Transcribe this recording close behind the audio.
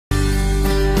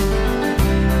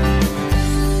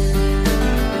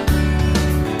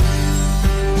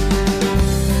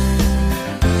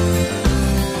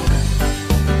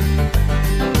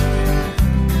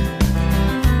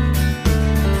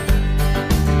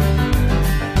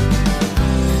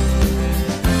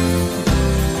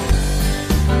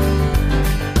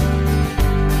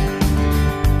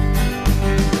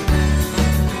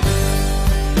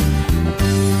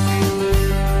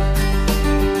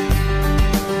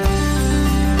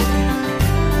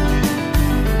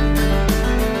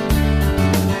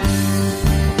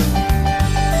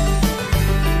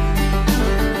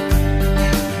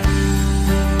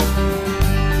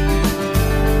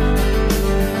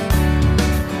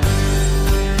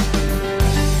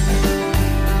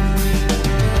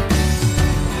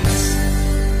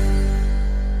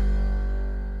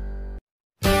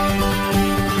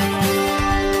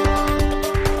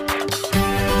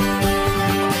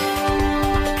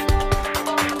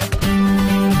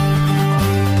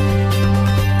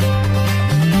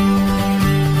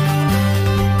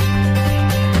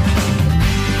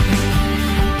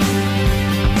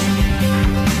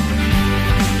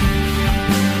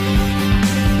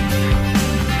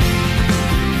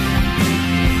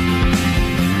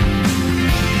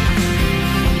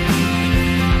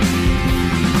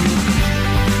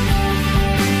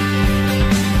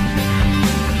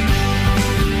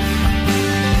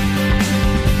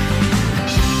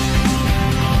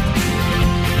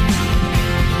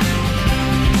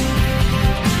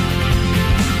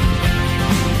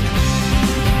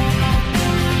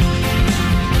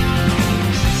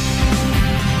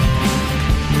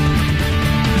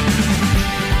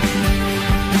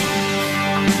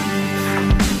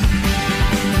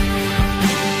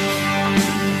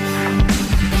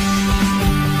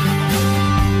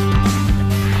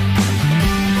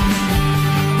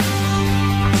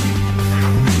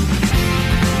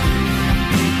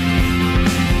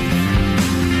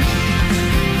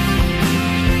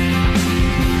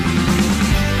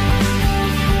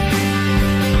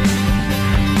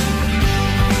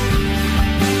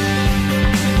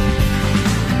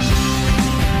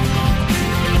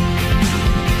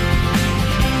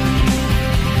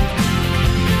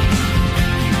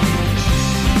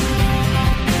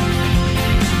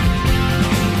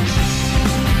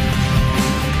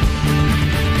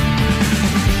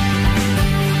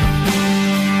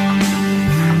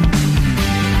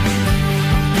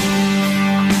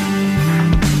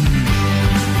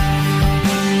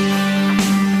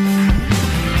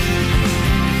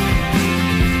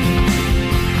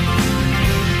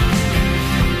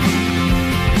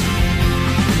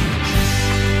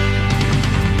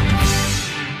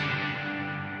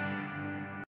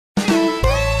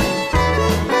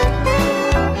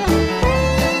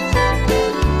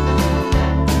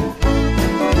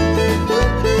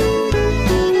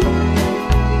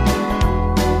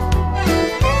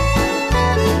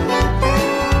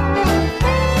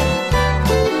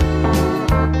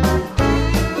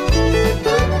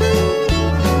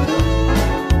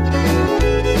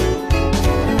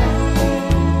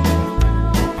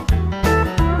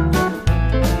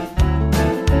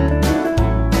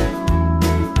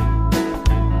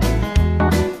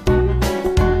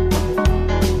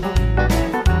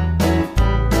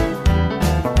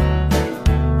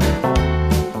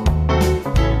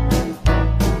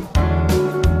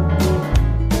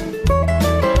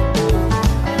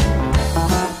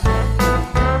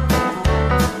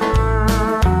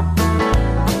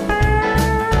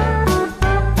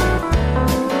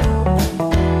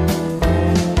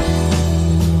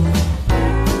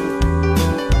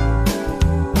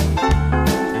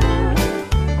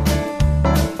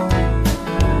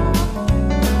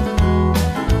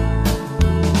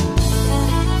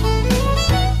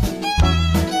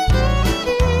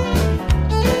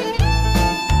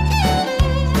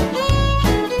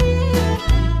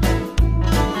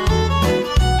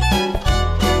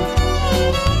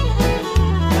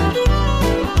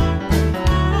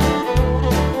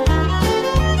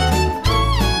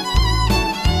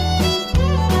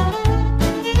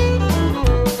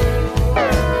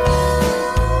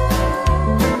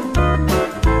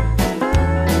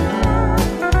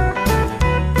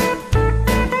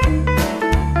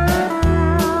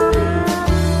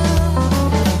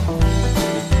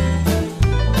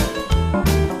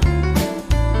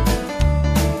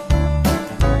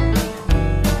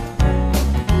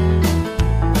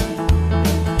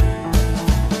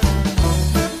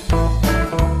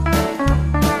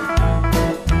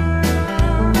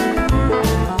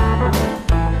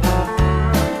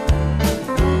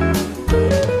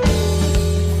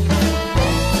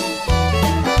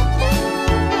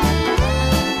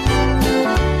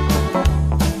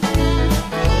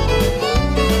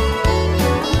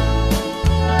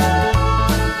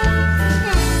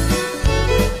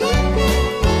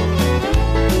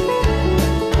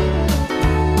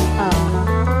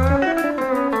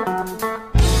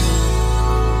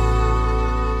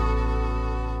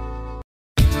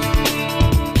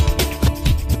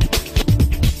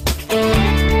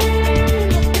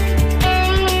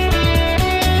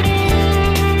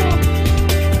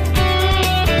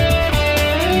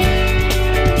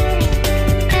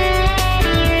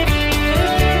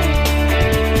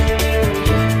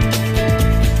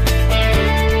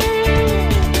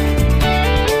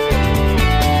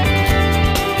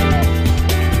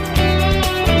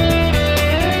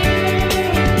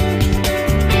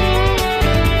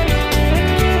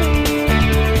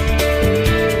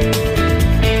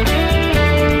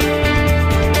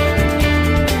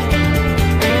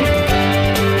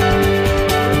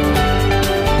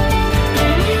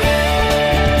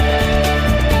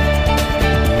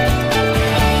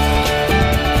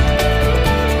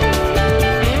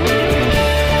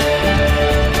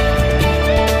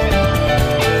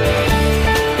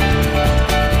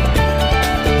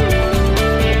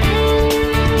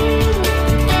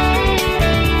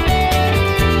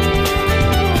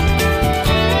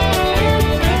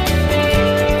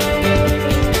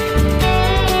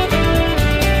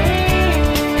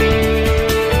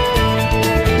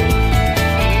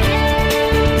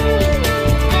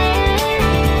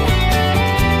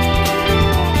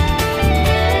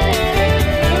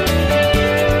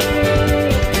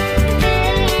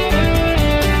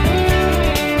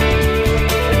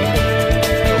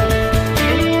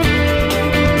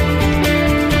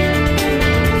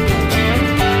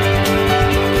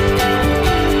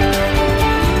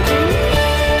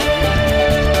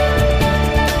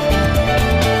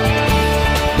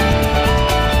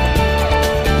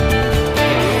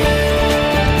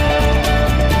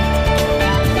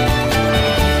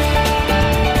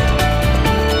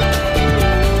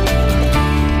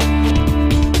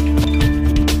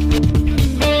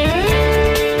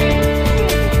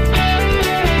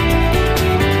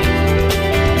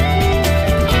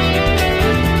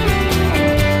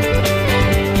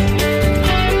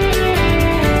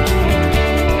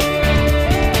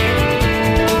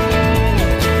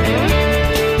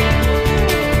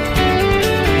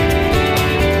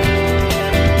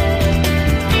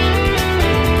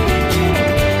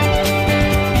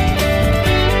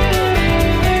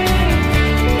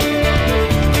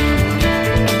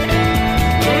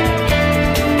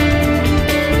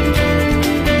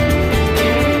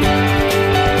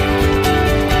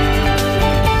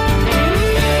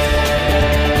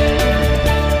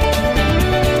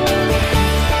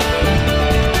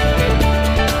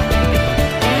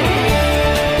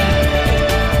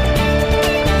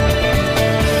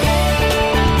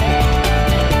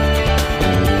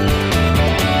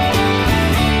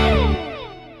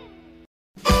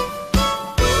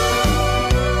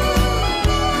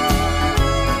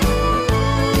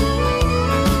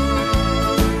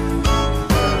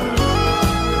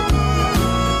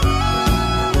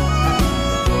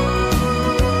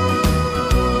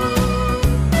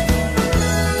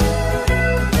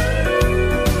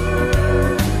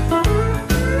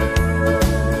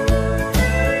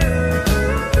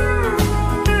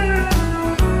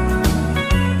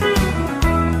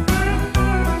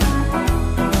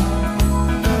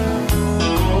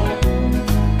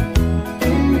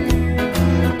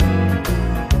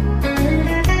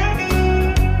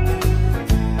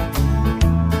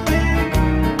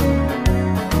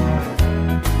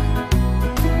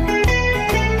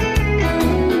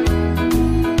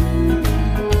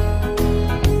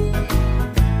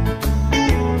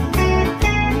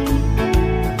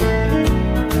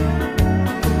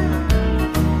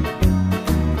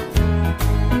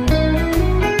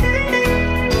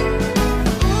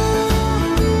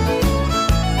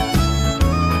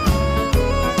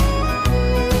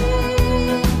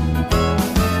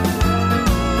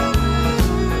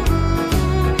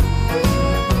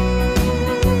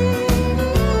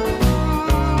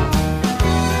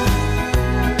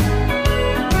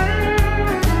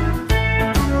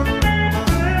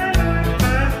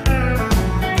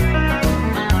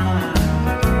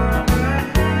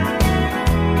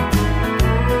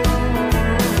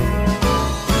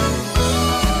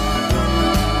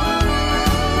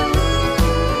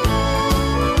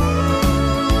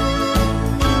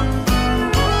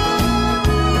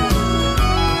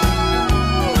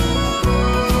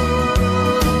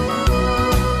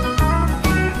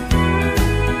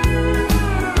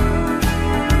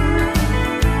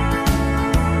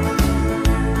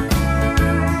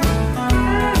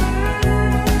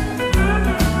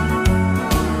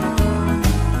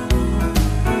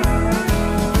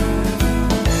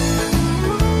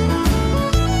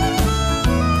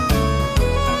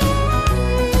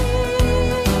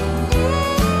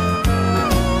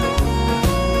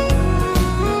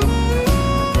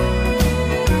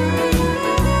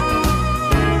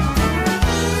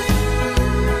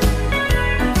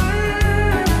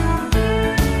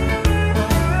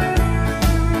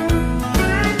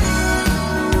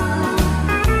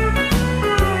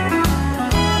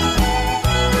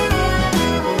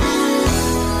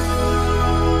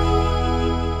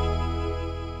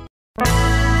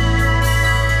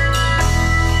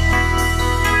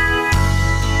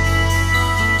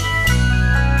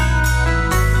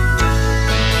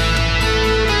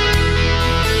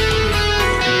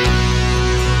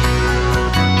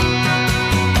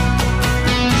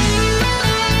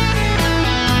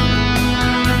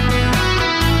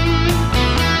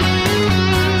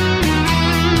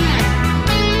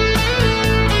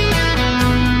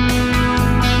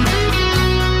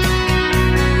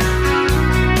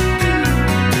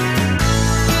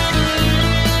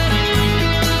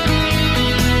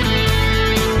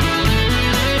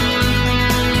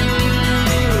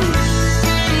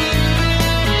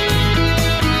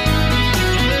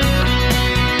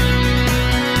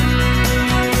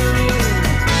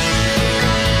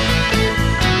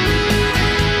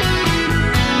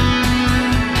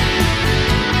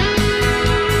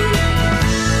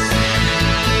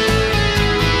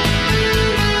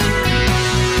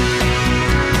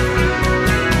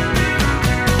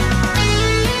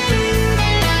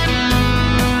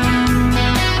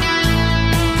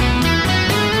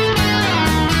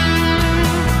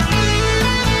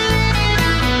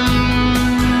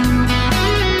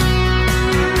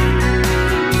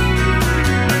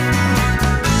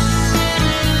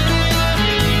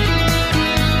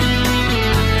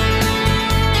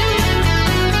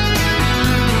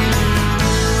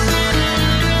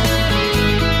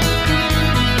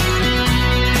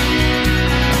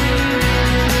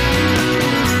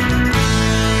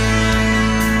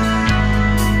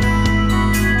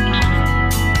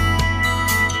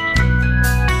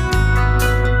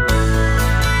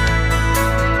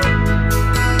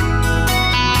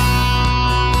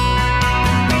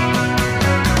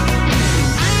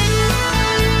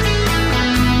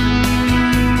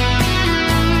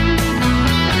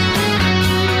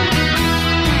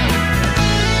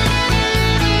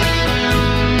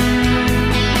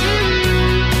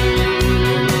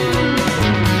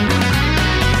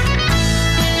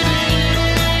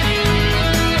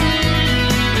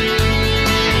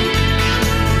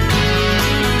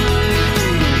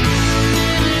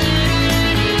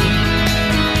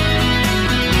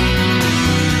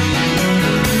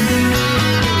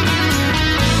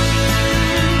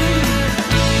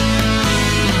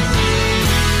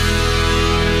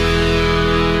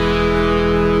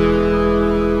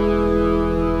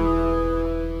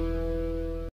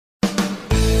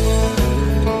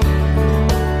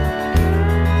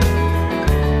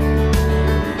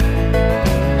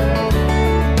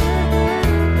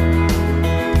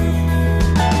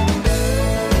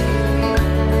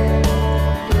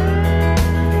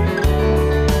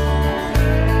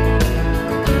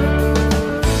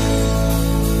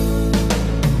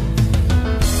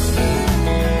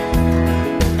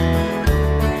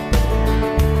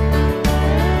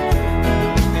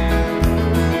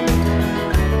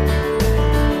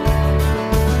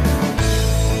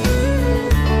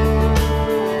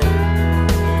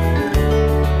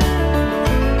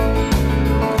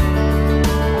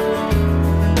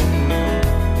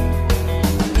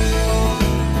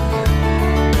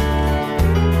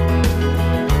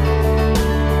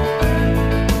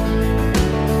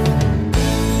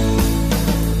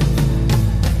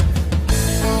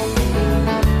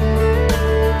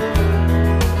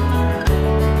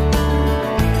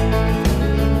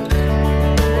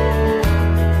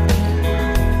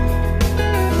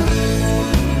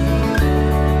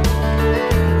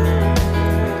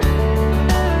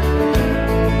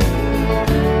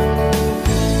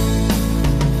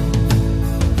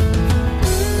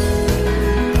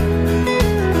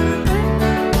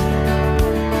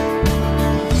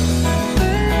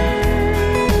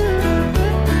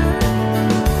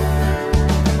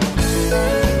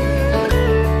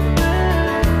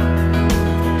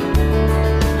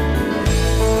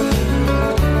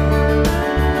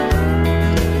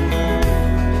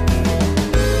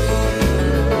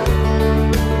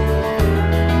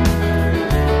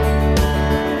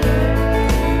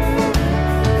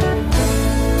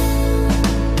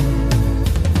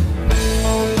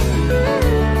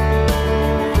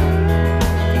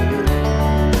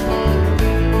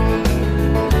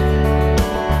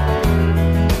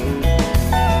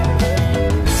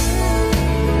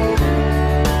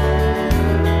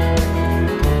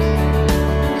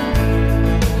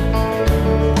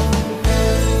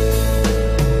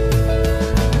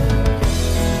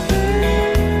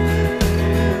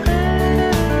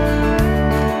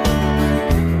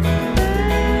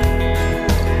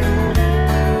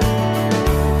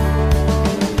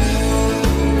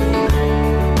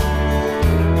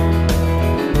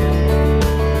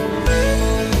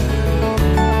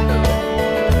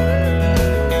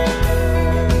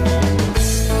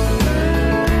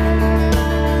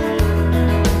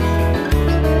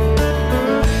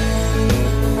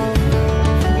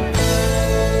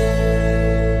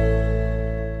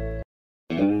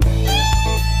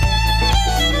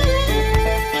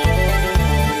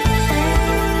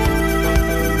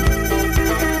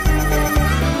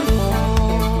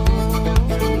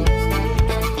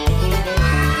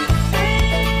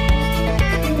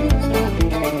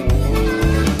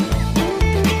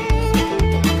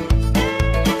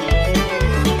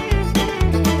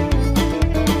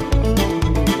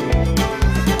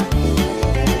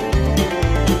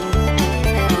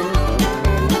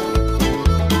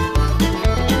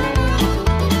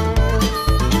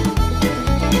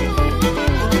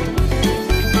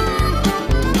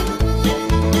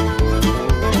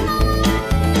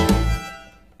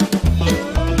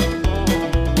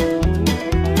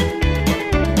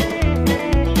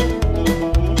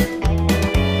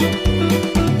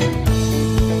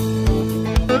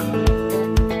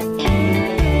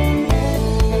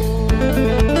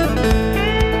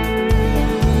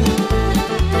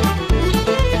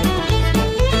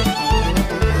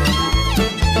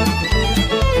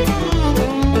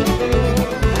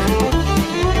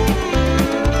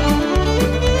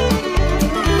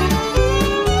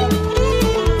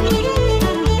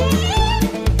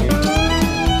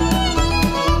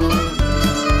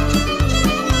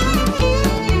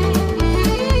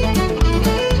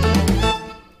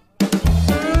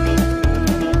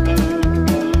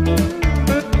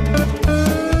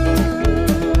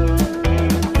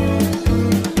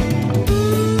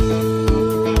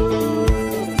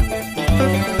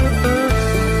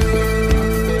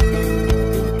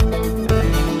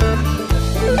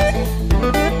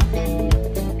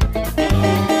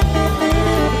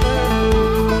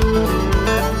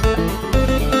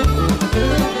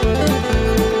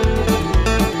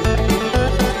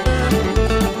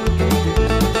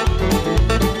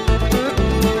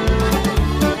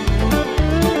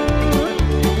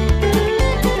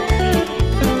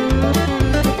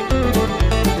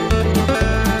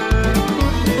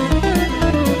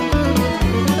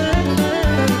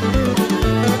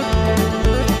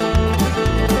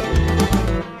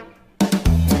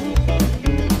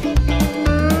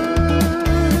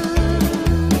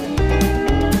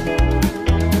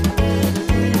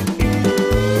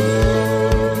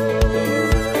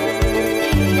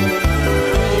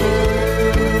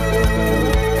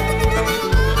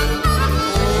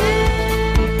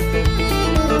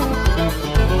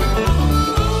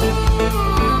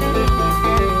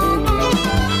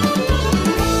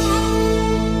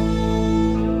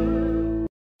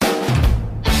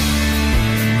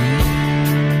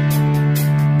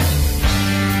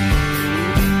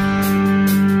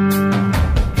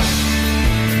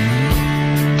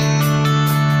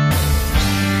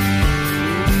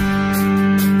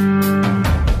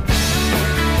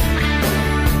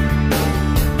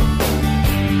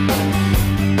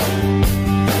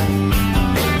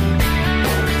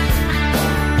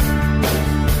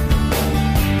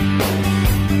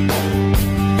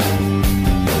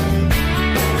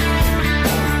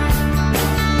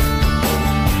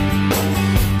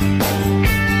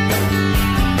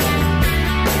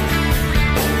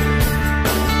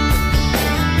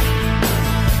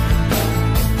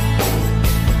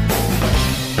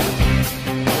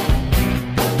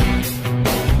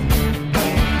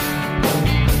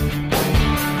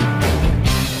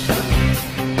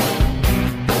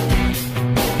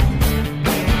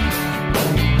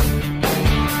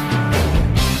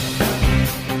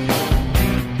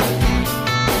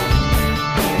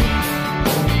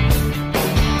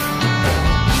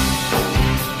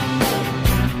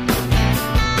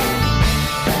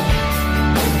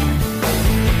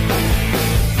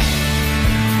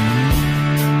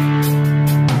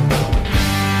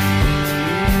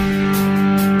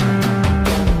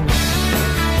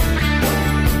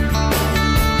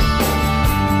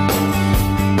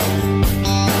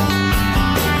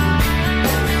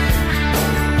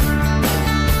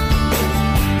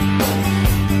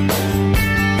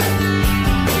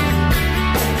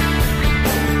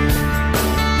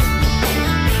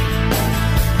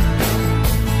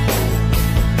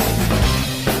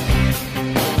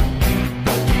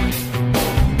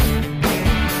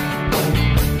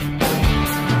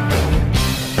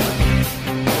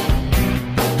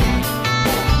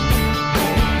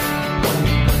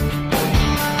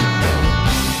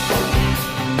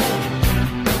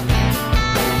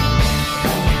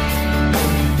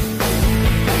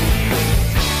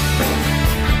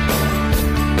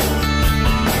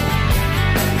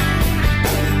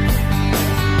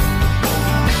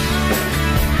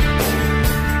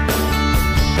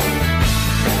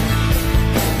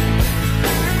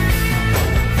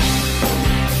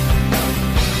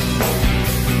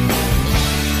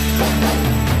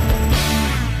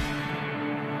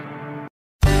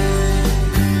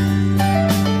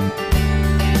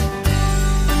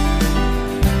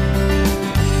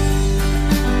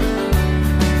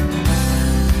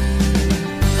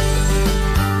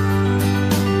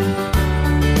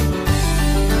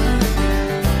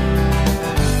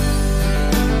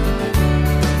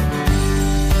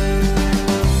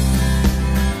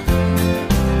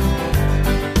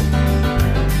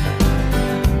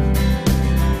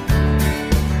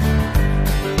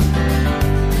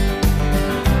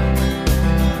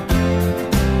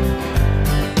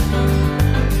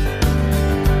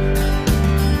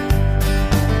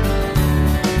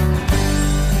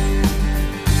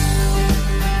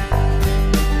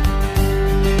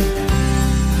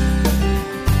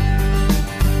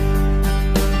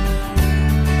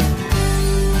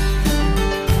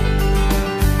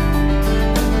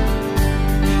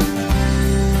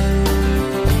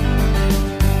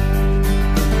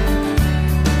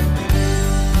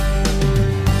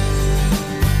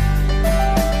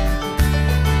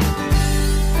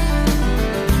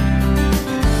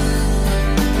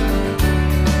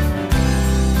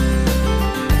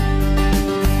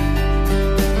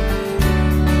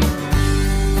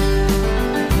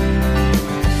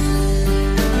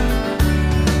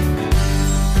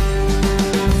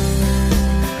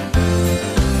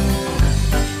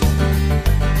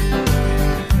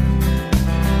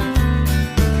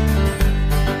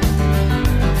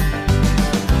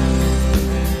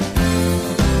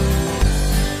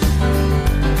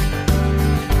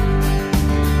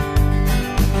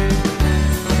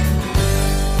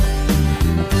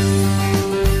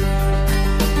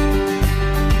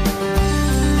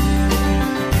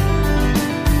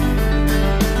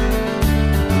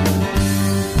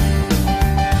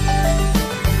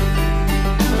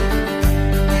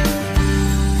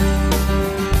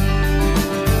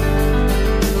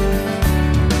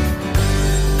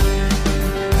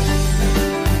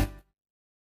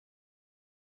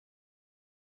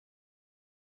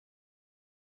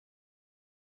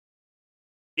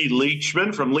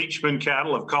Leachman from Leachman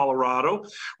Cattle of Colorado.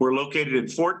 We're located in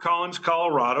Fort Collins,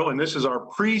 Colorado, and this is our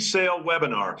pre-sale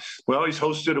webinar. We always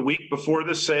host it a week before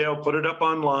the sale, put it up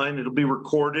online. It'll be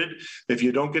recorded. If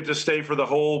you don't get to stay for the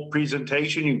whole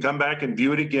presentation, you can come back and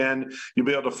view it again. You'll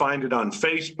be able to find it on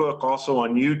Facebook, also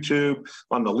on YouTube,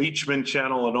 on the Leachman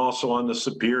channel, and also on the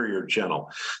Superior channel.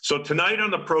 So tonight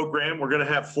on the program, we're going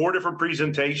to have 4 different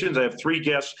presentations. I have 3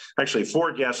 guests, actually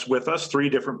 4 guests with us, 3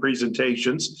 different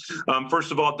presentations.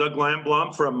 First of all, Doug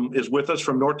Landblom is with us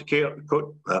from North Dakota.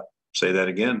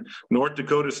 North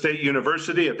Dakota State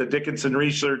University at the Dickinson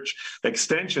Research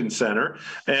Extension Center.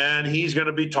 And he's going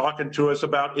to be talking to us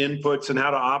about inputs and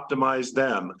how to optimize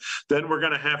them. Then we're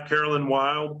going to have Carolyn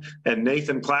Wild and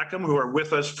Nathan Clackham, who are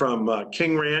with us from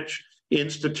King Ranch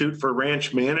Institute for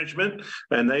Ranch Management.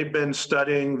 And they've been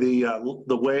studying the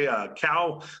way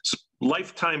cow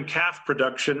lifetime calf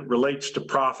production relates to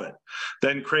profit.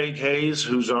 Then Craig Hayes,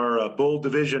 who's our bull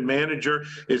division manager,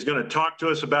 is going to talk to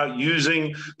us about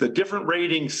using the different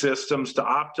rating systems to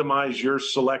optimize your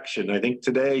selection. I think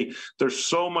today there's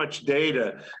so much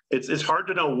data, it's hard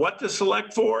to know what to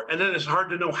select for, and then it's hard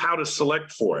to know how to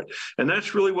select for it. And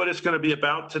that's really what it's going to be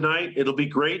about tonight. It'll be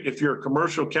great if you're a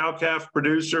commercial cow-calf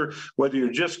producer, whether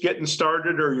you're just getting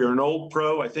started or you're an old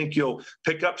pro. I think you'll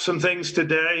pick up some things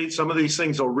today. Some of these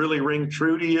things will really ring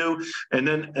true to you, and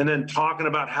then talking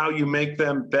about how you make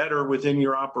them better within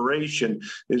your operation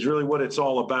is really what it's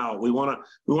all about. We want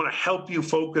to help you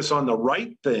focus on the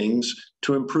right things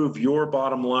to improve your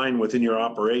bottom line within your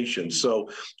operation. So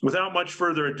without much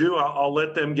further ado, I'll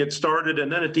let them get started,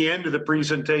 and then at the end of the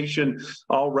presentation,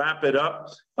 I'll wrap it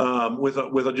up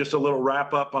with just a little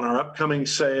wrap up on our upcoming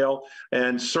sale.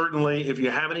 And certainly, if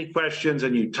you have any questions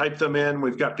and you type them in,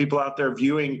 we've got people out there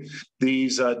viewing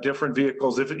these different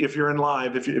vehicles. If you're in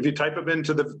live, if you type them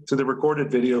into the recorded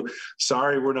video,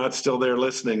 sorry, we're not still there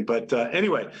listening. But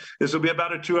anyway, this will be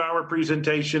about a 2-hour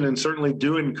presentation, and certainly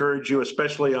do encourage you,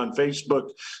 especially on Facebook,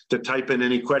 to type in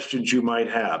any questions you might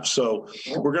have. So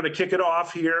we're going to kick it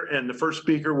off here, and the first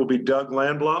speaker will be Doug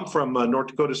Landblom from North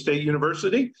Dakota State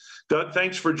University. Doug,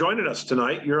 thanks for joining us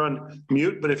tonight. You're on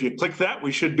mute, but if you click that,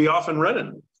 we should be off and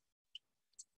running.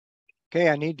 Okay,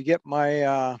 I need to get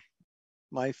my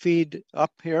my feed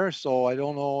up here, so I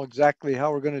don't know exactly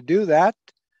how we're going to do that.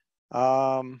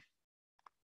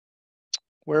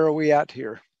 Where are we at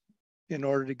here in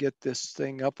order to get this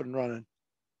thing up and running?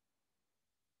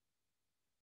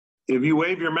 If you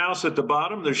wave your mouse at the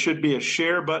bottom, there should be a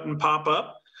share button pop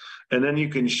up, and then you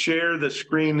can share the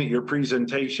screen that your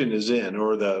presentation is in,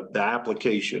 or the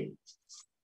application.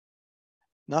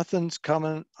 Nothing's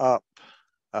coming up.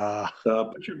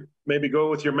 Maybe go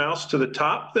with your mouse to the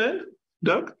top then,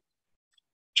 Doug.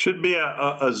 Should be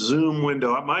a Zoom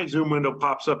window. My Zoom window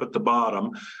pops up at the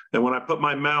bottom, and when I put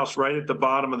my mouse right at the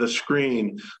bottom of the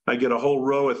screen, I get a whole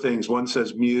row of things. One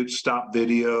says mute, stop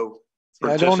video,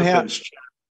 participants.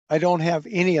 I don't have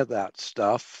any of that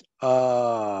stuff.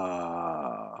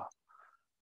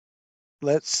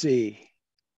 Let's see.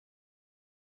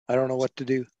 I don't know what to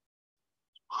do.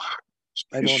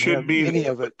 I don't have any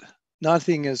of it.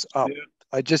 Nothing is up. Yeah.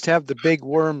 I just have the big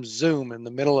worm zoom in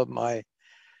the middle of my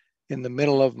Okay,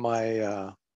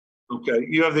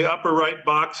 you have the upper right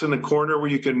box in the corner where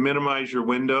you can minimize your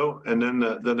window, and then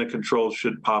the controls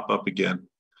should pop up again.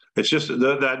 It's just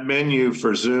that menu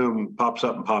for Zoom pops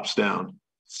up and pops down.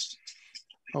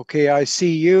 Okay, I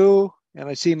see you and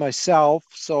I see myself.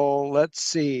 So let's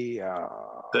see.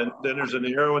 Then there's an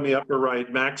arrow in the upper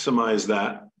right. Maximize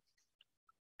that.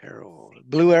 Arrow,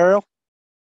 blue arrow?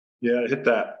 Yeah, hit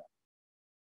that.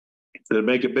 Did it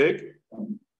make it big?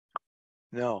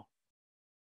 No.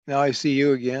 Now I see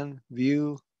you again.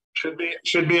 View. Should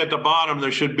be at the bottom.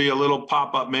 There should be a little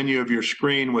pop-up menu of your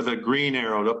screen with a green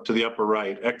arrow up to the upper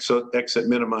right. Exit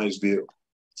minimize view.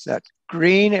 That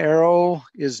green arrow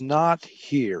is not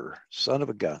here. Son of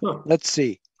a gun. Huh. Let's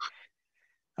see.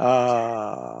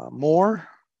 More?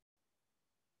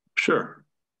 Sure.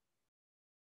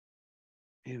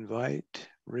 Invite,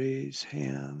 raise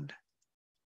hand.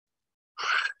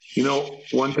 You know,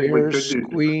 one thing we could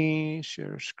do.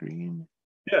 Share screen.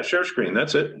 Yeah, share screen.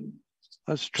 That's it.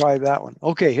 Let's try that one.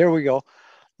 Okay, here we go.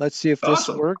 Let's see if this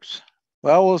works.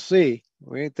 Well, we'll see.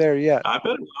 We ain't there yet. I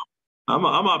bet. I'm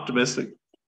optimistic.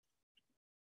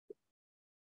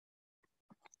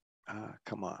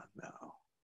 Come on now.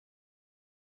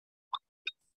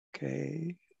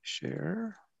 Okay,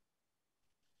 share.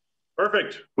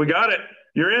 Perfect. We got it.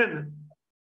 You're in.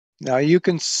 Now you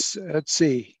can, let's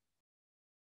see.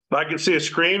 I can see a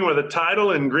screen with a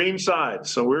title and green sides,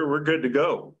 so we're good to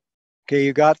go. Okay,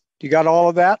 you got all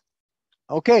of that?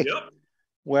 Okay. Yep.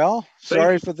 Well,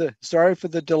 sorry for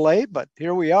the delay, but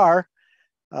here we are.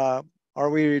 Are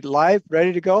we live,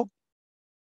 ready to go?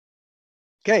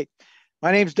 Okay.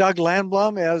 My name is Doug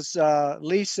Landblum. As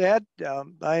Lee said,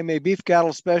 I am a beef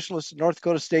cattle specialist at North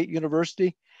Dakota State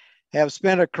University. Have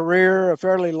spent a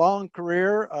fairly long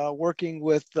career, working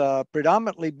with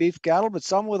predominantly beef cattle, but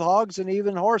some with hogs and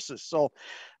even horses. So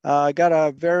I got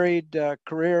a varied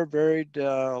career,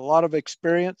 a lot of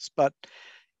experience. But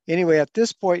anyway, at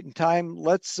this point in time,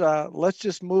 let's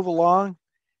just move along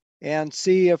and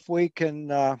see if we can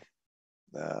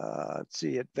let's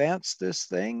see, advance this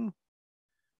thing.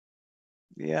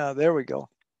 Yeah, there we go.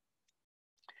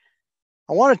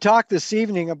 I want to talk this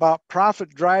evening about profit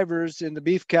drivers in the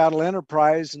beef cattle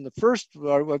enterprise. And the first,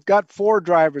 we've got 4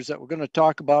 drivers that we're going to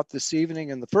talk about this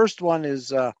evening. And the first one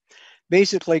is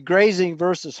basically grazing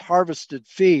versus harvested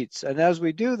feeds. And as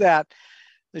we do that,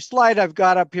 the slide I've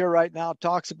got up here right now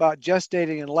talks about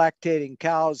gestating and lactating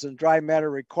cows and dry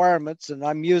matter requirements. And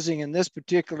I'm using in this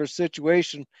particular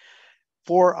situation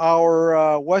for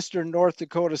our Western North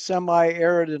Dakota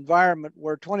semi-arid environment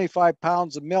where 25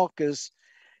 pounds of milk is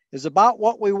about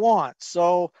what we want.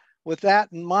 So with that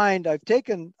in mind, I've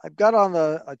got on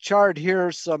a chart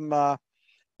here some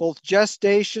both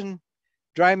gestation,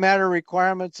 dry matter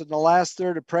requirements in the last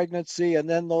third of pregnancy, and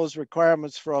then those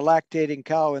requirements for a lactating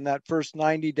cow in that first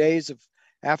 90 days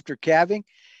after calving.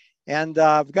 And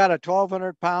I've got a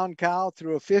 1,200 pound cow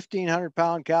through a 1,500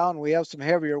 pound cow, and we have some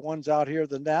heavier ones out here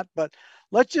than that. But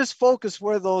let's just focus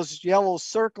where those yellow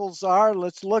circles are.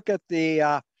 Let's look at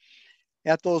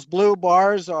those blue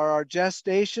bars are our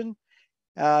gestation,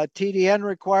 TDN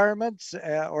requirements,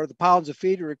 or the pounds of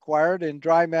feed required in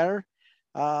dry matter.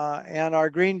 And our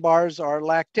green bars are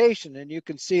lactation. And you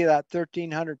can see that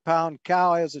 1,300 pound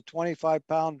cow has a 25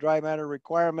 pound dry matter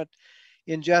requirement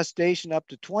in gestation up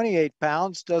to 28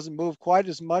 pounds, doesn't move quite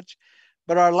as much.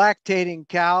 But our lactating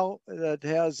cow that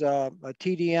has a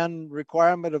TDN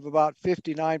requirement of about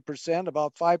 59%,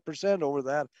 about 5% over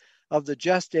that of the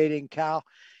gestating cow.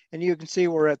 And you can see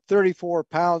we're at 34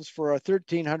 pounds for a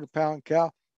 1,300 pound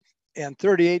cow and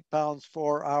 38 pounds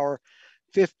for our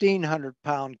 1,500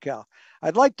 pound cow.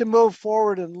 I'd like to move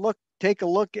forward and take a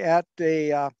look at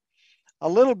a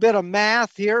little bit of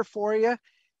math here for you.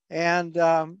 And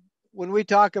when we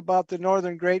talk about the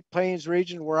Northern Great Plains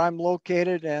region where I'm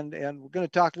located, and we're going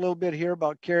to talk a little bit here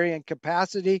about carrying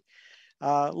capacity,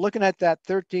 looking at that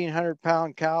 1,300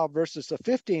 pound cow versus a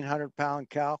 1,500 pound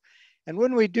cow. And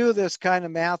when we do this kind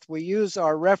of math, we use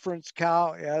our reference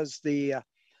cow as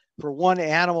for one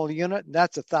animal unit, and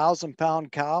that's a 1,000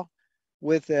 pound cow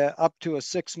with up to a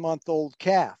 6-month-old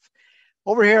calf.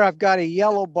 Over here, I've got a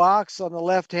yellow box on the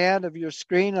left hand of your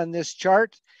screen on this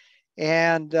chart.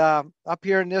 And up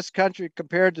here in this country,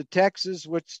 compared to Texas,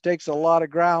 which takes a lot of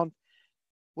ground,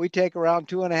 we take around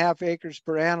 2.5 acres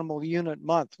per animal unit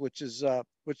month, which is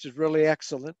really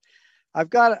excellent. I've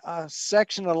got a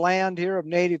section of land here of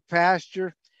native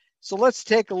pasture. So let's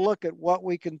take a look at what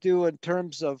we can do in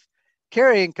terms of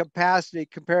carrying capacity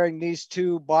comparing these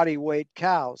 2 body weight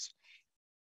cows.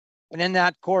 And in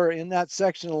that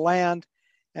section of land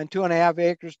and 2.5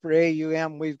 acres per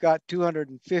AUM, we've got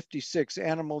 256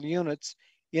 animal units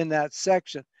in that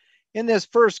section. In this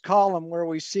first column where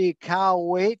we see cow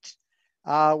weight,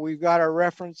 we've got our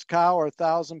reference cow, our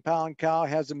 1,000 pound cow,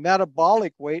 has a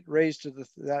metabolic weight raised to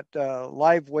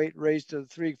live weight raised to the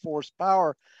 3/4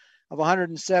 power of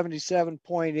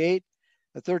 177.8.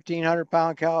 A 1,300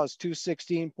 pound cow is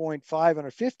 216.5, and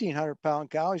a 1,500 pound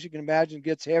cow, as you can imagine,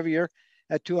 gets heavier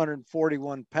at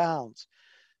 241 pounds.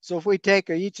 So if we take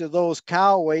each of those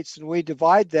cow weights and we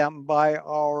divide them by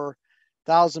our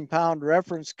 1,000 pound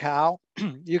reference cow,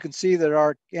 you can see that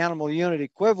our animal unit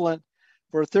equivalent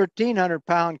for a 1,300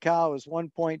 pound cow is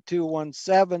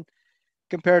 1.217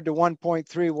 compared to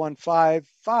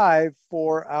 1.3155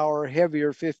 for our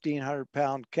heavier 1,500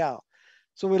 pound cow.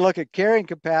 So we look at carrying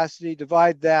capacity,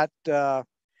 divide that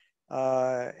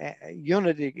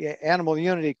animal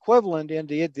unit equivalent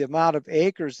into the amount of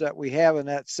acres that we have in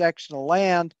that section of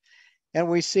land, and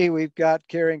we see we've got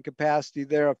carrying capacity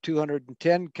there of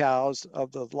 210 cows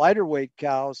of the lighter weight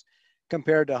cows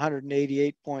compared to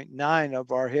 188.9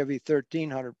 of our heavy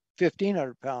 1,500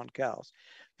 pound cows.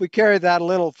 If we carry that a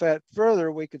little bit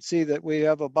further, we can see that we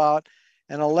have about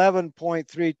an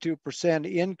 11.32%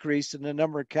 increase in the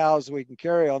number of cows we can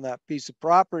carry on that piece of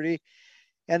property.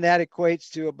 And that equates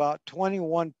to about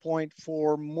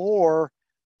 21.4 more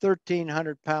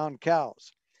 1,300 pound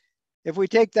cows. If we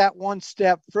take that one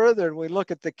step further and we look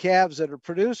at the calves that are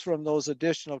produced from those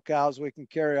additional cows we can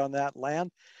carry on that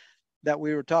land that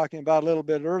we were talking about a little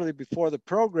bit early before the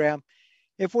program,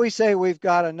 If we say we've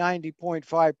got a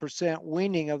 90.5%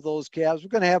 weaning of those calves, we're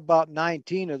going to have about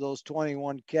 19 of those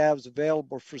 21 calves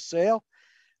available for sale.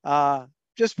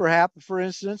 Just for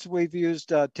instance, we've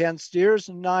used 10 steers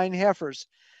and 9 heifers,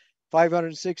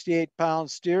 568-pound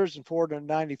steers and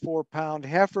 494-pound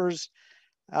heifers.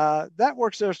 That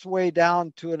works its way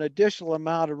down to an additional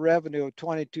amount of revenue of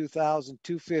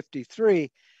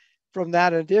 $22,253 from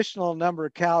that additional number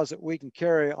of cows that we can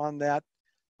carry on that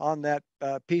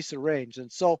piece of range.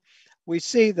 And so we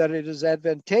see that it is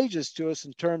advantageous to us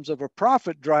in terms of a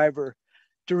profit driver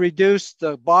to reduce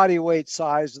the body weight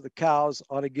size of the cows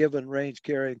on a given range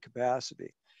carrying capacity.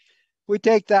 If we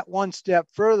take that one step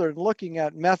further and looking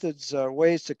at methods or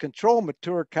ways to control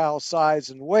mature cow size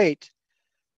and weight,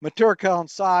 mature cow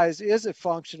size is a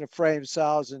function of frame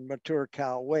size and mature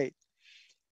cow weight.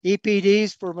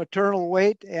 EPDs for maternal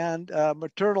weight and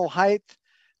maternal height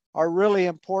are really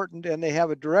important, and they have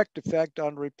a direct effect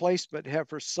on replacement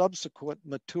heifer's subsequent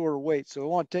mature weight. So we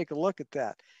want to take a look at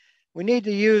that. We need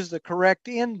to use the correct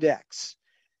index.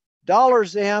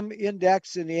 $M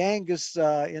index in the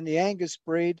Angus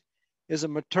breed is a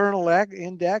maternal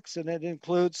index, and it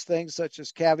includes things such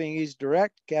as calving ease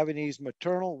direct, calving ease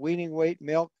maternal, weaning weight,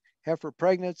 milk, heifer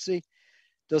pregnancy,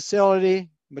 docility,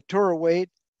 mature weight,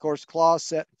 of course, claw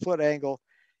set, foot angle,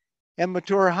 and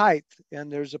mature height. And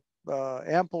there's a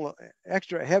ample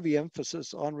extra heavy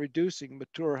emphasis on reducing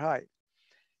mature height.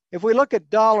 If we look at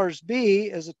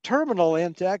 $B as a terminal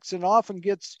index, and often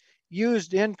gets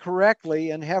used incorrectly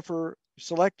in heifer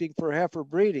selecting for heifer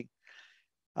breeding.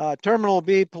 Terminal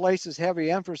B places heavy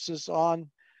emphasis on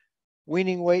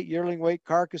weaning weight, yearling weight,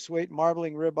 carcass weight,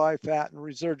 marbling, ribeye fat, and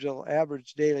residual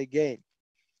average daily gain.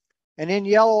 And in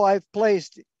yellow, I've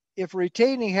placed, if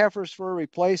retaining heifers for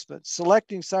replacement,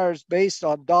 selecting sires based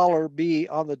on $B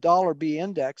on the $B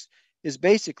index is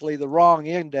basically the wrong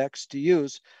index to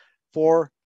use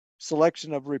for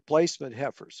selection of replacement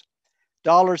heifers.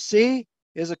 $C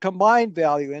is a combined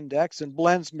value index and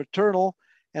blends maternal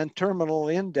and terminal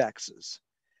indexes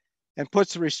and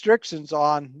puts restrictions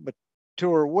on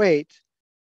mature weight,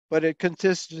 but it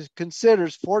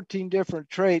considers 14 different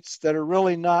traits that are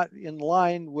really not in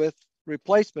line with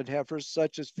replacement heifers,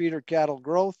 such as feeder cattle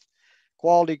growth,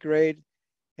 quality grade,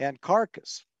 and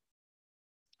carcass.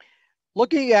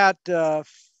 Looking at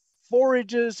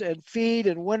forages and feed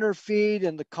and winter feed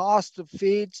and the cost of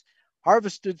feeds,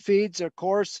 harvested feeds, of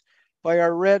course, by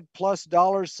our red plus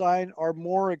dollar sign, are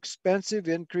more expensive,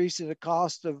 increasing the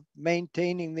cost of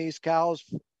maintaining these cows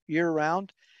year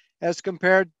round as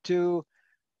compared to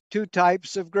two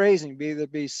types of grazing, either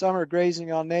be summer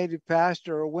grazing on native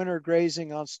pasture or winter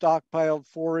grazing on stockpiled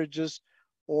forages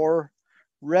or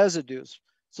residues.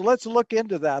 So let's look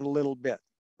into that a little bit.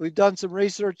 We've done some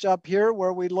research up here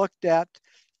where we looked at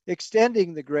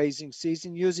extending the grazing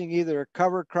season using either a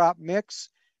cover crop mix,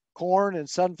 corn and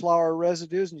sunflower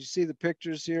residues, and you see the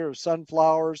pictures here of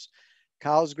sunflowers,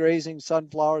 cows grazing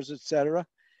sunflowers, etc.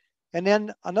 And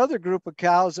then another group of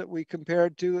cows that we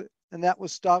compared to, and that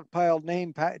was stockpiled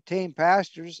tame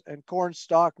pastures and corn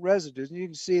stalk residues. And you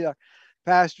can see the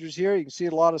pastures here. You can see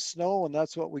a lot of snow, and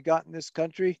that's what we got in this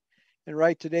country. And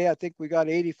right today, I think we got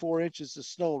 84 inches of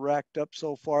snow racked up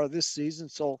so far this season.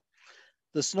 So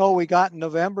the snow we got in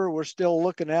November, we're still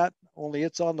looking at, only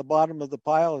it's on the bottom of the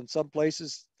pile in some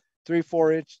places, 3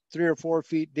 or 4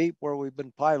 feet deep where we've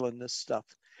been piling this stuff.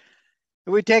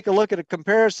 If we take a look at a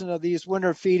comparison of these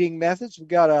winter feeding methods, we've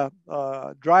got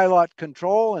a dry lot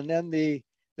control, and then the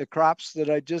crops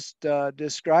that I just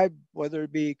described, whether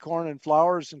it be corn and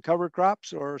flowers and cover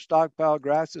crops or stockpile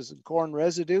grasses and corn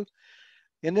residue.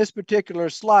 In this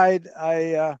particular slide,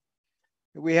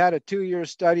 we had a 2-year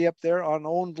study up there on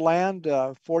owned land,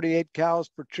 48 cows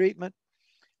per treatment.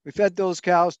 We fed those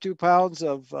cows 2 pounds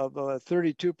of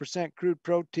 32% crude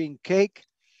protein cake.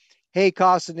 Hay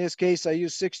costs in this case, I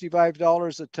used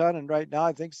 $65 a ton, and right now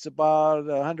I think it's about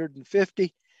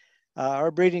 $150.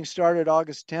 Our breeding started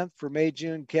August 10th for May,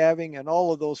 June calving, and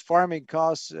all of those farming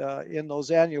costs in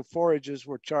those annual forages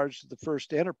were charged to the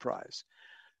first enterprise.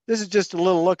 This is just a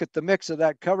little look at the mix of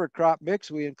that cover crop mix.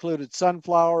 We included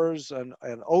sunflowers and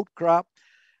oat crop,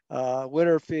 a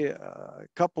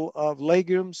couple of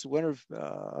legumes,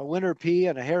 a winter pea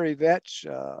and a hairy vetch,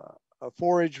 a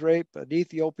forage rape, an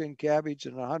Ethiopian cabbage,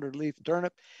 and a 100-leaf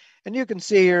turnip. And you can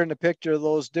see here in the picture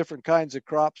those different kinds of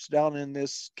crops down in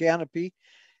this canopy.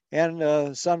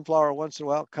 And sunflower, once in a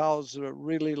while, cows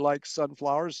really like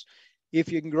sunflowers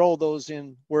if you can grow those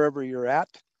in wherever you're at.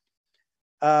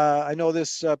 I know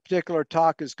this particular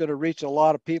talk is going to reach a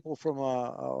lot of people from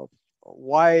a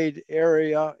wide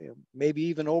area, maybe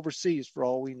even overseas for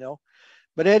all we know.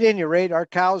 But at any rate, our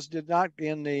cows did not,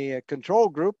 in the control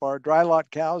group, our dry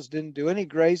lot cows didn't do any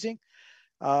grazing.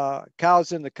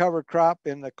 Cows in the cover crop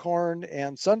in the corn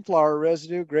and sunflower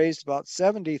residue grazed about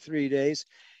 73 days,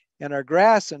 and our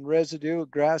grass and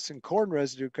corn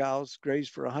residue cows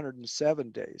grazed for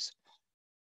 107 days.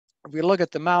 If we look at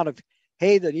the amount of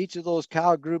hay that each of those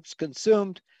cow groups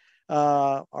consumed,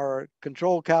 our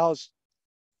control cows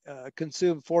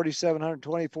consumed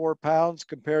 4,724 pounds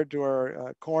compared to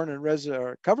our corn and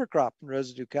our cover crop and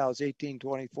residue cows,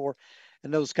 1,824.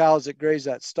 And those cows that graze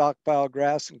that stockpile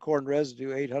grass and corn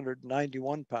residue,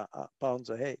 891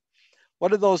 pounds of hay.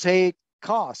 What are those hay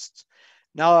costs?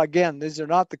 Now, again, these are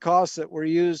not the costs that were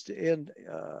used in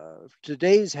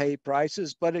today's hay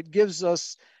prices, but it gives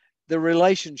us the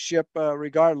relationship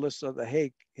regardless of the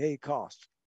hay cost.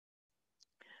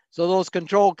 So those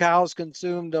control cows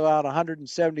consumed about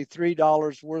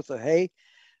 $173 worth of hay.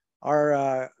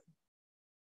 Our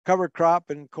cover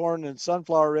crop and corn and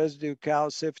sunflower residue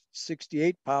cows,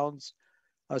 68 pounds,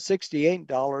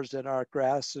 $68, and our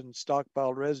grass and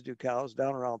stockpile residue cows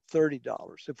down around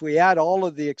 $30. If we add all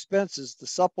of the expenses, the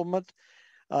supplement,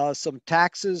 some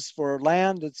taxes for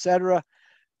land, etc.,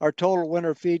 our total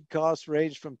winter feed costs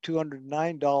range from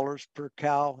 $209 per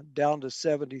cow down to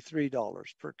 $73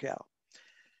 per cow.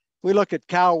 We look at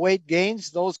cow weight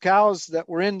gains. Those cows that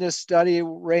were in this study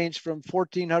range from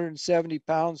 1,470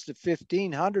 pounds to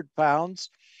 1,500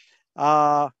 pounds.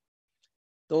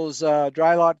 Those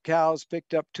dry lot cows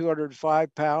picked up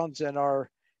 205 pounds, and our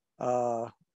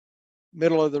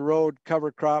middle of the road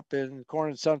cover crop and corn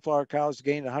and sunflower cows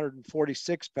gained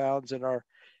 146 pounds, and our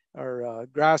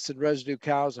grass and residue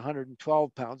cows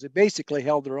 112 pounds. They basically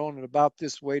held their own, and about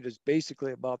this weight is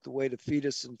basically about the weight of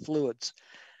fetus and fluids.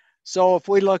 So if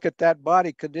we look at that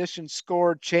body condition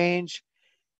score change,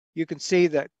 you can see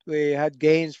that we had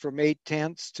gains from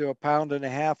 0.8 to 1.5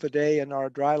 pounds a day in our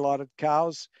dry lotted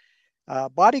cows.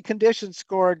 Body condition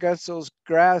score against those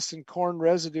grass and corn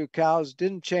residue cows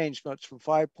didn't change much, from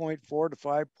 5.4 to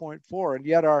 5.4. And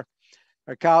yet our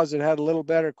cows that had a little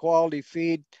better quality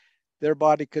feed, their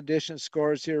body condition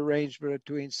scores here range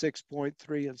between 6.3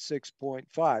 and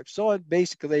 6.5. So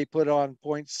basically they put on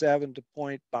 0.7 to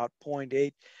about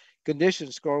 0.8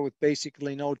 condition score with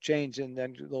basically no change in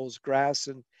those grass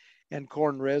and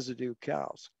corn residue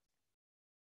cows.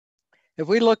 If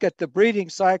we look at the breeding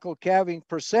cycle calving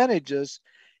percentages,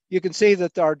 you can see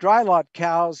that our dry lot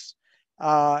cows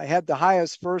had the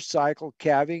highest first cycle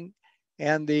calving,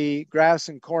 and the grass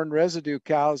and corn residue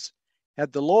cows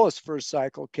had the lowest first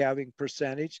cycle calving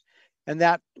percentage. And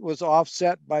that was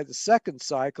offset by the second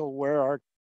cycle, where our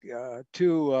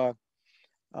two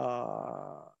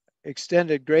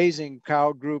extended grazing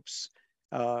cow groups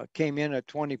came in at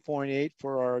 20.8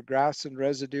 for our grass and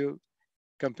residue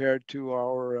compared to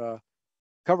our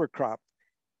cover crop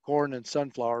corn and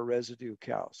sunflower residue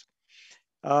cows.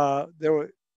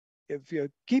 If you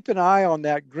keep an eye on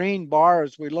that green bar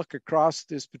as we look across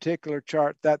this particular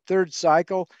chart, that third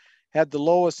cycle had the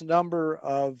lowest number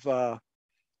of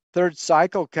third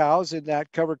cycle cows in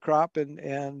that cover crop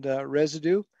and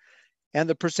residue. And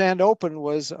the percent open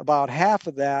was about half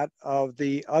of that of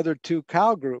the other two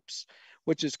cow groups,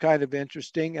 which is kind of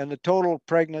interesting. And the total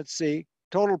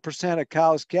percent of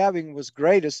cows calving was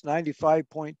greatest,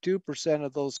 95.2%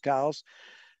 of those cows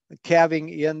calving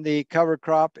in the cover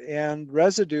crop and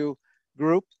residue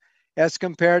group, as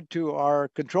compared to our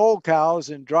control cows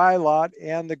in dry lot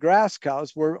and the grass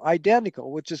cows were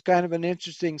identical, which is kind of an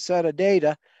interesting set of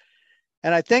data.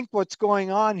 And I think what's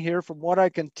going on here, from what I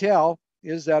can tell,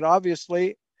 is that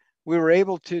obviously we were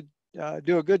able to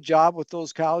do a good job with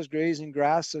those cows grazing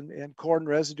grass and corn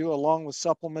residue, along with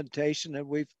supplementation. And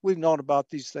we've known about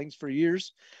these things for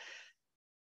years,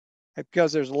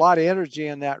 because there's a lot of energy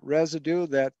in that residue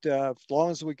that as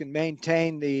long as we can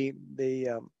maintain the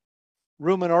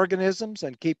rumen organisms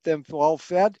and keep them well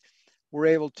fed, we're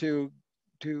able to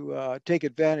take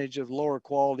advantage of lower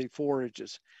quality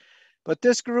forages. But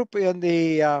this group in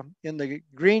the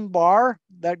green bar,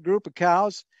 that group of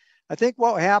cows, I think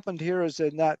what happened here is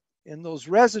in those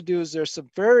residues, there's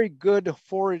some very good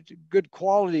forage, good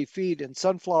quality feed in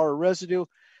sunflower residue.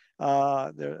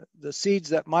 The seeds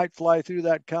that might fly through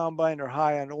that combine are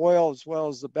high in oil, as well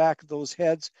as the back of those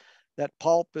heads, that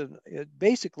pulp. And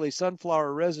basically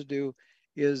sunflower residue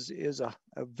is a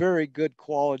very good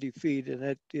quality feed,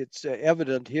 and it's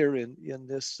evident here in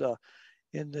this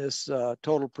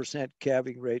total percent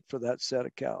calving rate for that set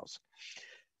of cows.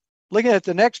 Looking at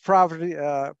the next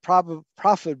profitability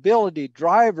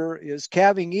driver is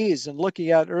calving ease, and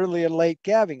looking at early and late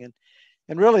calving.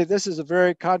 And really, this is a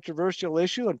very controversial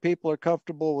issue, and people are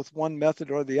comfortable with one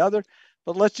method or the other.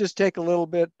 But let's just take a little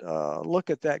bit look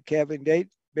at that calving date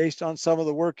based on some of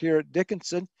the work here at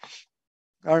Dickinson.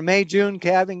 Our May, June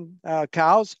calving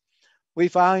cows, we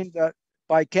find that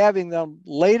by calving them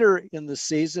later in the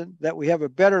season, that we have a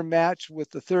better match with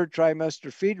the third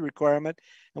trimester feed requirement,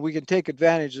 and we can take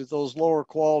advantage of those lower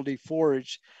quality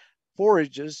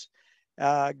forages,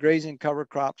 grazing cover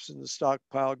crops and the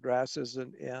stockpile grasses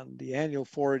and the annual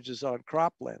forages on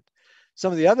cropland.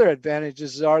 Some of the other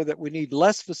advantages are that we need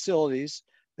less facilities.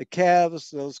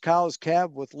 Those cows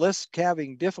calve with less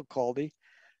calving difficulty.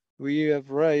 We have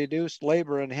reduced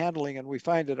labor and handling, and we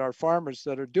find that our farmers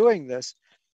that are doing this,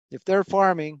 if they're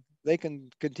farming, they can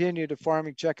continue to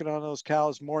farming, checking on those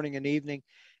cows morning and evening.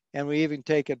 And we even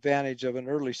take advantage of an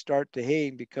early start to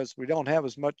haying because we don't have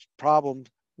as much problem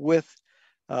with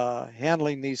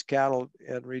handling these cattle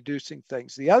and reducing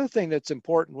things. The other thing that's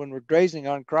important when we're grazing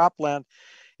on cropland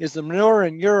is the manure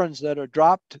and urines that are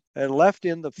dropped and left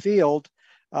in the field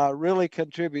really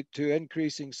contribute to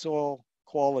increasing soil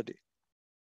quality.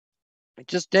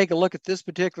 Just take a look at this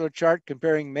particular chart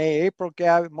comparing May, April,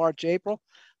 March, April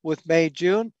with May,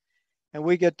 June. And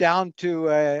we get down to,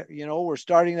 we're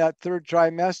starting that third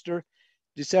trimester,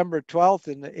 December 12th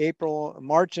in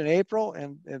March and April,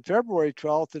 and February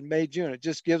 12th in May, June. It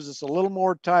just gives us a little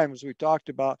more time, as we talked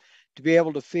about, to be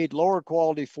able to feed lower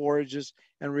quality forages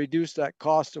and reduce that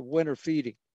cost of winter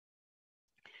feeding.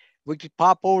 We could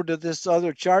pop over to this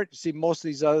other chart. See, most of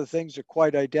these other things are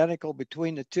quite identical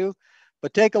between the two.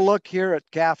 But take a look here at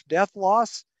calf death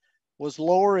loss was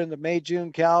lower in the May,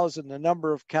 June cows, and the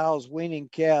number of cows weaning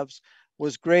calves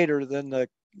was greater than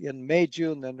in May,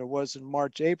 June than there was in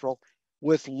March, April,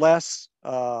 with less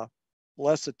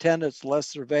attendance, less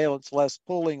surveillance, less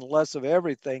pulling, less of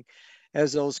everything,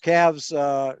 as those cows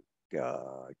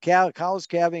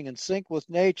calving in sync with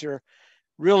nature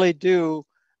really do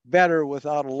better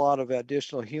without a lot of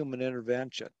additional human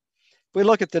intervention. If we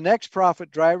look at the next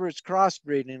profit driver, it's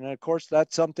crossbreeding. And of course,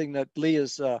 that's something that Lee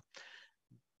is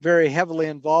very heavily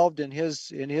involved in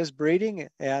his breeding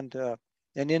and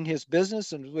in his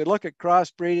business. And as we look at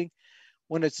crossbreeding,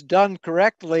 when it's done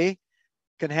correctly,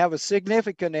 can have a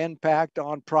significant impact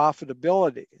on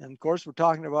profitability. And of course, we're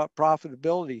talking about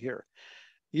profitability here.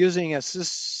 Using a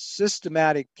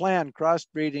systematic plan,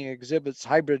 crossbreeding exhibits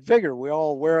hybrid vigor. We're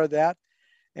all aware of that.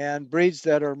 And breeds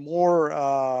that are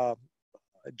more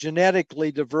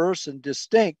genetically diverse and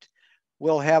distinct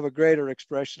will have a greater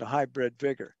expression of hybrid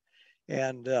vigor.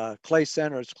 And Clay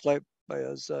Center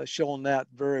has shown that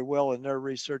very well in their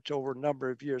research over a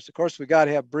number of years. Of course, we got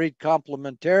to have breed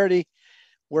complementarity,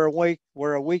 where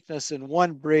a weakness in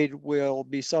one breed will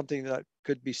be something that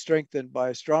could be strengthened by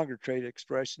a stronger trait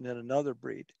expression in another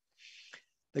breed.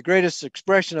 The greatest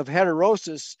expression of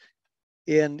heterosis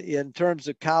in terms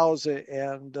of cows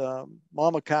and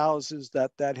mama cows is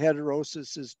that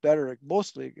heterosis is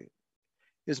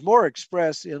more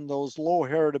expressed in those low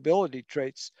heritability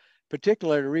traits,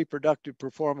 particularly reproductive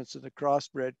performance in the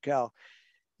crossbred cow,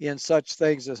 in such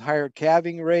things as higher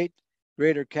calving rate,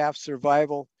 greater calf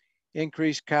survival,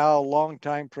 increased cow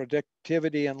long-time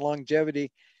productivity and longevity,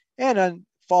 and then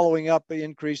following up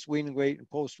increased weaning weight and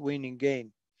post-weaning gain.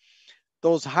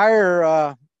 Those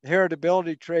higher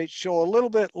heritability traits show a little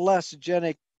bit less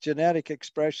genetic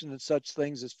expression in such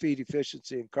things as feed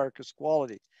efficiency and carcass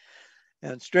quality.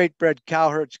 And straight bred cow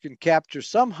herds can capture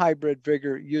some hybrid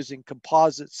vigor using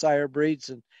composite sire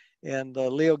breeds, and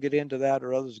Lee will get into that,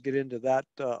 or others get into that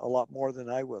a lot more than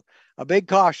I will. A big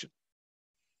caution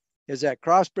is that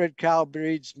crossbred cow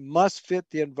breeds must fit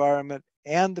the environment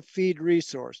and the feed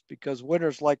resource, because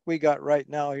winters like we got right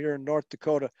now here in North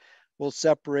Dakota will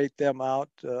separate them out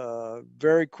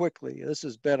very quickly. This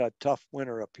has been a tough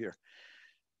winter up here.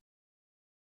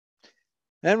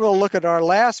 Then we'll look at our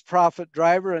last profit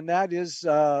driver, and that is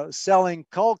selling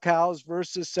cull cows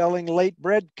versus selling late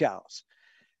bred cows.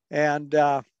 And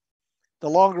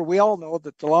we all know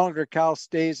that the longer cow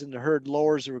stays in the herd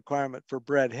lowers the requirement for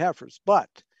bred heifers. But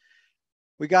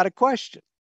we got a question.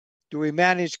 Do we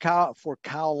manage for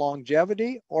cow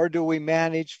longevity, or do we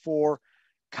manage for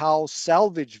cow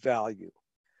salvage value?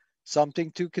 Something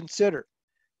to consider.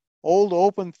 Old,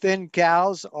 open, thin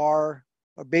cows are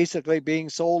basically being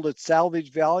sold at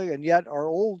salvage value, and yet our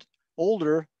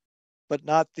older, but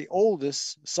not the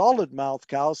oldest, solid mouth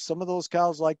cows, some of those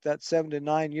cows like that 7 to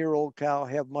 9 year old cow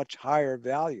have much higher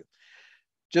value.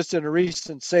 Just in the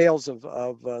recent sales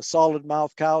of solid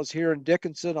mouth cows here in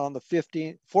Dickinson on the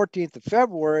 14th of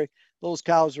February, those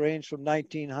cows range from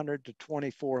 $1,900 to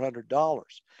 $2,400.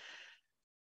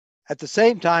 At the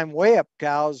same time, weigh-up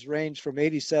cows range from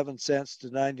 87 cents to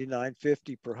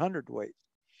 $99.50 per hundredweight.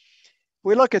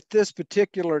 we look at this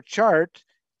particular chart,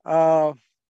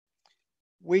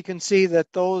 we can see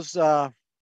that those,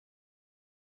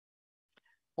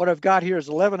 what I've got here is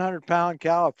 1,100 pound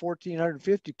cow, a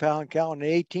 1,450 pound cow, and an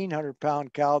 1,800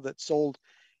 pound cow that sold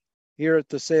here at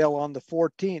the sale on the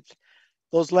 14th.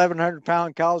 Those 1,100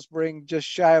 pound cows bring just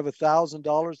shy of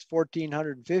 $1,000.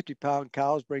 1,450 pound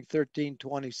cows bring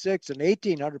 $1,326, and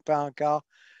 1,800 pound cow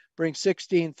brings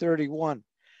 $1,631.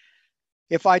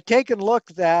 If I take a look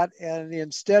at that, and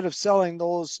instead of selling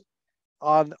those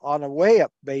on a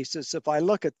weigh-up basis, if I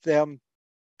look at them,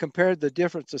 compared the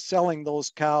difference of selling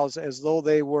those cows as though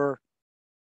they were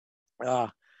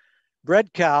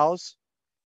bred cows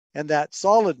and that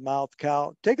solid mouth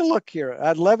cow, take a look here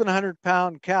at 1,100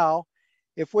 pound cow.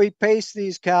 If we pace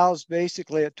these cows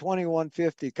basically at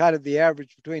 $2,150, kind of the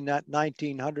average between that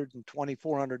 $1,900 and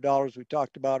 $2,400 we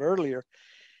talked about earlier,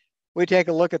 we take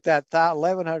a look at that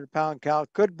 1,100 pound cow,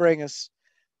 could bring us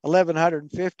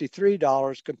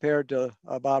 $1,153 compared to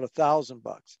about $1,000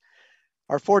 bucks.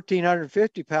 Our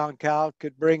 1,450 pound cow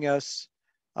could bring us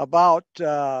about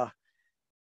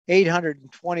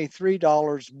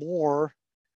 $823 more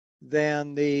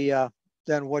than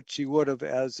what she would have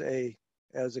as a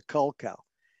cull cow.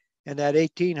 And that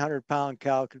 1,800 pound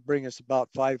cow could bring us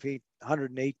about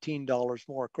 $518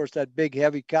 more. Of course, that big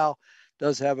heavy cow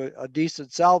does have a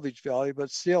decent salvage value,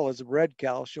 but still, as a bred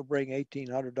cow, she'll bring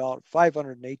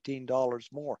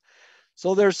 $518 more.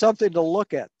 So there's something to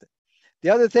look at. The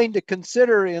other thing to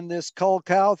consider in this cull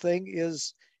cow thing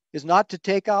is not to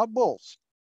take out bulls.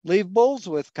 Leave bulls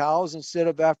with cows instead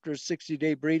of after a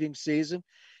 60-day breeding season,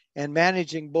 and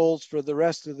managing bulls for the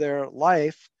rest of their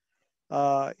life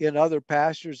in other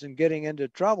pastures and getting into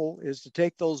trouble is to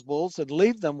take those bulls and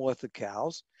leave them with the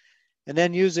cows, and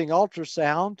then using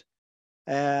ultrasound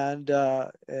and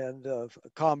a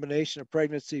combination of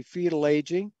pregnancy fetal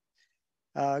aging,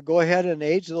 go ahead and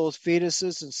age those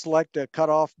fetuses and select a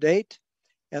cutoff date.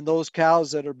 And those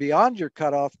cows that are beyond your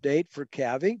cutoff date for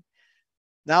calving,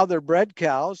 now they're bred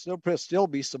cows. There'll still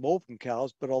be some open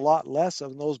cows, but a lot less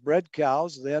of them. Those bred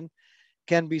cows then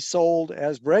can be sold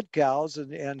as bred cows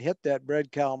and hit that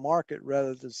bred cow market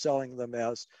rather than selling them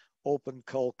as open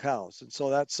cull cows. And so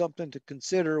that's something to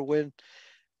consider when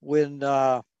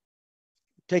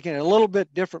taking a little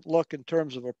bit different look in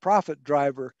terms of a profit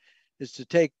driver, is to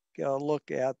take a look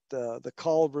at the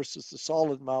cull versus the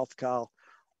solid mouth cow,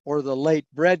 or the late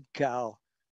bred cow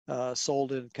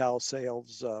sold in cow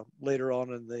sales later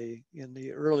on in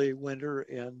the early winter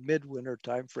and midwinter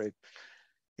time frame.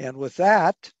 And with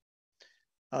that,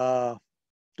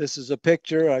 this is a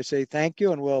picture. I say thank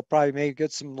you, and we'll probably maybe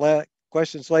get some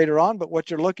questions later on. But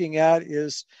what you're looking at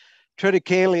is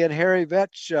triticale and hairy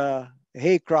vetch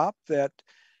hay crop that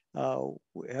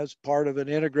as part of an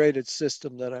integrated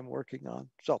system that I'm working on.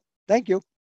 So thank you.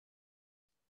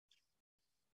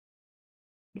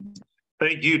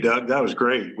 Thank you, Doug. That was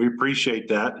great. We appreciate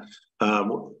that.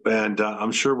 And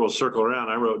I'm sure we'll circle around.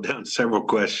 I wrote down several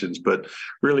questions, but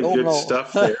really good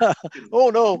stuff there. Oh,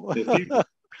 no.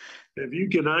 If you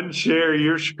can unshare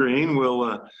your screen,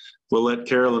 we'll let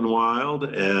Carolyn Wild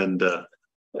and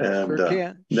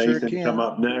Nathan come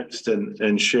up next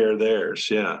and share theirs.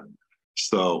 Yeah.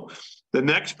 So the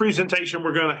next presentation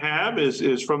we're going to have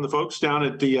is from the folks down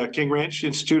at the King Ranch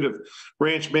Institute of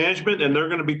Ranch Management, and they're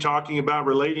going to be talking about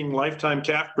relating lifetime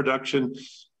calf production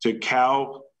to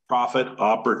cow profit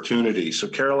opportunities. So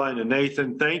Caroline and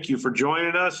Nathan, thank you for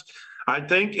joining us. I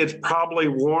think it's probably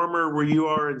warmer where you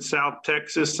are in South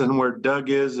Texas than where Doug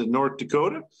is in North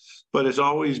Dakota, but it's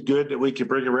always good that we can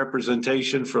bring a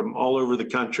representation from all over the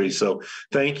country. So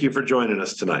thank you for joining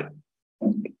us tonight.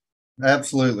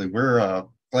 Absolutely. We're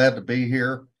glad to be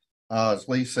here. As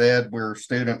Lee said, we're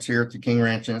students here at the King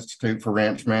Ranch Institute for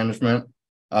Ranch Management,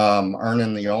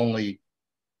 earning the only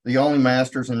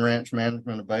masters in ranch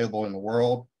management available in the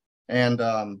world. And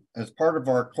as part of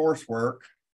our coursework,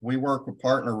 we work with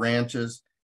partner ranches,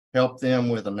 help them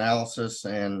with analysis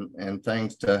and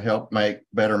things to help make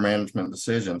better management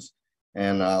decisions.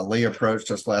 And Lee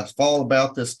approached us last fall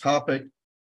about this topic.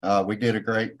 We did a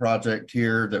great project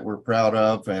here that we're proud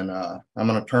of, and I'm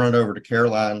going to turn it over to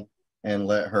Caroline and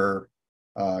let her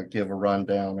give a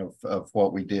rundown of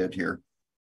what we did here.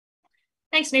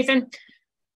 Thanks, Nathan.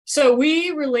 So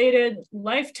we related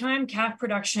lifetime calf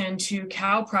production to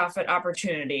cow profit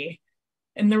opportunity.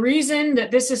 And the reason that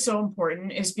this is so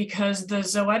important is because the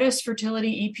Zoetis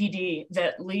fertility EPD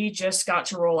that Lee just got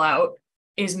to roll out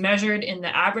is measured in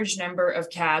the average number of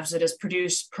calves that is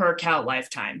produced per cow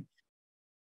lifetime.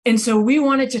 And so we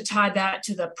wanted to tie that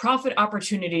to the profit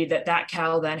opportunity that that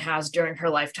cow then has during her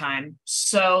lifetime,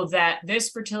 so that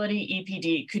this fertility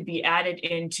EPD could be added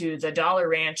into the dollar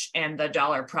ranch and the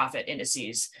dollar profit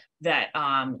indices that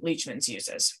Leachman's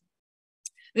uses.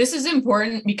 This is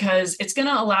important because it's going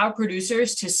to allow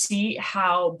producers to see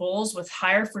how bulls with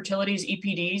higher fertilities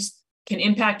EPDs can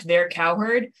impact their cow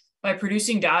herd by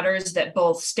producing daughters that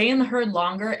both stay in the herd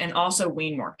longer and also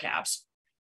wean more calves.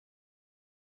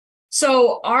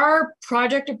 So our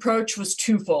project approach was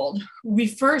twofold. We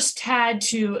first had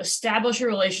to establish a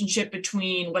relationship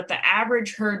between what the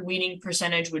average herd weaning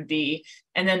percentage would be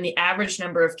and then the average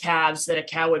number of calves that a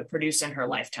cow would produce in her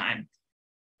lifetime.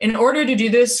 In order to do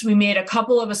this, we made a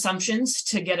couple of assumptions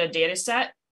to get a data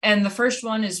set. And the first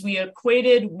one is we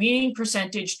equated weaning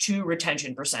percentage to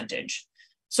retention percentage.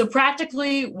 So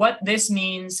practically what this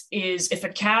means is if a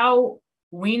cow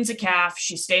weans a calf,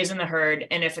 she stays in the herd.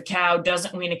 And if a cow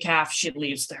doesn't wean a calf, she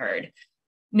leaves the herd.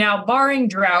 Now, barring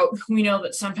drought, we know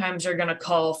that sometimes they're going to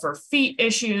call for feet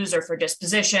issues or for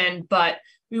disposition, but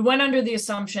we went under the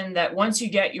assumption that once you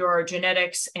get your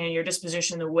genetics and your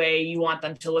disposition the way you want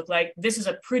them to look like, this is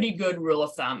a pretty good rule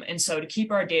of thumb. And so to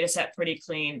keep our data set pretty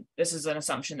clean, this is an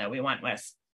assumption that we went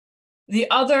with. The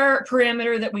other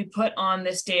parameter that we put on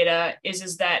this data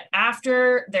is that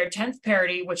after their 10th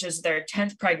parity, which is their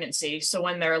 10th pregnancy, so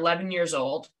when they're 11 years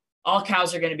old, all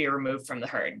cows are going to be removed from the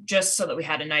herd, just so that we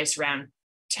had a nice round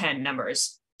 10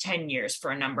 numbers, 10 years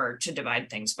for a number to divide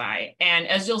things by. And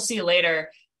as you'll see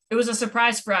later, it was a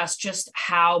surprise for us just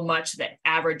how much the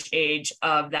average age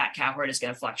of that cow herd is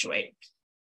going to fluctuate.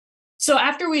 So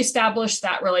after we establish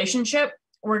that relationship,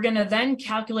 we're going to then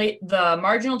calculate the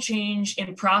marginal change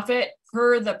in profit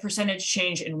per the percentage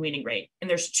change in weaning rate. And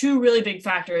there's two really big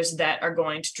factors that are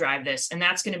going to drive this, and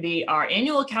that's going to be our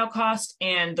annual cow cost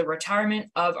and the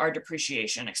retirement of our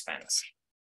depreciation expense.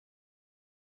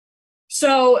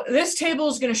 So this table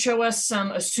is going to show us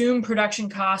some assumed production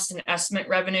costs and estimate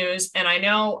revenues. And I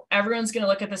know everyone's going to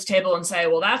look at this table and say,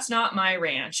 well, that's not my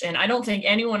ranch. And I don't think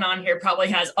anyone on here probably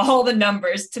has all the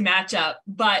numbers to match up,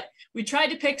 but we tried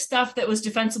to pick stuff that was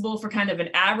defensible for kind of an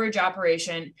average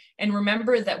operation. And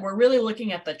remember that we're really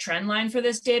looking at the trend line for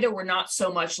this data. We're not so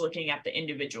much looking at the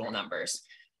individual numbers.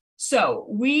 So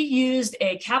we used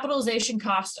a capitalization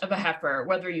cost of a heifer,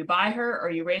 whether you buy her or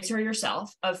you raise her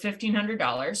yourself, of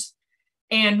 $1,500.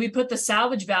 And we put the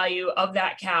salvage value of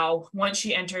that cow once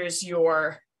she enters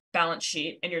your balance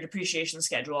sheet and your depreciation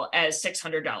schedule as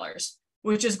 $600,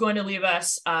 which is going to leave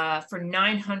us for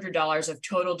 $900 of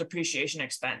total depreciation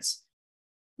expense.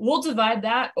 We'll divide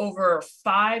that over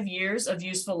 5 years of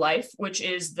useful life, which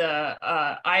is the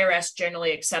IRS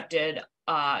generally accepted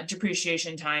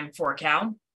depreciation time for a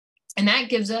cow. And that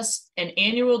gives us an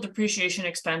annual depreciation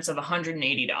expense of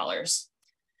 $180.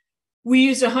 We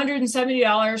used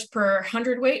 $170 per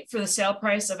hundredweight for the sale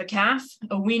price of a calf,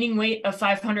 a weaning weight of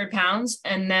 500 pounds,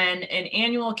 and then an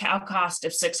annual cow cost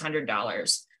of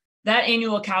 $600. That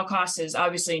annual cow cost is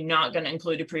obviously not going to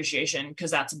include depreciation because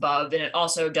that's above, and it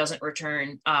also doesn't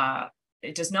return,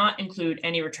 it does not include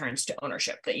any returns to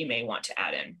ownership that you may want to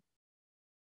add in.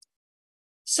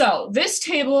 So this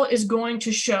table is going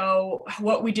to show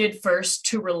what we did first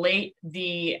to relate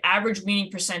the average weaning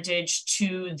percentage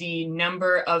to the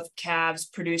number of calves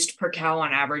produced per cow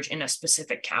on average in a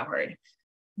specific cow herd.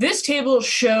 This table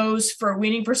shows for a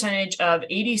weaning percentage of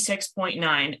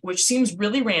 86.9, which seems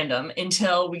really random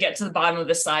until we get to the bottom of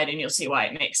the slide and you'll see why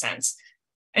it makes sense.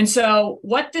 And so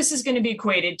what this is going to be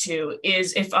equated to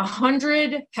is if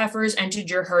 100 heifers entered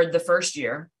your herd the first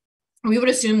year, we would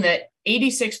assume that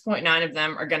 86.9 of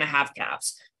them are going to have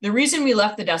calves. The reason we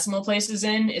left the decimal places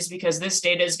in is because this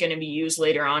data is going to be used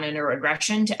later on in a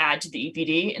regression to add to the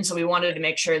EPD. And so we wanted to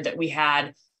make sure that we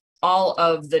had all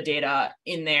of the data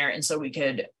in there. And so we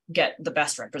could get the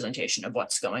best representation of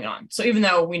what's going on. So even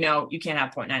though we know you can't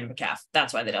have 0.9 of a calf,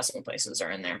 that's why the decimal places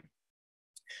are in there.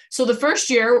 So the first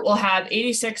year we'll have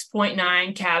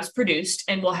 86.9 calves produced,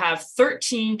 and we'll have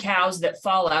 13 cows that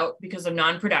fall out because of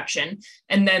non-production.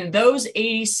 And then those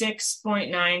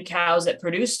 86.9 cows that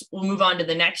produced will move on to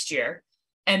the next year.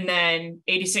 And then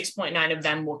 86.9 of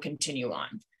them will continue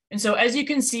on. And so as you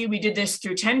can see, we did this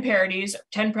through 10 parities,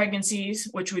 10 pregnancies,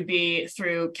 which would be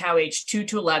through cow age 2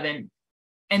 to 11.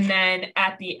 And then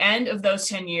at the end of those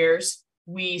 10 years,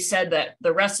 we said that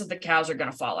the rest of the cows are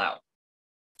going to fall out.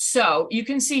 So you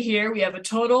can see here, we have a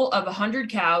total of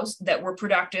 100 cows that were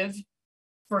productive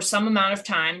for some amount of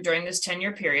time during this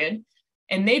 10-year period.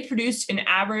 And they produced an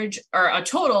average or a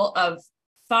total of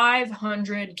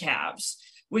 500 calves,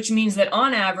 which means that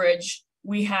on average,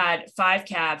 we had 5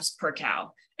 calves per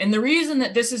cow. And the reason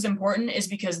that this is important is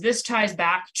because this ties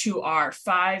back to our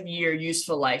 5-year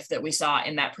useful life that we saw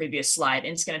in that previous slide.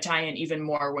 And it's going to tie in even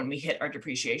more when we hit our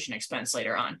depreciation expense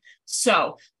later on.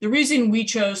 So the reason we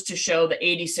chose to show the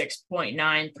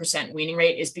 86.9% weaning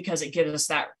rate is because it gives us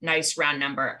that nice round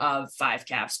number of 5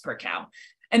 calves per cow.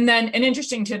 And then an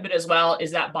interesting tidbit as well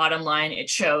is that bottom line, it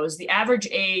shows the average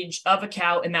age of a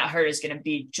cow in that herd is going to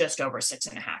be just over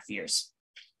 6.5 years.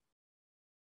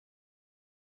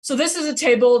 So this is a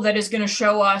table that is going to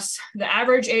show us the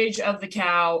average age of the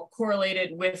cow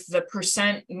correlated with the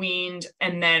percent weaned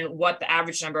and then what the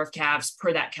average number of calves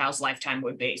per that cow's lifetime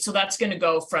would be. So that's going to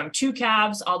go from 2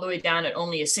 calves all the way down at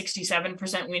only a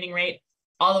 67% weaning rate,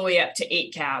 all the way up to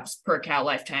 8 calves per cow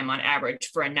lifetime on average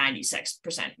for a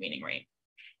 96% weaning rate.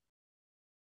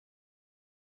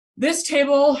 This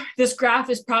table, this graph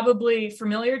is probably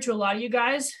familiar to a lot of you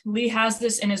guys. Lee has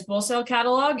this in his bull sale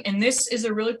catalog, and this is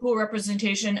a really cool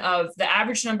representation of the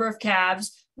average number of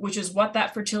calves, which is what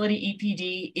that fertility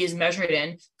EPD is measured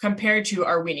in, compared to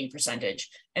our weaning percentage.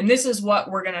 And this is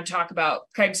what we're going to talk about,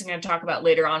 Craig's going to talk about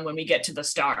later on when we get to the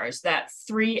stars. That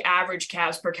 3 average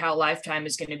calves per cow lifetime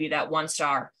is going to be that 1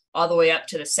 star, all the way up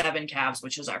to the 7 calves,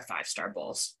 which is our 5-star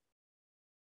bulls.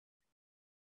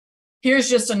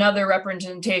 Here's just another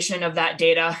representation of that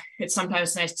data. It's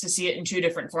sometimes nice to see it in 2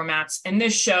 different formats. And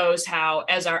this shows how,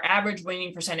 as our average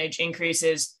weaning percentage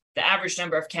increases, the average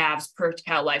number of calves per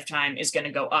cow lifetime is going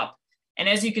to go up. And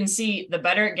as you can see, the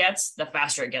better it gets, the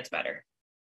faster it gets better.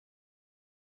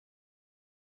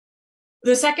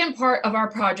 The second part of our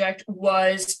project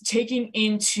was taking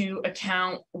into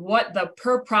account what the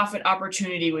per profit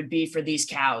opportunity would be for these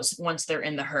cows once they're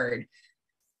in the herd.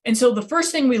 And so the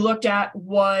first thing we looked at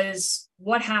was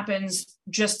what happens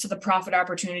just to the profit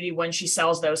opportunity when she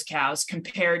sells those cows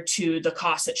compared to the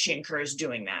cost that she incurs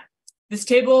doing that. This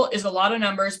table is a lot of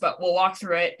numbers, but we'll walk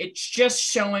through it. It's just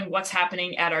showing what's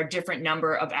happening at our different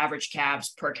number of average calves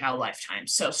per cow lifetime.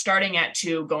 So starting at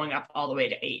 2, going up all the way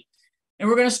to 8. And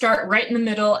we're going to start right in the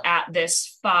middle at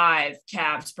this 5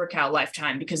 calves per cow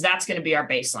lifetime, because that's going to be our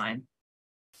baseline.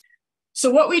 So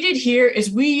what we did here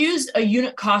is we used a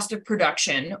unit cost of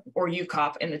production, or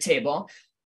UCOP in the table,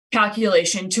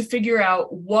 calculation to figure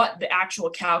out what the actual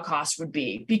cow cost would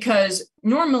be. Because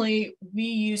normally we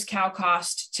use cow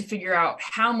cost to figure out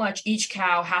how much each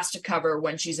cow has to cover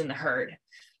when she's in the herd.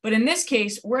 But in this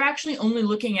case, we're actually only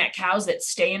looking at cows that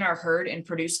stay in our herd and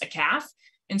produce a calf.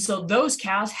 And so those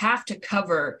cows have to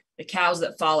cover the cows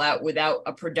that fall out without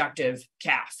a productive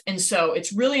calf. And so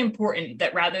it's really important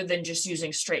that rather than just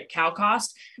using straight cow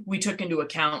cost, we took into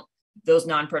account those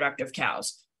non-productive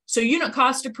cows. So unit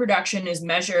cost of production is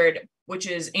measured, which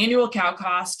is annual cow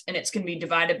cost, and it's going to be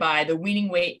divided by the weaning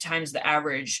weight times the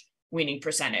average weaning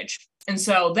percentage. And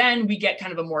so then we get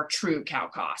kind of a more true cow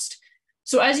cost.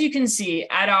 So as you can see,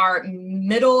 at our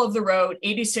middle of the road,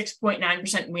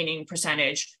 86.9% weaning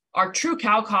percentage, our true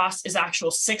cow cost is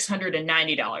actual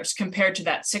 $690 compared to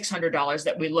that $600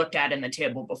 that we looked at in the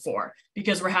table before,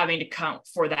 because we're having to count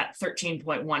for that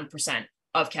 13.1%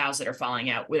 of cows that are falling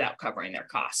out without covering their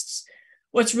costs.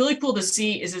 What's really cool to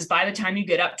see is by the time you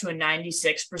get up to a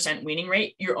 96% weaning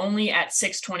rate, you're only at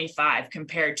 $625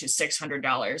 compared to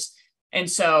 $600. And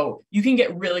so you can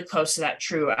get really close to that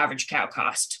true average cow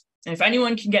cost. And if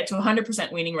anyone can get to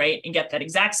 100% weaning rate and get that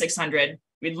exact 600,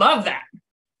 we'd love that.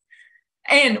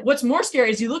 And what's more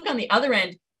scary is you look on the other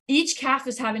end, each calf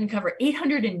is having to cover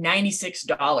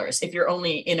 $896 if you're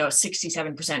only in a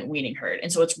 67% weaning herd.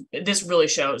 And so this really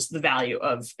shows the value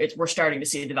of it. We're starting to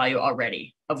see the value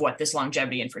already of what this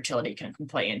longevity and fertility can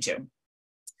play into.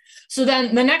 So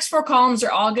then the next 4 columns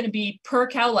are all going to be per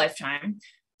cow lifetime.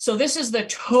 So this is the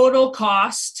total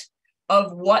cost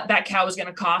of what that cow is going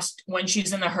to cost when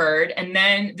she's in the herd. And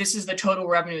then this is the total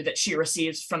revenue that she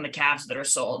receives from the calves that are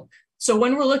sold. So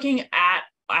when we're looking at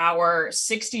our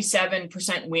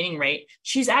 67% weaning rate,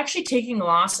 she's actually taking a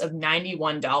loss of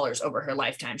 $91 over her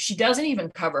lifetime. She doesn't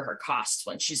even cover her costs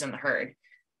when she's in the herd.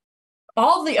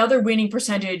 All the other weaning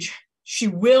percentage, she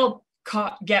will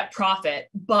get profit,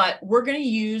 but we're going to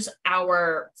use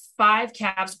our 5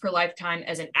 calves per lifetime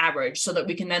as an average so that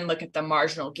we can then look at the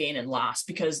marginal gain and loss,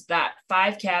 because that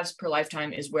 5 calves per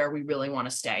lifetime is where we really want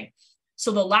to stay.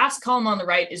 So the last column on the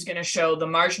right is going to show the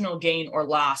marginal gain or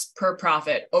loss per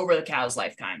profit over the cow's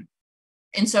lifetime.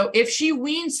 And so if she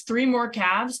weans 3 more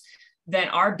calves than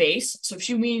our base, so if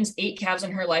she weans 8 calves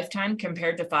in her lifetime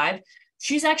compared to 5,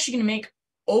 she's actually going to make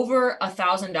over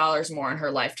 $1,000 more in her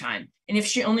lifetime. And if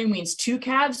she only weans 2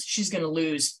 calves, she's going to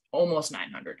lose almost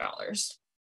 $900.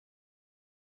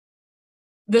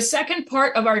 The second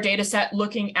part of our data set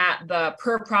looking at the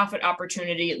per profit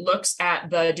opportunity looks at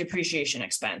the depreciation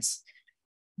expense.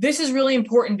 This is really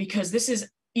important because this is,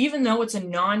 even though it's a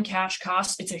non-cash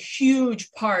cost, it's a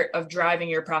huge part of driving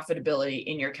your profitability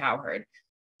in your cow herd.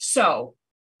 So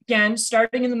again,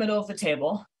 starting in the middle of the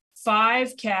table,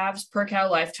 5 calves per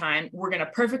cow lifetime, we're going to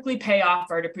perfectly pay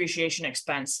off our depreciation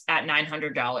expense at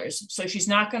 $900. So she's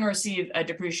not going to receive a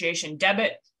depreciation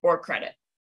debit or credit.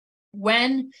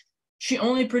 When she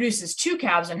only produces 2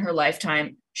 calves in her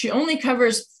lifetime, she only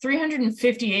covers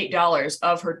 $358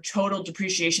 of her total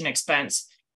depreciation expense,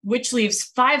 which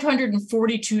leaves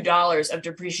 $542 of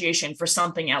depreciation for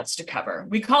something else to cover.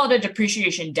 We call it a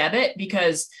depreciation debit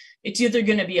because it's either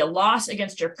going to be a loss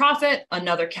against your profit,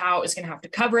 another cow is going to have to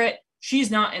cover it. She's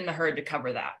not in the herd to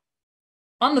cover that.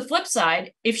 On the flip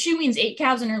side, if she weans 8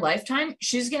 calves in her lifetime,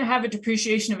 she's going to have a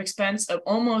depreciation of expense of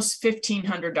almost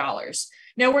 $1,500.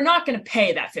 Now, we're not going to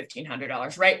pay that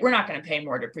 $1,500, right? We're not going to pay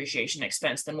more depreciation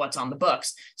expense than what's on the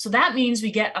books. So that means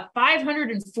we get a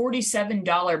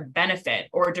 $547 benefit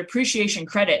or depreciation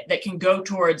credit that can go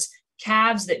towards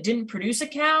calves that didn't produce a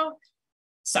cow.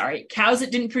 Sorry, cows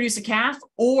that didn't produce a calf,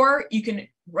 or you can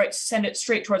send it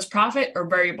straight towards profit or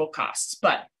variable costs,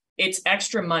 but it's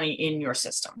extra money in your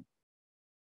system.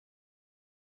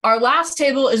 Our last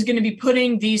table is going to be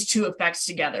putting these two effects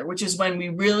together, which is when we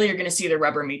really are going to see the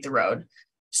rubber meet the road.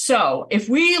 So if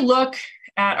we look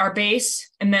at our base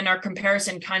and then our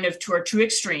comparison kind of to our two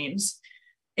extremes,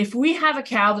 if we have a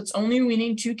cow that's only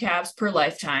weaning 2 calves per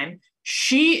lifetime,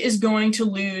 she is going to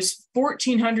lose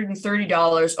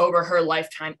 $1,430 over her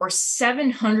lifetime, or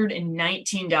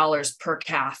 $719 per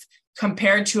calf,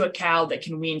 compared to a cow that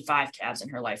can wean 5 calves in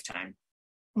her lifetime,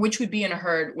 which would be in a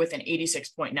herd with an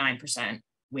 86.9%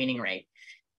 weaning rate.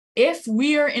 If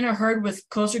we are in a herd with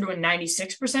closer to a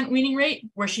 96% weaning rate,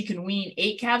 where she can wean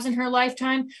 8 calves in her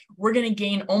lifetime, we're going to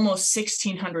gain almost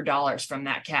 $1,600 from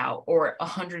that cow, or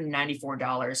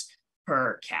 $194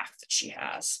 per calf that she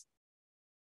has.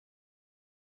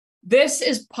 This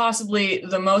is possibly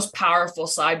the most powerful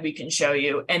slide we can show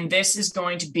you, and this is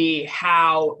going to be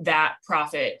how that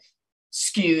profit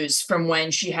skews from when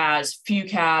she has few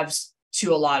calves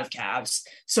to a lot of calves.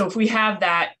 So if we have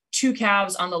that 2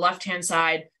 calves on the left-hand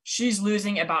side, she's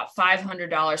losing about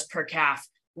 $500 per calf,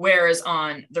 whereas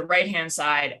on the right-hand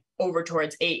side, over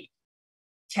towards 8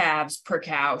 calves per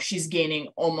cow, she's gaining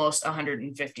almost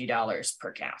 $150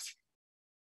 per calf.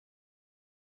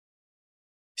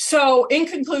 So in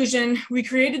conclusion, we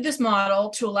created this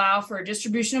model to allow for a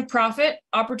distribution of profit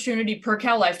opportunity per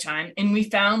cow lifetime, and we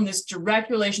found this direct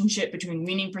relationship between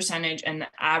weaning percentage and the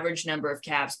average number of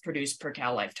calves produced per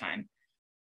cow lifetime.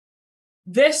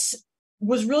 This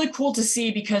was really cool to see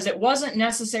because it wasn't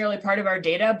necessarily part of our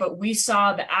data, but we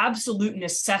saw the absolute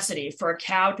necessity for a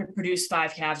cow to produce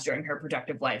 5 calves during her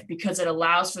productive life, because it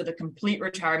allows for the complete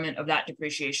retirement of that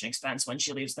depreciation expense when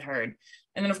she leaves the herd.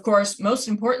 And then, of course, most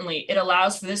importantly, it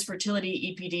allows for this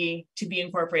fertility EPD to be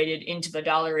incorporated into the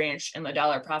dollar ranch and the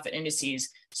dollar profit indices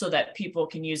so that people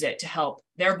can use it to help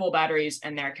their bull batteries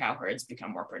and their cow herds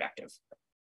become more productive.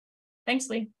 Thanks,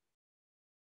 Lee.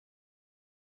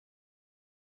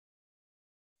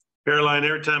 Caroline,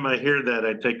 every time I hear that,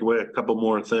 I take away a couple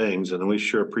more things, and we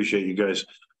sure appreciate you guys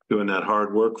doing that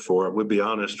hard work for it. We'll be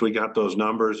honest, we got those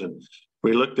numbers and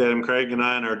we looked at them, Craig and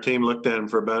I and our team looked at them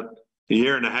for about a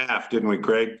year and a half, didn't we,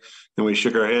 Craig? And we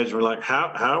shook our heads. We're like,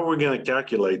 how are we going to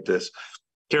calculate this?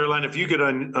 Caroline, if you could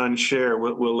unshare,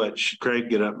 we'll let Craig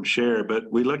get up and share.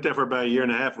 But we looked at it for about a year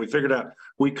and a half. We figured out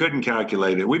we couldn't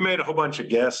calculate it. We made a whole bunch of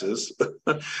guesses.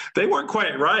 They weren't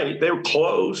quite right. They were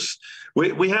close.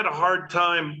 We had a hard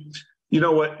time. You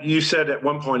know what you said at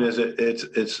one point is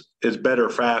it's better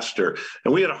faster.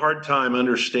 And we had a hard time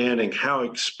understanding how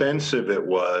expensive it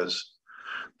was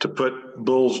to put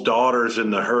bulls' daughters in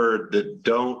the herd that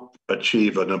don't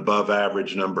achieve an above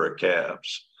average number of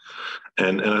calves.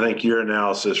 And I think your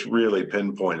analysis really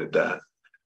pinpointed that.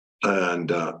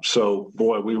 And so,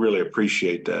 boy, we really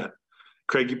appreciate that.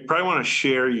 Craig, you probably want to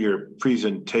share your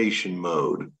presentation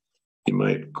mode. You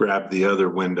might grab the other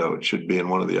window. It should be in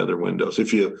one of the other windows.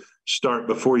 If you start,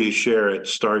 before you share it,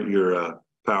 start your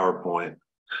PowerPoint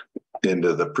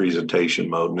into the presentation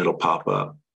mode and it'll pop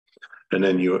up. And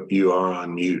then you are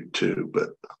on mute too.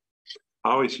 But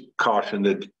I always caution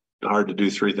that it's hard to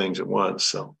do 3 things at once.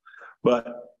 So,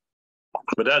 but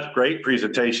that's great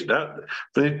presentation.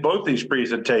 Both these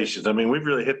presentations, I mean, we've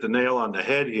really hit the nail on the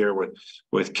head here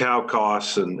with cow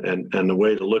costs and the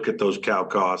way to look at those cow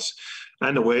costs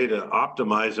and the way to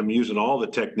optimize them using all the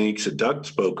techniques that Doug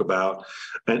spoke about.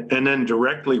 And then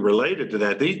directly related to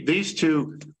that, these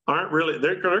two aren't really,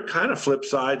 they're kind of flip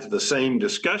sides of the same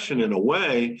discussion in a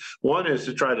way. One is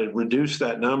to try to reduce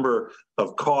that number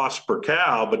of costs per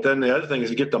cow, but then the other thing is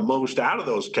to get the most out of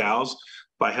those cows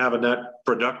by having that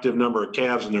productive number of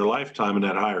calves in their lifetime and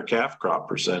that higher calf crop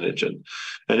percentage, and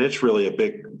it's really a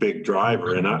big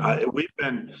driver.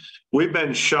 And we've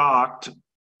been shocked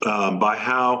by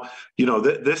how, you know,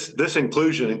 this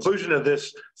inclusion of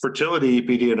this fertility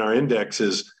EPD in our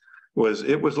indexes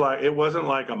it wasn't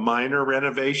like a minor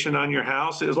renovation on your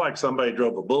house. It was like somebody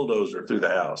drove a bulldozer through the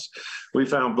house. We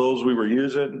found bulls we were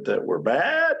using that were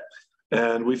bad,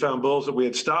 and we found bulls that we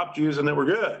had stopped using that were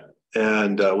good.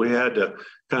 And we had to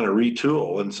kind of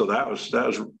retool, and so it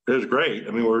was great.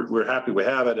 I mean, we're happy we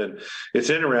have it, and it's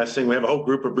interesting. We have a whole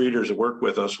group of breeders that work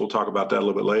with us. We'll talk about that a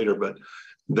little bit later, but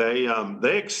they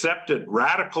accepted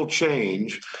radical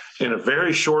change in a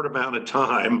very short amount of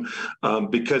time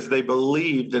because they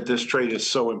believed that this trait is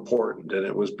so important, and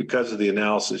it was because of the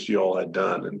analysis you all had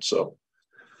done. And so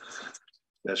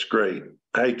that's great.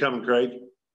 How you coming, Craig?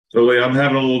 So Lee, I'm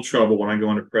having a little trouble when I go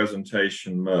into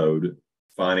presentation mode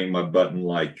finding my button,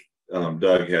 like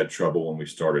Doug had trouble when we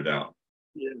started out.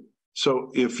 Yeah. So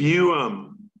if you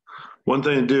one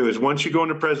thing to do is once you go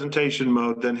into presentation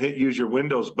mode, then use your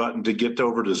Windows button to get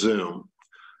over to Zoom.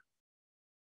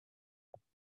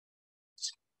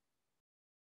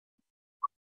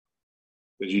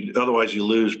 Otherwise you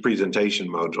lose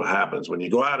presentation mode. What happens when you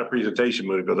go out of presentation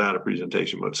mode, it goes out of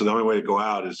presentation mode. So the only way to go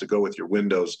out is to go with your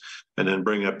Windows and then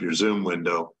bring up your Zoom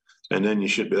window. And then you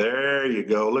should be, there you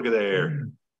go. Look at there.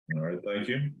 All right, thank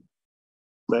you.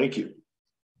 Thank you.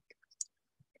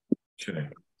 Okay.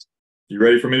 You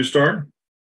ready for me to start?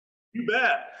 You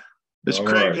bet. It's All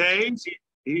Craig right. Hayes.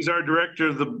 He's our director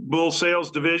of the bull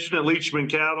sales division at Leachman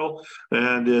Cattle,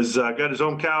 and is got his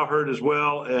own cow herd as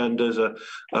well, and is a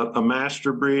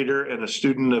master breeder and a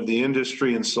student of the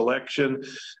industry and selection.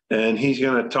 And he's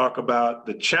going to talk about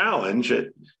the challenge at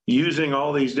using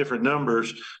all these different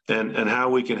numbers and how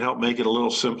we can help make it a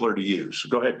little simpler to use.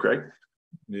 Go ahead, Craig.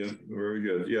 Yeah, very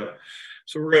good. Yeah.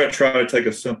 So we're going to try to take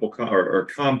a simple or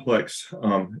complex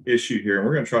issue here, and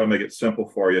we're going to try to make it simple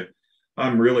for you.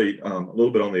 I'm really a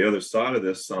little bit on the other side of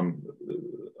this. A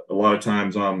lot of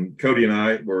times, Cody and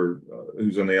I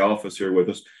who's in the office here with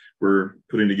us, we're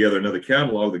putting together another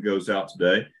catalog that goes out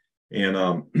today.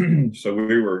 And so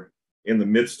we were in the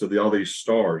midst of all these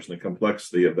stars and the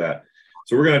complexity of that.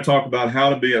 So we're going to talk about how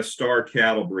to be a star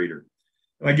cattle breeder.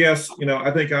 And I guess, you know,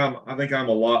 I think I'm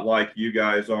a lot like you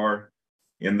guys are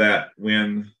in that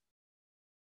when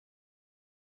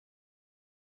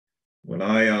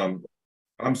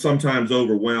I'm sometimes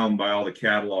overwhelmed by all the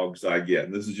catalogs I get.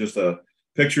 And this is just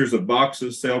pictures of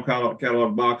boxes, sale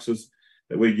catalog boxes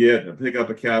that we get. And pick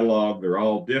up a catalog. They're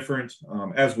all different,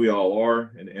 as we all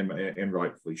are, and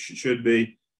rightfully should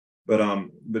be. But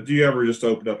do you ever just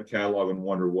open up a catalog and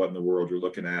wonder what in the world you're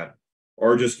looking at,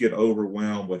 or just get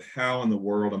overwhelmed with how in the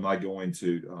world am I going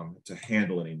to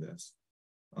handle any of this?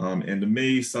 And to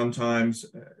me, sometimes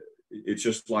it's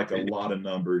just like a lot of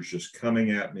numbers just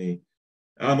coming at me.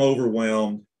 I'm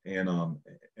overwhelmed, and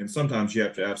sometimes you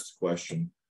have to ask the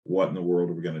question, what in the world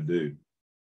are we going to do?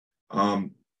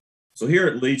 So here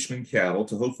at Leachman Cattle,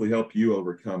 to hopefully help you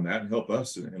overcome that and help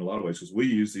us in a lot of ways, because we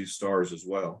use these stars as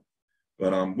well.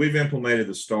 But we've implemented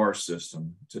the star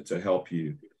system to help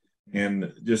you.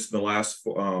 And just the last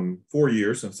 4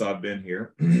 years since I've been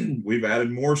here, we've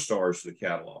added more stars to the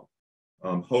catalog,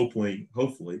 hopefully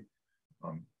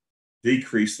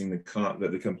decreasing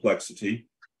the complexity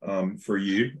for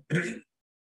you.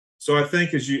 So I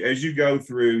think as you go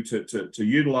through to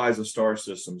utilize the star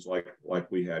systems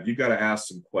like we have, you've got to ask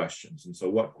some questions. And so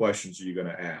what questions are you going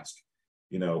to ask?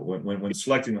 You know, when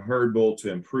selecting a herd bull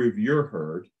to improve your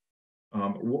herd,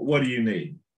 what do you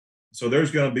need? So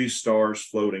there's going to be stars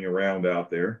floating around out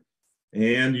there,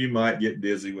 and you might get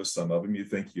dizzy with some of them. You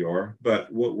think you are,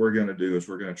 but what we're going to do is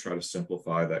we're going to try to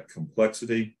simplify that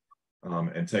complexity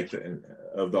and take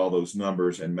of all those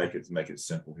numbers and make it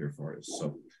simple here for us.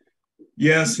 So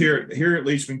yes, here at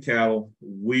Leachman Cattle,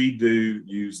 we do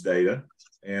use data,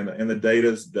 and the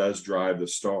data does drive the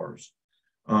stars.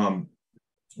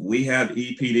 We have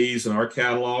EPDs in our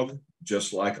catalog,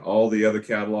 just like all the other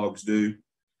catalogs do.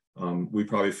 We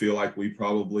probably feel like we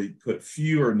probably put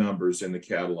fewer numbers in the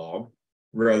catalog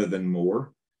rather than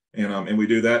more. And we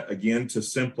do that, again, to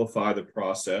simplify the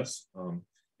process.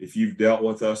 If you've dealt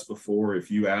with us before,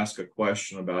 if you ask a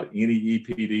question about any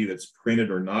EPD that's printed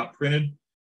or not printed,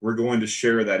 we're going to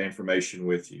share that information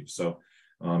with you. So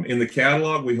in the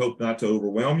catalog, we hope not to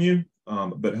overwhelm you,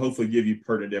 but hopefully give you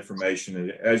pertinent information.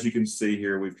 And as you can see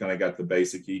here, we've kind of got the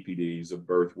basic EPDs of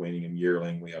birth, weaning, and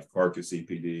yearling. We have carcass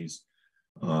EPDs.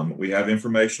 We have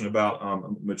information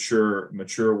about mature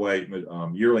weight,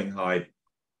 yearling height,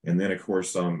 and then of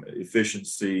course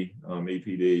efficiency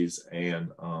EPDs,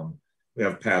 and We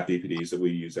have PAP EPDs that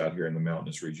we use out here in the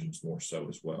mountainous regions more so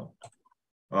as well.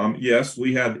 Yes,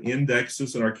 we have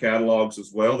indexes in our catalogs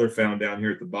as well. They're found down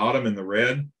here at the bottom in the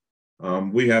red.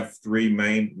 We have three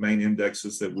main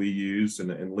indexes that we use,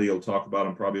 and Lee will talk about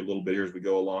them probably a little bit here as we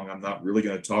go along. I'm not really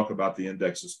going to talk about the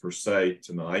indexes per se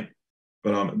tonight,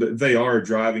 but they are a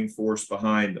driving force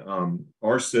behind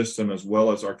our system as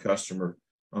well as our customer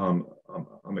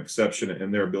exception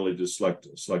and their ability to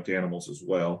select animals as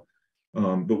well.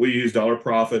 But we use dollar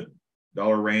profit,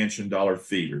 dollar ranch, and dollar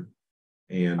feeder.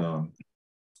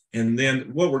 And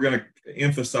then what we're going to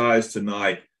emphasize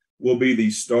tonight will be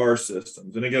these star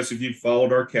systems. And I guess if you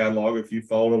followed our catalog, if you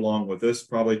followed along with us,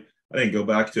 probably, I didn't go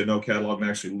back to no catalog and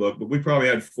actually look, but we probably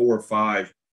had 4 or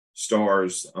 5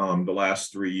 stars the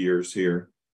last 3 years here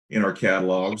in our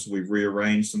catalogs. We've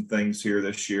rearranged some things here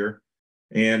this year.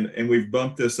 And we've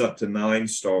bumped this up to 9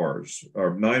 stars,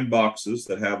 or 9 boxes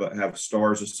that have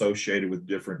stars associated with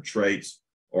different traits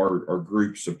or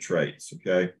groups of traits,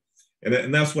 okay?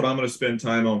 And that's what I'm going to spend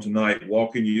time on tonight,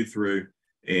 walking you through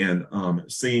and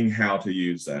seeing how to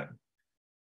use that.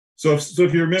 So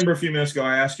if you remember a few minutes ago,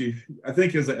 I asked you, I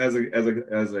think as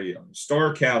a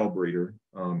star cattle breeder,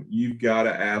 you've got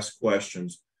to ask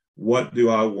questions. What do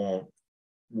I want?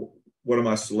 What am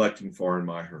I selecting for in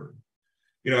my herd?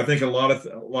 You know, I think a lot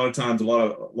of times, a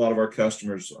lot of our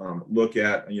customers look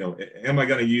at, you know, am I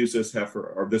going to use this heifer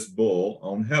or this bull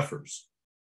on heifers?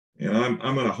 And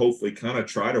I'm going to hopefully kind of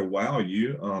try to wow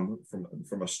you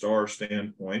from a star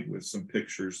standpoint with some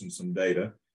pictures and some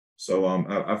data. So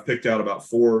I've picked out about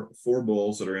four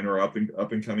bulls that are in our up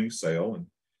and coming sale,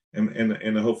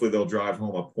 and hopefully they'll drive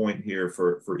home a point here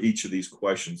for each of these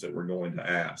questions that we're going to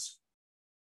ask.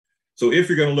 So if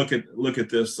you're going to look at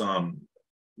this,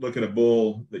 look at a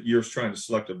bull that you're trying to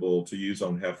select a bull to use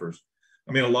on heifers.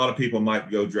 I mean, a lot of people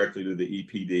might go directly to the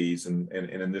EPDs, and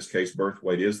in this case, birth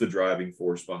weight is the driving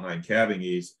force behind calving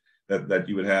ease that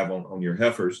you would have on your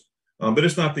heifers. But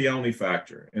it's not the only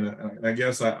factor. And I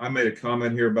guess I made a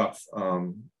comment here about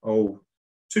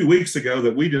 2 weeks ago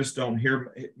that we just don't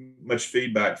hear much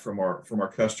feedback from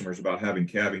our customers about having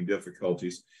calving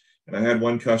difficulties. And I had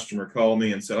one customer call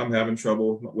me and said, I'm having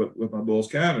trouble with my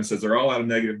bulls calving. And says they're all out of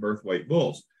negative birth weight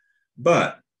bulls.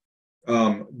 But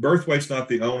birth weight's not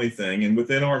the only thing. And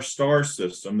within our star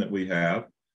system that we have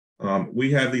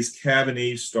these calving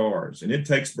ease stars, and it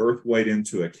takes birth weight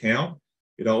into account.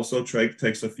 It also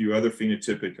takes a few other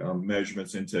phenotypic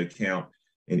measurements into account.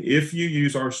 And if you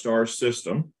use our star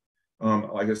system,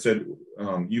 like I said,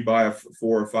 you buy a 4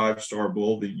 or 5 star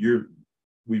bull,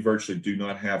 we virtually do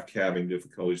not have calving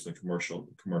difficulties in the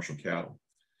commercial cattle.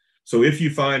 So if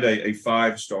you find a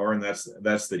 5 star, and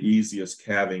that's the easiest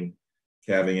calving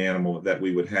animal that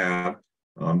we would have,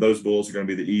 those bulls are going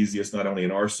to be the easiest, not only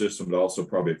in our system, but also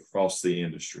probably across the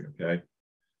industry, okay?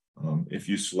 If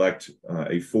you select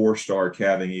a 4 star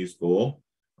calving ease bull,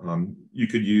 you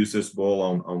could use this bull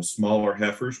on smaller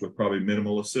heifers with probably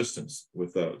minimal assistance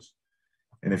with those.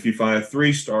 And if you find a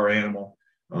 3 star animal,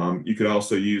 you could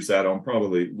also use that on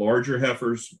probably larger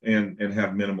heifers and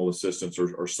have minimal assistance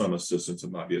or some assistance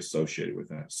that might be associated with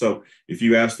that. So if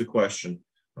you ask the question,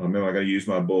 am I going to use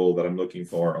my bull that I'm looking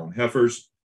for on heifers,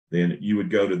 then you would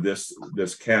go to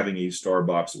this calving ease star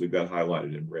box that we've got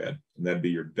highlighted in red, and that'd be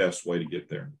your best way to get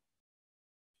there.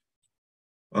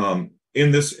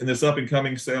 In this up and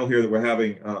coming sale here that we're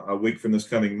having a week from this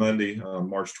coming Monday,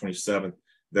 March 27th,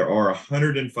 there are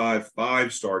 105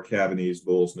 5-star calving ease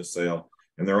bulls in the sale,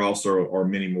 and there also are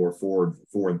many more 4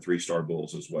 and 3 star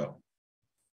bulls as well.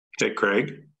 Okay,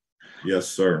 Craig. Yes,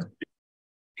 sir.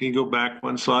 Can you go back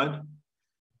one slide?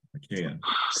 I can.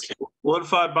 What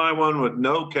if I buy one with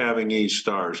no calving ease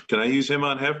stars? Can I use him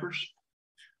on heifers?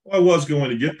 Well, I was going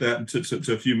to get that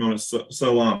to a few moments.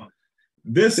 So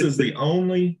this is the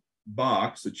only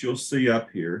box that you'll see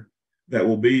up here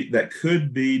that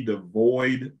could be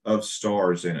devoid of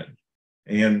stars in it.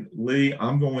 And Lee,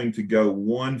 I'm going to go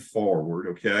one forward,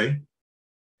 okay?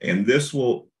 And this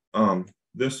will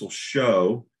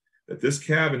show that this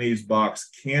calving ease box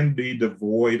can be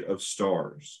devoid of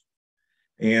stars.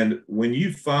 And when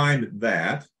you find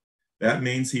that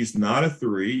means he's not a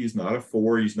 3, he's not a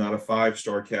 4, he's not a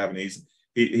 5-star calving ease.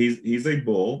 He's a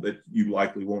bull that you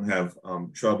likely won't have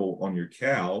trouble on your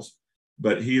cows,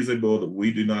 but he is a bull that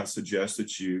we do not suggest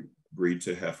that you breed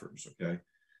to heifers, okay?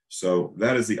 So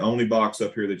that is the only box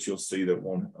up here that you'll see that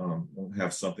won't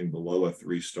have something below a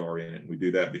 3-star in it. And we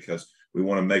do that because we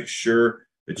want to make sure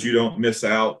that you don't miss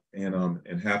out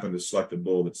and happen to select a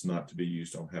bull that's not to be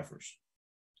used on heifers.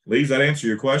 Lee, does that answer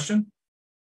your question?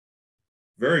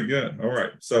 Very good. All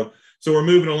right. So we're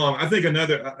moving along. I think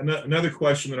another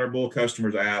question that our bull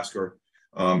customers ask are,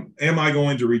 Am I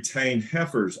going to retain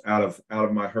heifers out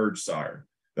of my herd sire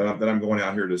that I'm going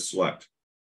out here to select?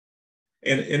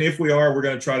 And if we are, we're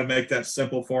going to try to make that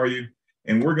simple for you.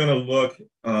 And we're going to look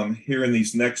here in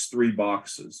these next 3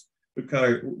 boxes.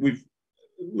 We've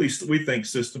at least we think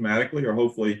systematically, or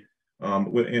hopefully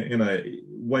in a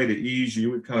way to ease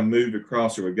you, we've kind of moved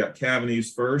across here. We've got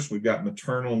Cavanese first, we've got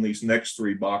maternal in these next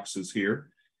 3 boxes here.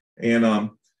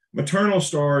 And maternal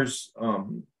stars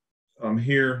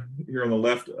here on the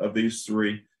left of these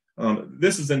 3,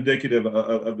 this is indicative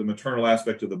of the maternal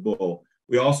aspect of the bull.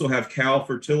 We also have cow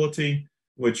fertility,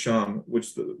 which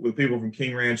the people from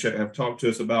King Ranch have talked to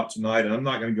us about tonight, and I'm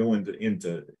not going to go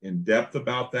in depth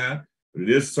about that, but it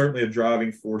is certainly a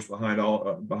driving force behind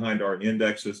our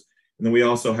indexes. And then we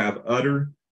also have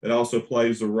udder that also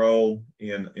plays a role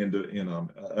in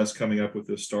us coming up with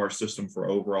this star system for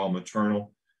overall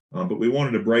maternal. But we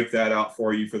wanted to break that out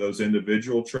for you for those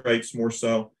individual traits more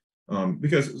so,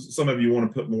 because some of you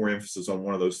want to put more emphasis on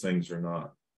one of those things or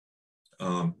not.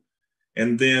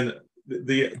 And then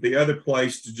the other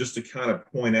place to kind of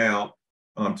point out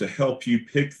to help you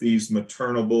pick these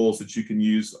maternal bulls that you can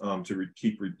use to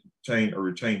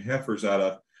retain heifers out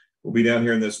of will be down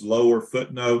here in this lower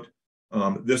footnote.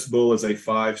 This bull is a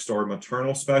 5-star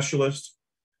maternal specialist.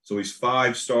 So he's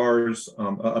 5 stars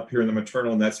up here in the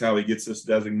maternal, and that's how he gets this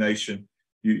designation.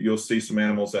 You'll see some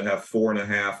animals that have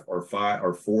 4.5 or 5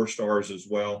 or 4 stars as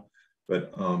well.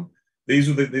 But these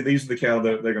are the cattle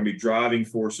that they're going to be driving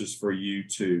forces for you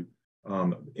to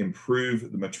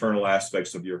improve the maternal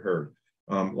aspects of your herd.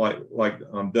 Like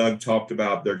Doug talked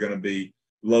about, they're going to be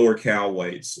lower cow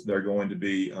weights. They're going to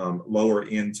be lower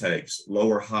intakes,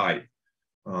 lower height,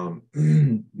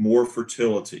 more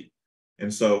fertility.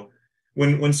 And so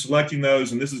when selecting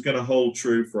those, and this is going to hold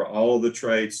true for all of the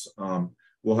traits,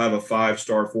 we'll have a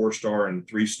 5-star, 4-star, and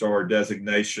 3-star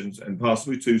designations, and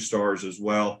possibly 2 stars as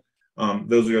well.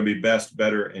 Those are going to be best,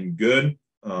 better, and good.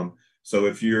 So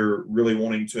if you're really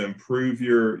wanting to improve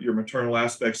your maternal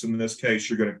aspects in this case,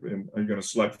 you're going to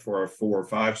select for a 4 or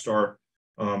 5-star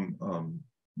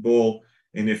bull.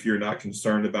 And if you're not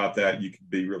concerned about that, you can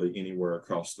be really anywhere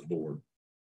across the board.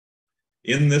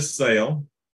 In this sale,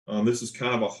 this is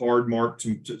kind of a hard mark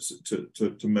to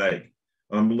make.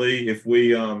 Lee, if we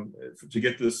to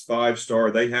get this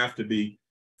 5-star, they have to be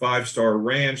 5-star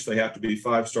ranch, they have to be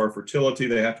 5-star fertility,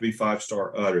 they have to be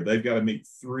 5-star udder. They've got to meet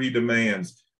 3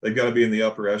 demands. They've got to be in the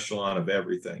upper echelon of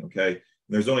everything. Okay, and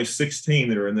there's only 16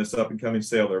 that are in this up and coming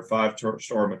sale. There are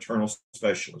 5-star maternal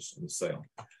specialists in the sale.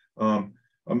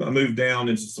 I moved down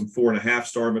into some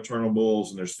 4.5-star maternal bulls,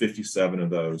 and there's 57 of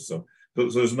those. So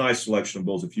there's a nice selection of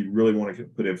bulls if you really want to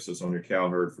put emphasis on your cow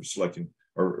herd for selecting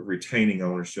or retaining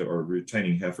ownership or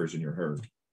retaining heifers in your herd.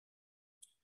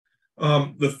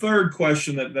 The third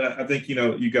question that I think you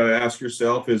got to ask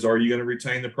yourself is, are you going to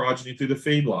retain the progeny through the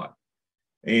feedlot?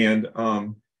 And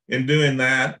in doing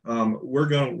that, we're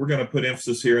going to put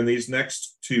emphasis here in these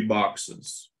next 2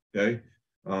 boxes. Okay,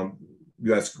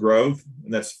 that's growth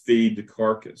and that's feed to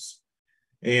carcass,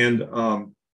 and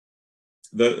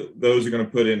those are going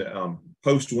to put in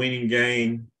post weaning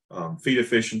gain, feed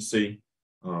efficiency,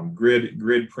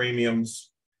 grid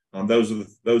premiums. Those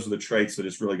are the traits that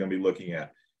it's really going to be looking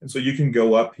at. And so you can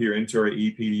go up here into our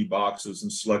EPD boxes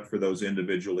and select for those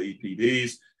individual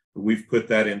EPDs. We've put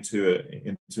that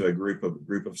into a group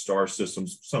of star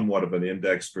systems, somewhat of an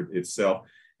index for itself,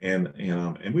 and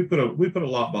we put a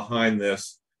lot behind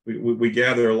this. We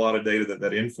gather a lot of data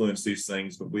that influence these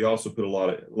things, but we also put a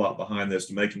lot behind this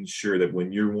to making sure that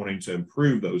when you're wanting to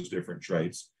improve those different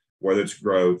traits, whether it's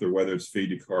growth or whether it's feed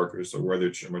to carcass or whether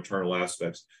it's your maternal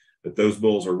aspects, that those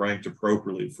bulls are ranked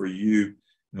appropriately for you.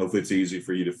 And hopefully it's easy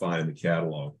for you to find in the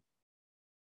catalog.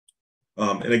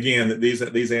 And again,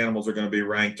 these animals are going to be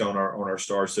ranked on our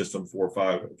star system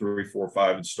 3, 4,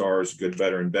 5 stars, good,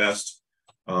 better, and best.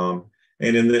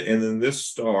 And in this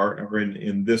star, or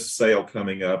in this sale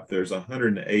coming up, there's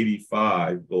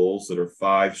 185 bulls that are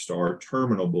 5-star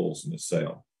terminal bulls in the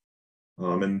sale.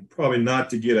 And probably not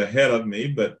to get ahead of me,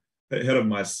 but ahead of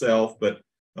myself, but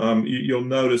you'll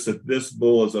notice that this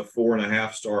bull is a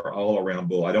 4.5-star all-around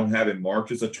bull. I don't have him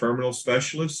marked as a terminal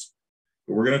specialist,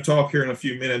 but we're going to talk here in a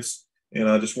few minutes, and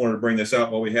I just wanted to bring this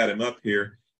out while we had him up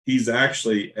here. He's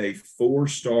actually a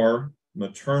 4-star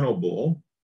maternal bull,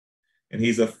 and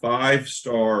he's a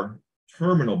 5-star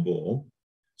terminal bull.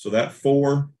 So that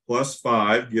 4 plus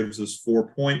 5 gives us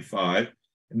 4.5,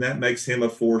 and that makes him a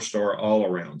 4-star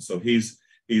all-around. So he's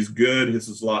good. This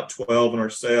is lot 12 in our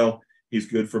sale. He's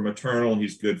good for maternal,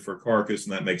 he's good for carcass,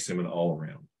 and that makes him an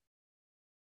all-around.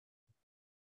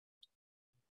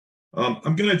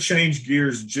 I'm going to change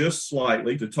gears just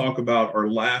slightly to talk about our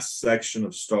last section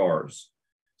of stars.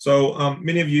 So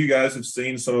many of you guys have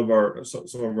seen some of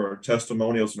our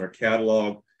testimonials in our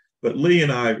catalog, but Lee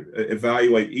and I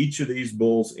evaluate each of these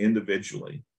bulls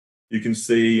individually. You can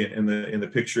see in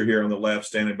the picture here on the left,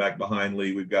 standing back behind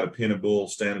Lee, we've got a pen of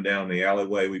bulls standing down in the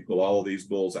alleyway. We pull all of these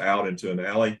bulls out into an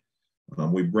alley.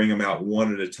 We bring them out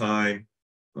one at a time.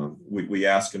 We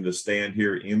ask them to stand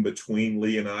here in between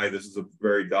Lee and I. This is a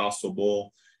very docile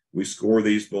bull. We score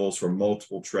these bulls for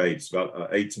multiple traits, about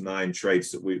 8 to 9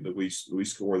 traits that we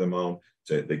score them on.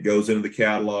 So that goes into the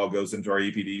catalog, goes into our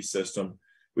EPD system.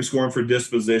 We score them for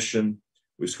disposition.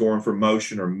 We score them for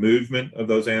motion or movement of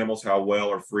those animals, how well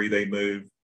or free they move.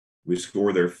 We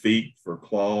score their feet for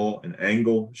claw and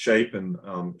angle, shape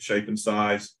and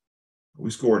size.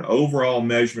 We score an overall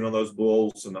measurement on those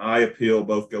bulls, and eye appeal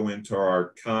both go into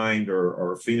our kind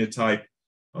or phenotype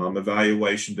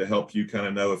evaluation to help you kind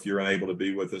of know if you're unable to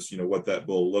be with us, what that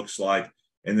bull looks like.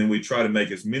 And then we try to make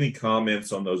as many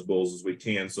comments on those bulls as we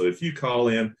can. So if you call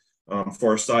in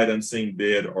for a sight unseen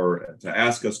bid or to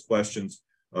ask us questions,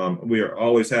 we are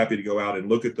always happy to go out and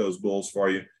look at those bulls for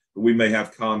you, but we may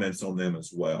have comments on them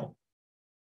as well.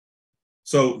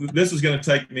 So this is going to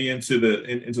take me into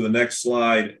the next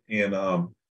slide, and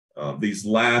these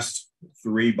last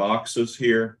 3 boxes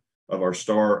here of our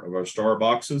star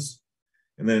boxes.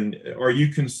 And then, are you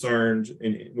concerned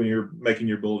when you're making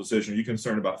your bull decision? Are you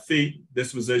concerned about feet,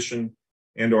 disposition,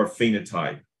 and/or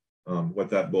phenotype?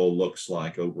 What that bull looks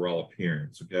like, overall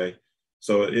appearance. Okay.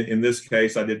 So in this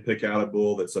case, I did pick out a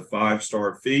bull that's a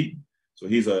 5-star feet. So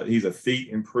he's a feet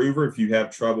improver. If you have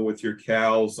trouble with your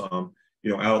cows, out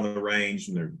on the range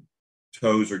and their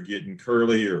toes are getting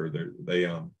curly, or they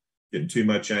getting too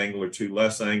much angle or too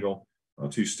less angle,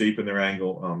 too steep in their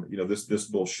angle, this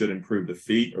bull should improve the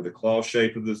feet or the claw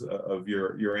shape of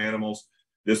your animals.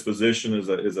 Disposition is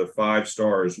a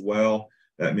 5-star as well.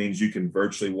 That means you can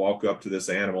virtually walk up to this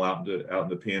animal out in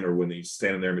the pen, or when he's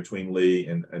standing there between Lee,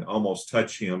 and almost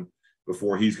touch him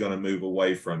before he's going to move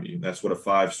away from you. That's what a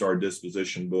 5-star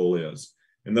disposition bull is.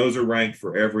 And those are ranked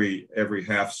for every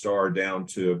half-star down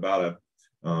to about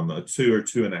a 2 or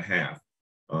 2.5.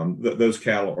 Those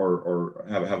cattle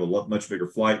have a much bigger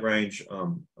flight range,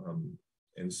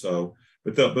 and so,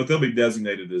 but they'll be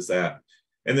designated as that.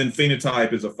 And then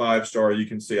phenotype is a 5-star. You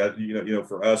can see,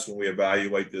 for us, when we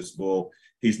evaluate this bull,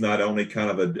 he's not only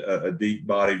kind of a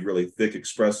deep-bodied, really thick,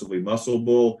 expressively muscled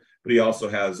bull, but he also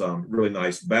has really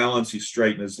nice balance. He's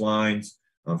straight in his lines,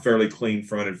 fairly clean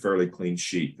front and fairly clean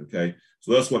sheath. Okay,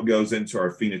 so that's what goes into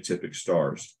our phenotypic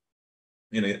stars.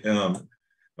 And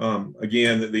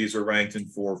again, these are ranked in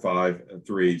 4, 5, and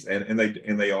 3s,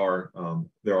 and they are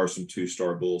there are some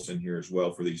 2-star bulls in here as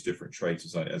well for these different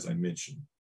traits, as I mentioned.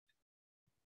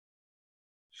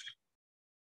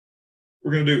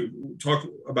 We're going to talk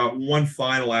about one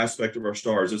final aspect of our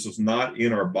stars. This is not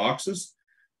in our boxes,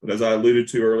 but as I alluded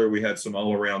to earlier, we had some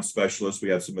all-around specialists, we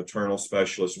had some maternal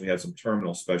specialists, and we had some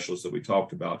terminal specialists that we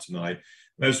talked about tonight.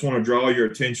 And I just want to draw your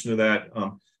attention to that.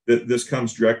 This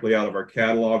comes directly out of our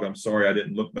catalog. I'm sorry I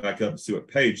didn't look back up and see what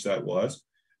page that was,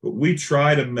 but we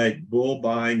try to make bull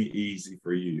buying easy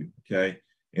for you, okay?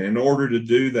 And in order to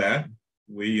do that,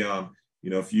 we,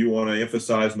 if you want to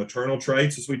emphasize maternal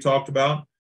traits, as we talked about,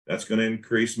 that's going to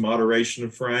increase moderation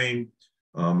of frame,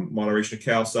 moderation of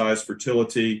cow size,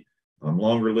 fertility,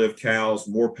 longer lived cows,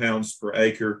 more pounds per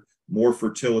acre, more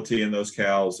fertility in those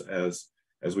cows, as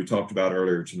we talked about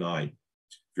earlier tonight.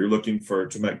 If you're looking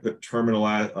to put terminal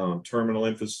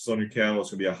emphasis on your cattle,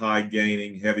 it's going to be a high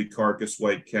gaining, heavy carcass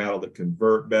weight cattle that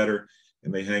convert better,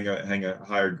 and they hang a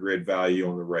higher grid value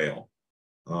on the rail.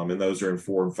 And those are in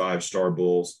 4 and 5-star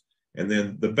bulls. And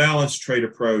then the balanced trait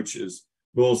approach is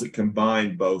bulls that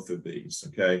combine both of these.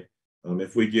 Okay,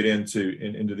 if we get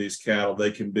into these cattle,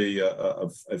 they can be a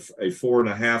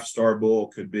 4.5-star bull,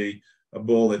 could be a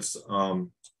bull that's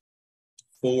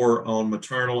 4 on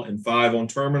maternal and 5 on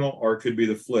terminal, or it could be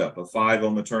the flip, a 5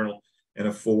 on maternal and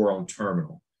a 4 on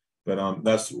terminal. But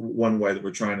that's one way that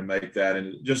we're trying to make that.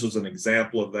 And just as an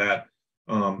example of that,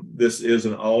 this is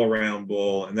an all-around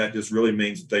bull, and that just really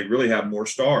means that they really have more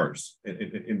stars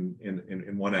in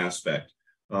one aspect.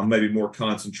 Maybe more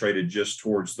concentrated just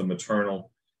towards the maternal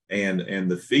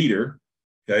and the feeder.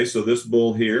 Okay, so this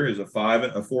bull here is a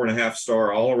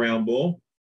 4.5-star all-around bull.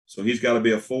 So he's got to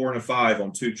be a 4 and a 5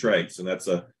 on 2 traits, and that's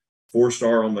a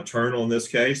 4-star on maternal in this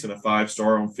case, and a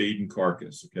 5-star on feed and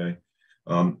carcass. Okay,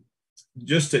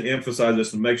 just to emphasize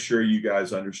this and make sure you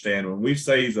guys understand, when we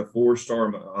say he's a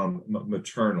 4-star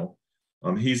maternal,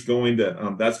 he's going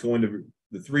to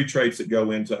the 3 traits that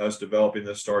go into us developing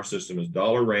this star system is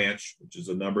dollar ranch, which is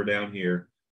a number down here,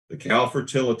 the cow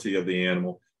fertility of the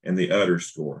animal, and the udder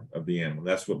score of the animal.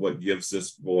 That's what gives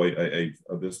this bull a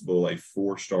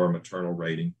 4-star maternal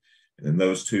rating. And then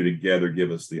those two together give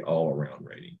us the all-around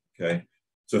rating, okay?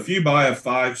 So if you buy a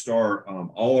 5-star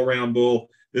all-around bull,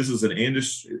 this is an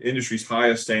industry's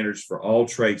highest standards for all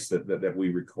traits that we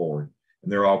record.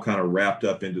 And they're all kind of wrapped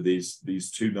up into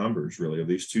these two numbers, really, of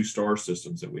these 2-star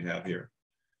systems that we have here.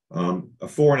 A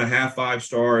 4.5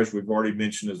 5-star, as we've already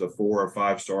mentioned, is a 4 or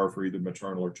 5-star for either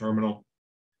maternal or terminal.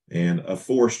 And a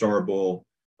 4-star bull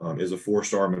is a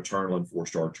 4-star maternal and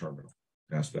 4-star terminal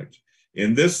aspect.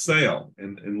 In this sale,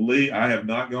 and Lee, I have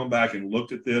not gone back and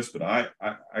looked at this, but I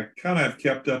kind of have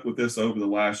kept up with this over the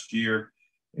last year.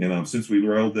 And since we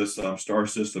rolled this star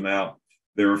system out,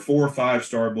 there are 4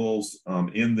 5-star bulls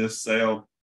in this sale.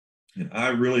 And I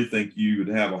really think you would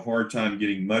have a hard time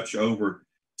getting much over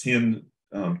 10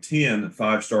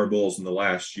 5-star bulls in the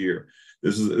last year.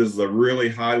 This is a really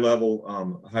high level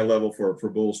for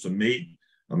bulls to meet.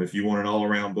 If you want an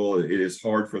all-around bull, it is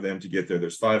hard for them to get there.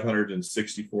 There's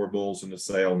 564 bulls in the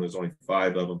sale, and there's only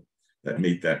 5 of them that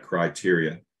meet that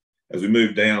criteria. As we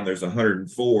move down, there's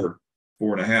 104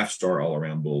 4.5-star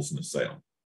all-around bulls in the sale.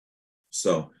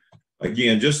 So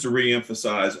again, just to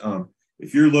re-emphasize,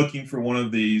 if you're looking for one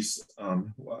of these,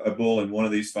 a bull in one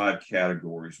of these 5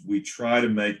 categories, we try to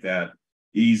make that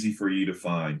easy for you to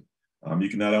find. You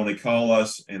can not only call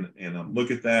us and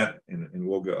look at that, and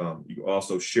we'll go. You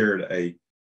also shared a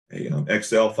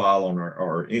Excel file on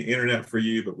our internet for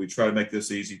you, but we try to make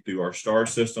this easy through our star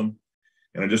system.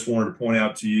 And I just wanted to point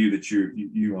out to you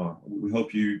that we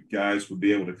hope you guys would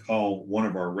be able to call one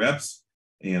of our reps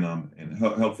and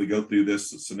hopefully go through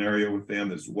this scenario with them.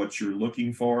 That's what you're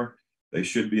looking for. They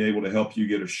should be able to help you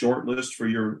get a short list for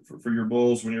your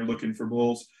bulls when you're looking for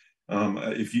bulls.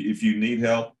 If you need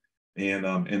help, and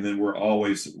then we're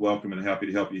always welcome and happy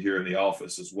to help you here in the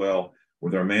office as well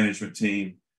with our management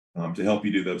team to help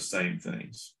you do those same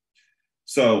things.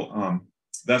 So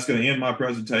that's going to end my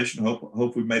presentation.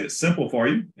 Hope we've made it simple for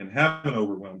you and haven't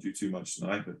overwhelmed you too much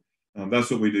tonight, but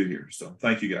that's what we do here. So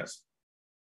thank you guys.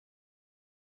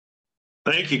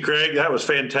 Thank you, Craig. That was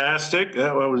fantastic.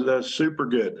 That was super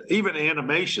good. Even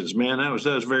animations, man, that was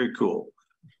very cool.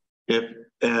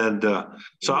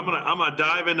 So I'm gonna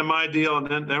dive into my deal, and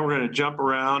then we're gonna jump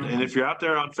around. And if you're out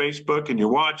there on Facebook and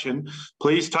you're watching,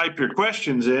 please type your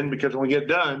questions in, because when we get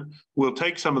done, we'll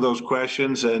take some of those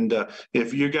questions. And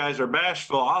if you guys are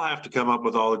bashful, I'll have to come up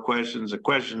with all the questions. The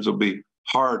questions will be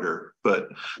harder, but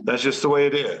that's just the way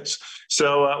it is.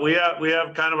 So we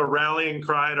have kind of a rallying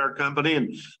cry at our company,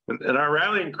 and our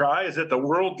rallying cry is that the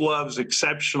world loves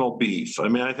exceptional beef. I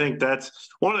mean, I think that's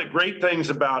one of the great things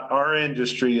about our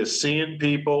industry, is seeing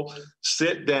people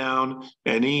sit down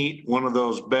and eat one of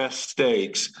those best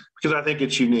steaks, because I think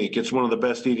it's unique. It's one of the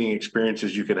best eating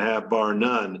experiences you can have, bar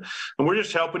none. And we're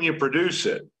just helping you produce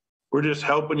it. We're just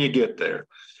helping you get there.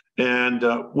 And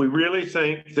we really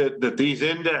think that these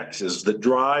indexes that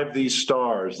drive these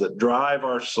stars, that drive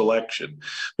our selection,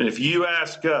 and if you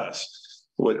ask us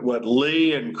what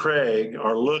Lee and Craig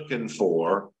are looking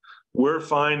for, we're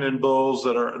finding bulls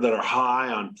that are high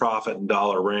on profit and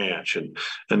dollar ranch,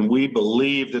 and we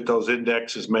believe that those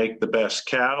indexes make the best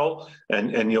cattle.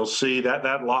 And you'll see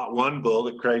that lot 1 bull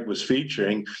that Craig was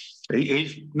featuring,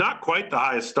 he's not quite the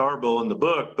highest star bull in the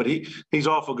book, but he's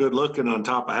awful good looking on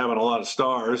top of having a lot of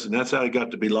stars, and that's how he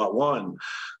got to be lot 1.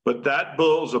 But that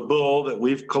bull's a bull that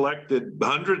we've collected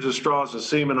hundreds of straws of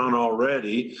semen on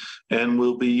already, and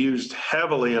will be used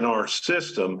heavily in our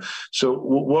system. So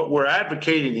what we're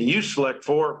advocating that you select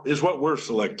for is what we're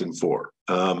selecting for.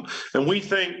 And we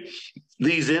think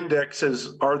these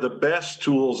indexes are the best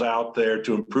tools out there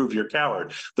to improve your cow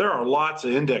herd. There are lots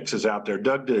of indexes out there.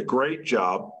 Doug did a great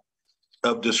job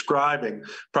of describing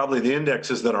probably the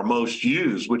indexes that are most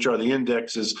used, which are the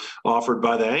indexes offered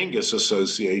by the Angus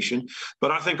Association.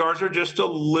 But I think ours are just a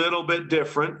little bit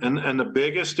different. And the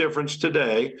biggest difference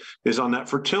today is on that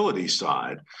fertility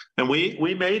side. And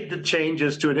we made the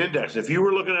changes to an index. If you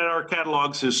were looking at our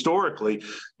catalogs historically,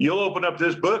 you'll open up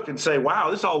this book and say, wow,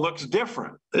 this all looks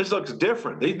different. This looks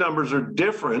different. These numbers are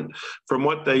different from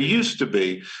what they used to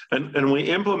be. And we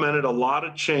implemented a lot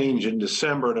of change in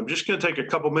December. And I'm just going to take a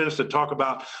couple minutes to talk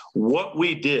about what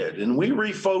we did. And we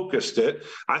refocused it.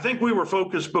 I think we were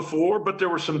focused before, but there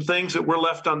were some things that were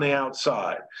left on the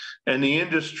outside. And the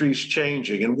industry's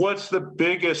changing. And what's the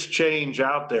biggest change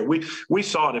out there? We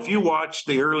saw it. If you watched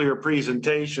the earlier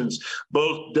presentations,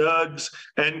 both Doug's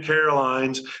and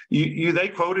Caroline's,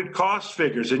 they quoted cost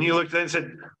figures. And you looked at it and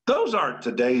said, those aren't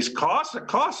today's costs. The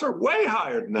costs are way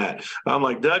higher than that. I'm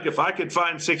like, Doug, if I could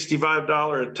find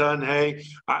 $65 a ton hay,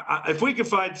 if we could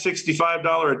find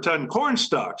 $65 a ton corn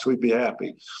stalks, we'd be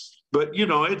happy. But, you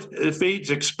know,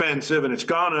 feed's expensive and it's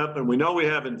gone up, and we know we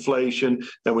have inflation,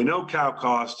 and we know cow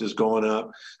cost is going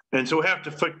up. And so we have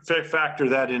to factor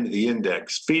that into the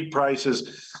index. Feed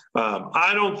prices,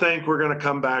 I don't think we're going to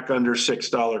come back under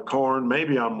 $6 corn.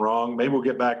 Maybe I'm wrong. Maybe we'll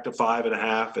get back to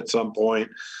 5.5 at some point.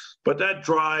 But that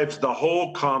drives the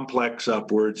whole complex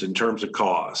upwards in terms of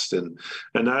cost. And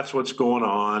that's what's going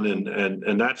on.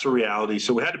 And that's a reality.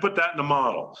 So we had to put that in the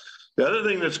model. The other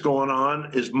thing that's going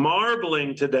on is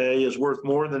marbling today is worth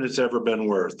more than it's ever been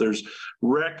worth. There's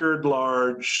record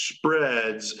large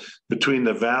spreads between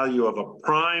the value of a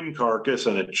prime carcass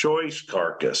and a choice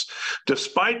carcass,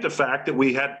 despite the fact that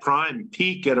we had prime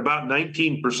peak at about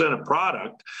 19% of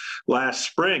product last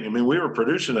spring. I mean, we were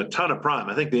producing a ton of prime.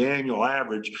 I think the annual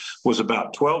average was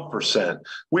about 12%.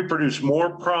 We produced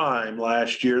more prime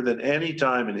last year than any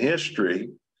time in history,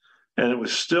 and it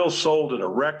was still sold at a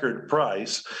record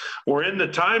price. We're in the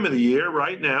time of the year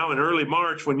right now in early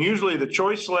March when usually the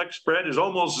choice select spread is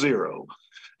almost zero.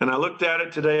 And I looked at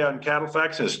it today on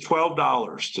CattleFax, and it's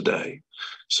 $12 today.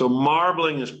 So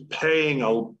marbling is paying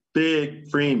a big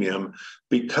premium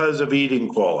because of eating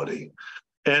quality.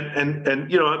 And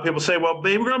you know, people say, well,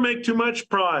 maybe we're going to make too much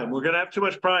prime. We're going to have too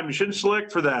much prime. You shouldn't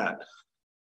select for that.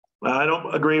 I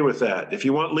don't agree with that. If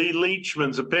you want Lee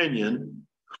Leachman's opinion,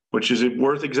 which is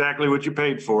worth exactly what you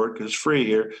paid for it because it's free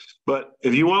here. But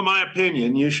if you want my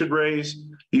opinion, you should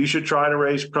try to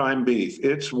raise prime beef.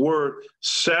 It's worth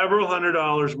several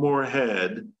 $100s more a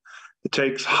head. It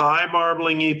takes high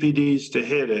marbling EPDs to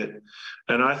hit it.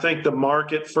 And I think the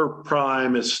market for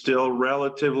prime is still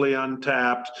relatively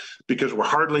untapped because we're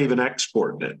hardly even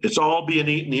exporting it. It's all being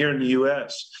eaten here in the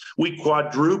U.S. We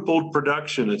quadrupled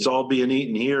production. It's all being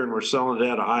eaten here, and we're selling it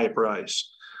at a high price.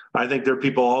 I think there are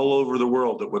people all over the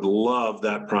world that would love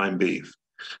that prime beef.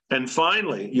 And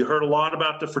finally, you heard a lot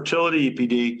about the fertility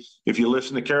EPD. If you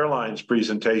listen to Caroline's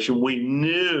presentation, we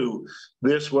knew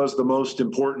this was the most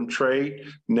important trait.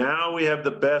 Now we have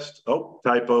the best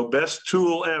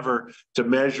tool ever to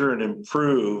measure and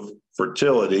improve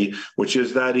fertility, which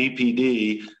is that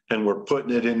EPD, and we're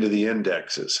putting it into the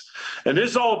indexes. And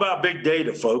this is all about big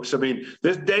data, folks. I mean,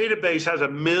 this database has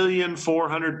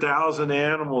 1,400,000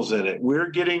 animals in it. We're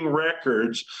getting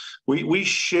records. We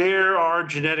share our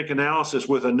genetic analysis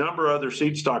with a number of other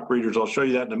seed stock breeders. I'll show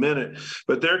you that in a minute.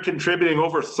 But they're contributing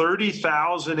over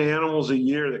 30,000 animals a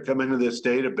year that come into this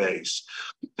database.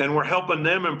 And we're helping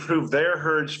them improve their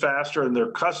herds faster and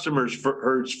their customers'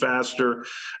 herds faster.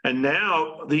 And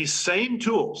now these same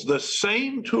tools, the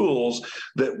same tools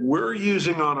that we're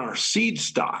using on our seed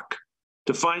stock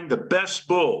to find the best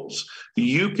bulls,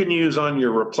 you can use on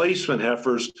your replacement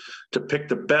heifers to pick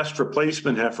the best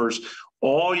replacement heifers.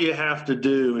 All you have to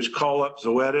do is call up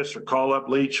Zoetis or call up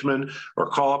Leachman or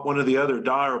call up one of the other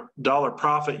dollar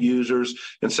profit users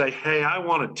and say, hey, I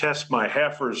want to test my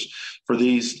heifers for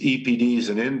these EPDs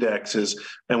and indexes.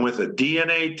 And with a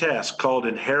DNA test called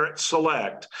Inherit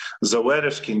Select,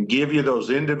 Zoetis can give you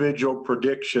those individual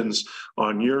predictions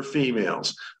on your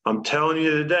females. I'm telling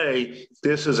you today,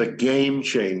 this is a game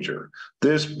changer.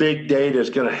 This big data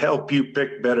is going to help you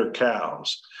pick better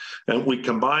cows. And we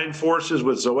combined forces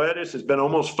with Zoetis. It's been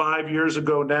almost 5 years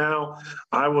ago now.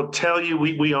 I will tell you,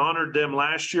 we honored them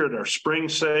last year at our spring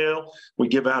sale. We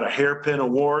give out a hairpin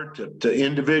award to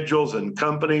individuals and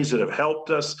companies that have helped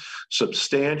us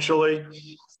substantially.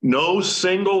 No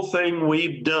single thing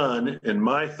we've done in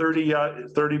my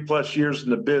 30 plus years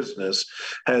in the business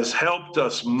has helped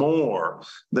us more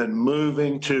than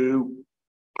moving to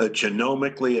a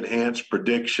genomically enhanced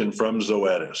prediction from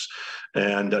Zoetis.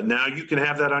 And now you can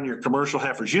have that on your commercial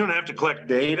heifers. You don't have to collect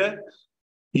data.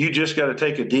 You just got to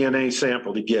take a DNA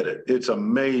sample to get it. It's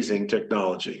amazing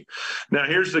technology. Now,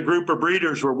 here's the group of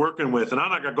breeders we're working with, and I'm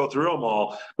not going to go through them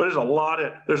all, but there's a lot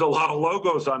of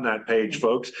logos on that page,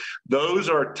 folks. Those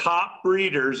are top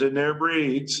breeders in their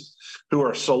breeds who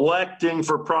are selecting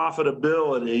for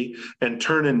profitability and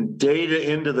turning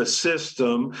data into the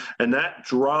system, and that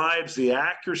drives the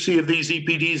accuracy of these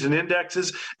EPDs and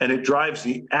indexes, and it drives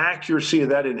the accuracy of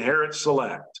that Inherit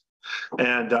Select.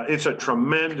 And it's a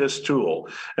tremendous tool.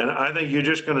 And I think you're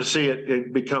just going to see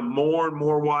it become more and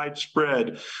more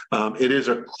widespread. It is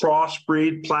a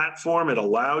crossbreed platform. It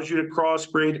allows you to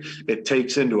crossbreed. It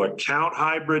takes into account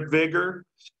hybrid vigor,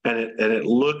 and it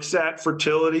looks at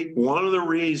fertility. One of the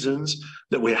reasons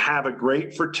that we have a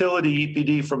great fertility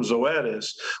EPD from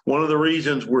Zoetis, one of the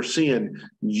reasons we're seeing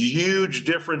huge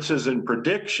differences in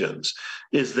predictions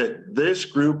is that this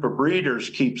group of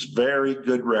breeders keeps very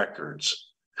good records.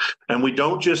 And we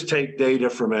don't just take data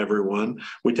from everyone.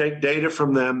 We take data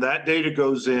from them. That data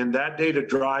goes in. That data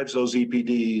drives those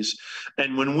EPDs.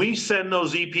 And when we send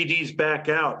those EPDs back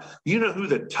out, you know who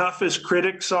the toughest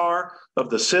critics are of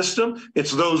the system?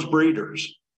 It's those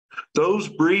breeders. Those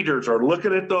breeders are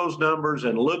looking at those numbers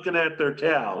and looking at their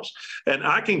cows. And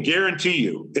I can guarantee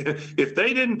you, if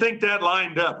they didn't think that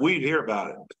lined up, we'd hear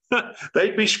about it.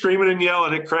 They'd be screaming and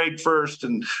yelling at Craig first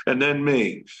and then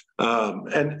me.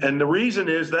 And the reason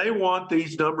is they want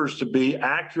these numbers to be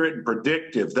accurate and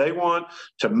predictive. They want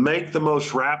to make the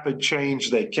most rapid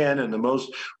change they can and the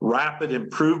most rapid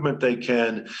improvement they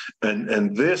can.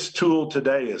 And this tool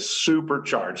today is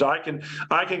supercharged. I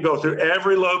can go through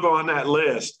every logo on that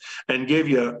list and give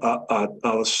you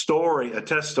a story, a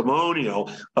testimonial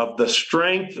of the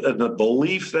strength and the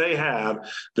belief they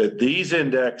have that these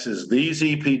indexes, these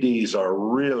EPDs are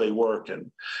really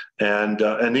working.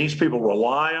 And these people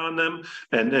rely on them.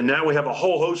 And now we have a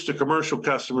whole host of commercial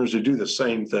customers who do the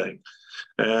same thing.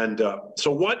 And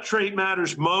so what trait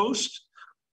matters most?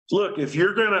 Look, if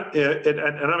you're going to,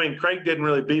 and I mean, Craig didn't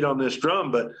really beat on this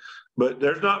drum, but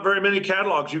there's not very many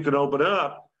catalogs you can open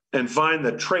up and find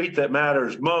the trait that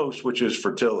matters most, which is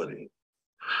fertility.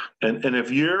 And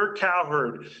if your cow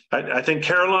herd, I think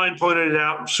Caroline pointed it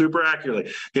out super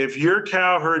accurately, if your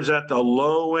cow herd's at the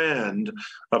low end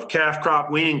of calf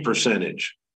crop weaning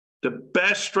percentage, the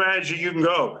best strategy you can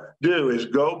do is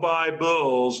go buy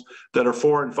bulls that are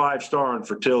 4 and 5 star in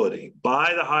fertility.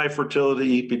 Buy the high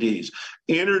fertility EPDs.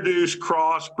 Introduce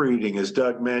crossbreeding, as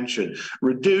Doug mentioned.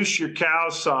 Reduce your cow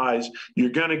size.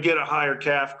 You're going to get a higher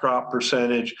calf crop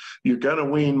percentage. You're going to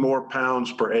wean more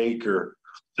pounds per acre.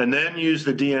 And then use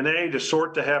the DNA to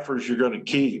sort the heifers you're going to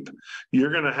keep.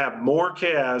 You're going to have more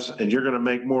calves and you're going to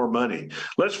make more money.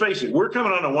 Let's face it, we're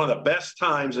coming on to one of the best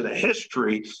times in the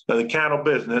history of the cattle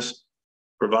business,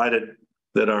 provided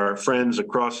that our friends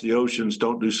across the oceans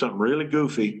don't do something really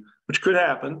goofy, which could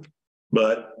happen.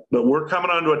 But we're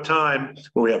coming on to a time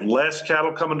where we have less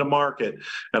cattle coming to market.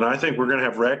 And I think we're going to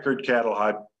have record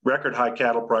high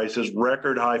cattle prices,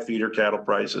 record high feeder cattle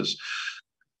prices.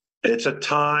 It's a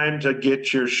time to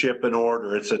get your ship in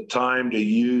order. It's a time to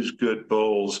use good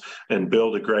bulls and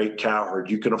build a great cow herd.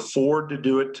 You can afford to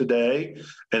do it today,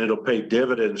 and it'll pay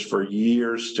dividends for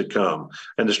years to come.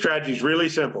 And the strategy is really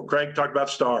simple. Craig talked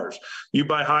about stars. You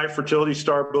buy high fertility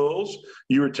star bulls,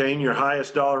 you retain your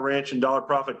highest dollar ranch and dollar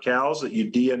profit cows that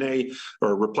you DNA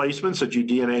or replacements that you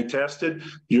DNA tested.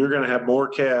 You're going to have more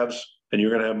calves and you're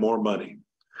going to have more money.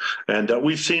 And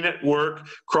we've seen it work.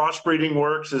 Crossbreeding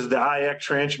works as the IX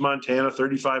Ranch Montana,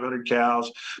 3,500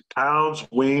 cows, pounds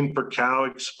weaned per cow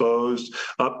exposed,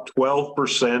 up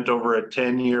 12% over a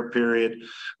 10-year period.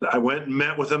 I went and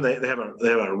met with them. They have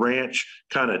a ranch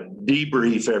kind of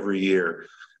debrief every year.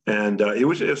 And it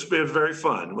was very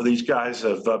fun. Well, these guys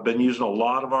have been using a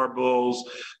lot of our bulls,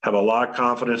 have a lot of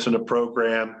confidence in the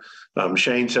program.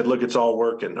 Shane said, look, it's all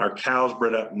working. Our cows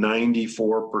bred up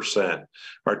 94%.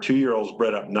 Our 2-year-olds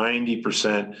bred up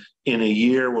 90% in a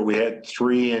year where we had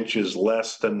 3 inches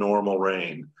less than normal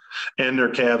rain. And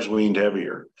their calves weaned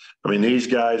heavier. I mean, these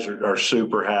guys are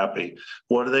super happy.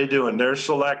 What are they doing? They're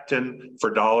selecting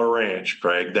for dollar ranch,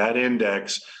 Craig, that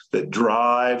index that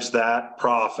drives that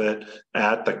profit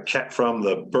at from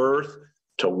the birth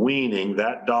to weaning.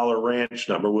 That dollar ranch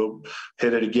number, we'll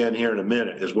hit it again here in a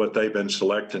minute, is what they've been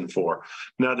selecting for.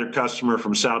 Another customer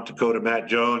from South Dakota, Matt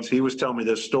Jones, he was telling me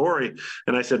this story,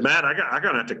 and I said, Matt, I'm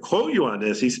gonna have to quote you on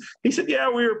this. He said, yeah,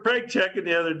 we were preg checking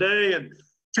the other day, and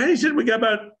he said, we got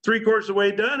about 3/4 of the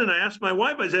way done. And I asked my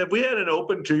wife, I said, have we had an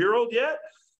open 2-year-old yet?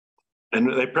 And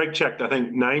they preg checked, I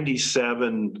think,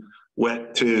 97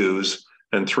 wet 2s,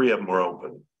 and 3 of them were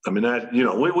open. I mean, that, you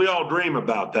know, we all dream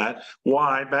about that.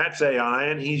 Why? Matt's AI,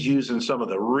 and he's using some of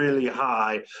the really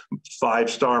high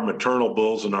 5-star maternal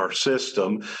bulls in our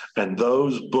system. And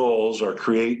those bulls are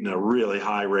creating a really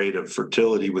high rate of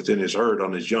fertility within his herd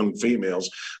on his young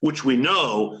females, which we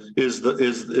know is the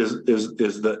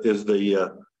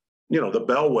the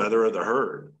bellwether of the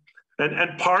herd.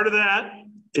 And part of that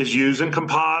is using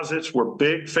composites. We're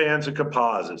big fans of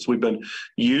composites. We've been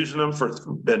using them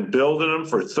been building them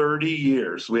for 30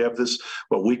 years. We have this,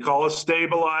 what we call a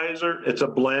stabilizer. It's a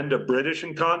blend of British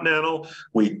and Continental.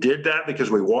 We did that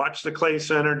because we watched the Clay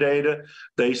Center data.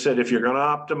 They said, if you're going to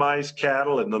optimize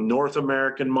cattle in the North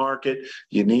American market,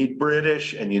 you need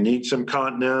British and you need some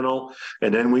Continental.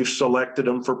 And then we've selected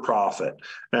them for profit.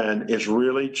 And it's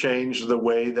really changed the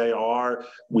way they are.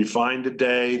 We find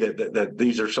today that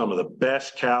these are some of the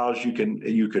best cows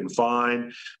you can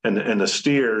find, and the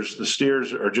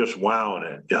steers are just wowing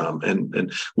it.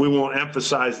 And we won't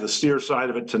emphasize the steer side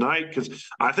of it tonight, because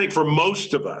I think for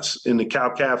most of us in the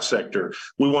cow-calf sector,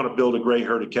 we want to build a great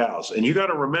herd of cows. And you got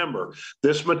to remember,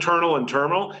 this maternal and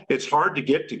terminal, it's hard to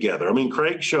get together. I mean,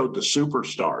 Craig showed the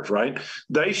superstars, right?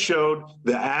 They showed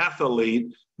the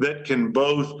athlete that can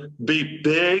both be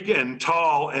big and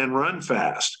tall and run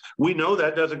fast. We know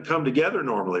that doesn't come together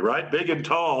normally, right? Big and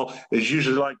tall is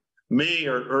usually like me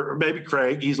or maybe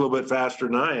Craig. He's a little bit faster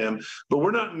than I am, but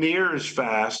we're not near as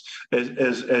fast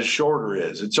as Shorter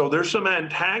is. And so there's some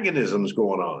antagonisms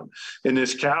going on in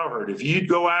this cow herd. If you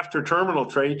go after terminal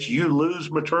traits, you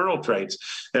lose maternal traits.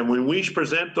 And when we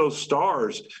present those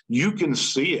stars, you can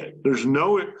see it. There's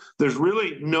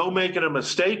really no making a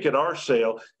mistake at our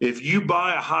sale. If you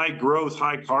buy a high growth,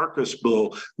 high carcass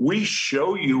bull, we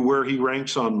show you where he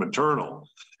ranks on maternal.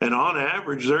 And on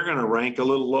average, they're going to rank a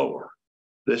little lower.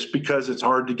 This because it's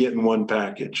hard to get in one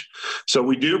package. So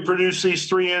we do produce these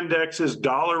 3 indexes.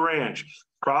 Dollar Ranch,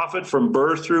 profit from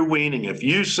birth through weaning. If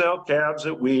you sell calves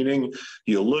at weaning,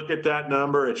 you look at that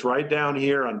number. It's right down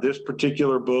here on this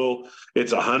particular bull.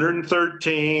 It's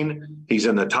 113. He's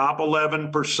in the top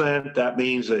 11%. That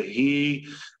means that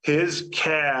his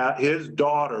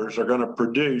daughters are going to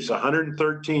produce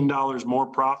 $113 more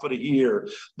profit a year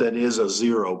than is a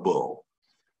zero bull.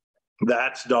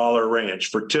 That's Dollar Ranch.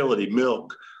 Fertility,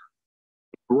 milk,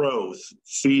 growth,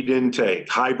 feed intake,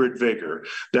 hybrid vigor.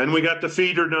 Then we got the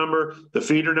feeder number. The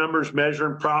feeder number is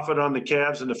measuring profit on the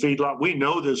calves in the feedlot. We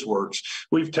know this works.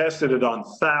 We've tested it on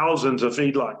thousands of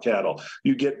feedlot cattle.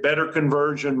 You get better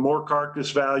conversion, more carcass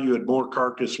value, and more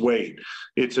carcass weight.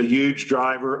 It's a huge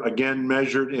driver, again,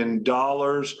 measured in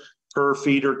dollars per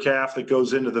feeder calf that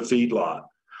goes into the feedlot.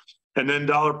 And then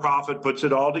Dollar Profit puts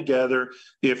it all together.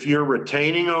 If you're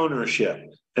retaining ownership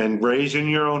and raising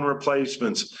your own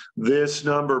replacements, this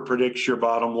number predicts your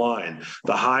bottom line.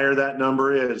 The higher that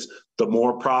number is, the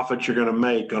more profit you're going to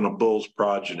make on a bull's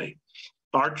progeny.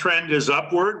 Our trend is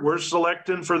upward. We're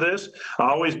selecting for this. I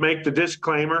always make the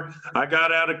disclaimer. I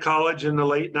got out of college in the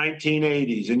late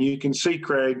 1980s, and you can see,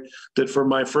 Craig, that for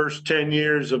my first 10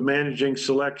 years of managing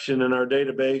selection in our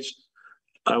database,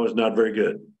 I was not very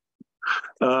good.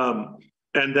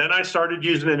 And then I started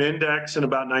using an index in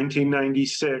about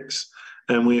 1996,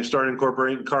 and we started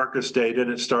incorporating carcass data,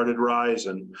 and it started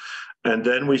rising. And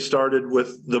then we started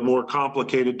with the more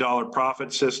complicated Dollar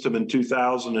Profit system in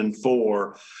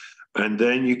 2004. And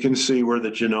then you can see where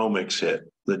the genomics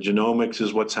hit. The genomics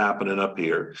is what's happening up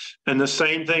here. And the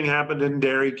same thing happened in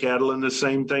dairy cattle, and the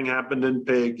same thing happened in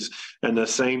pigs, and the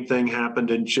same thing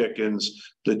happened in chickens.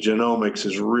 The genomics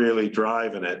is really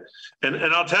driving it. And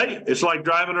I'll tell you, it's like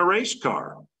driving a race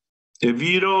car. If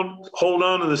you don't hold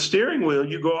on to the steering wheel,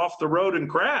 you go off the road and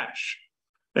crash.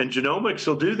 And genomics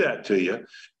will do that to you.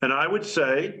 And I would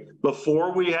say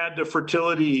before we had the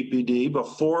fertility EPD,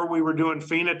 before we were doing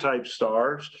phenotype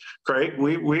stars, Craig,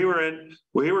 we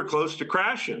were close to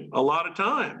crashing a lot of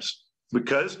times.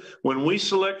 Because when we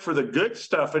select for the good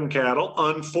stuff in cattle,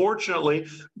 unfortunately,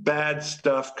 bad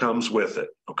stuff comes with it,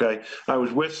 okay? I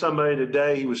was with somebody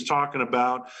today, he was talking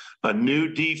about a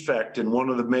new defect in one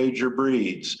of the major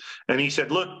breeds. And he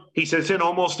said, look, he says, in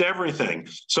almost everything.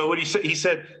 So what he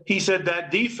said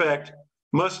that defect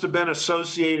must have been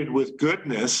associated with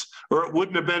goodness, or it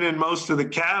wouldn't have been in most of the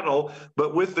cattle,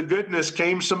 but with the goodness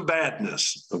came some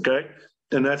badness, okay?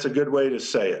 And that's a good way to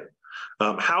say it.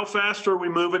 How fast are we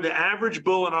moving? The average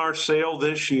bull in our sale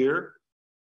this year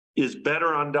is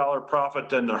better on Dollar Profit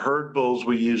than the herd bulls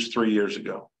we used 3 years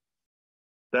ago.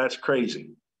 That's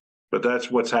crazy, but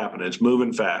that's what's happening. It's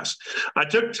moving fast. I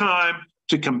took time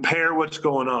to compare what's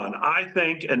going on. I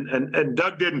think, and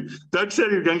Doug didn't. Doug said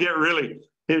he was going to get really.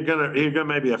 He's gonna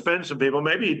maybe offend some people.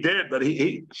 Maybe he did, but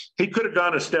he could have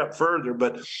gone a step further.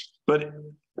 But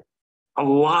a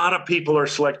lot of people are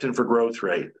selecting for growth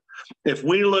rate. If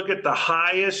we look at the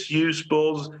highest use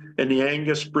bulls in the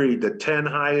Angus breed, the 10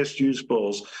 highest use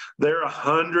bulls, they're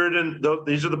 100, and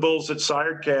these are the bulls that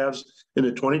sired calves in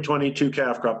the 2022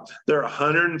 calf crop. They're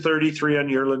 133 on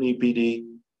yearling EPD.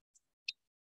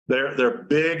 They're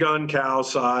big on cow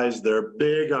size. They're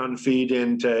big on feed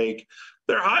intake.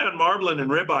 They're high on marbling and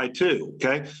ribeye too,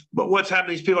 okay? But what's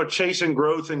happening, these people are chasing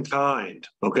growth in kind,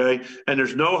 okay? And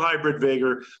there's no hybrid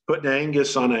vigor, putting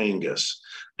Angus on Angus.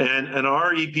 And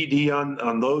our EPD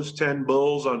on those 10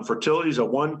 bulls on fertility is a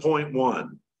 1.1.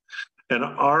 And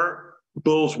our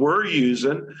bulls we're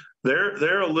using,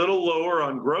 they're a little lower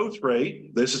on growth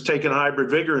rate. This is taking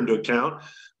hybrid vigor into account.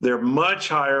 They're much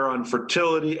higher on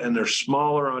fertility and they're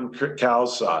smaller on cow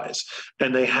size,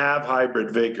 and they have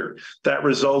hybrid vigor. That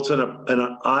results in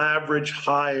an average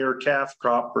higher calf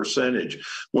crop percentage.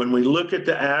 When we look at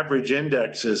the average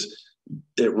indexes,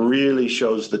 it really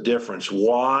shows the difference.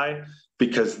 Why?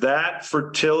 Because that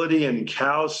fertility and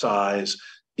cow size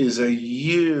is a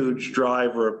huge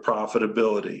driver of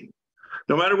profitability.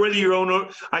 No matter whether you own,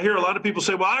 I hear a lot of people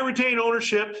say, well, I retain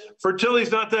ownership.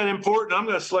 Fertility's not that important. I'm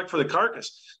going to select for the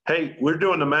carcass. Hey, we're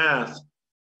doing the math.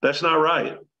 That's not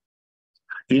right.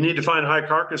 You need to find high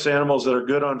carcass animals that are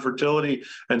good on fertility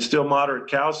and still moderate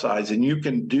cow size. And you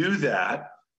can do that,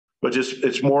 but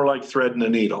it's more like threading a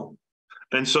needle.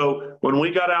 And so when we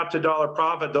got out to dollar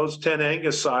profit, those 10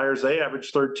 Angus sires, they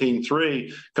averaged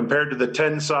 13.3 compared to the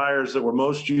 10 sires that were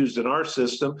most used in our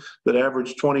system that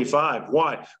averaged 25.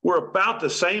 Why? We're about the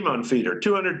same on feeder,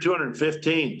 200,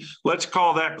 215. Let's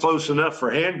call that close enough for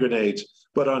hand grenades.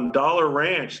 But on Dollar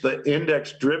Ranch, the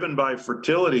index driven by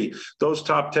fertility, those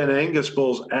top 10 Angus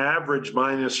bulls average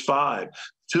 -5.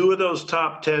 2 of those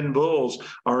top 10 bulls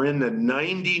are in the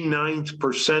 99th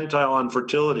percentile on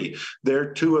fertility.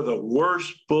 They're 2 of the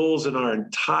worst bulls in our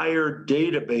entire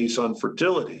database on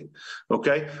fertility.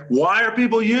 Okay. Why are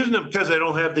people using them? Because they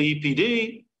don't have the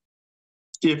EPD.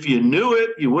 If you knew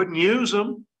it, you wouldn't use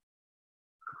them.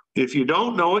 If you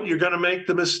don't know it, you're going to make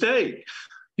the mistake.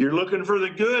 You're looking for the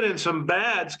good and some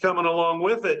bads coming along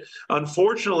with it.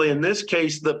 Unfortunately, in this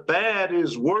case, the bad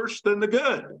is worse than the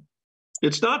good.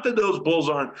 It's not that those bulls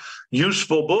aren't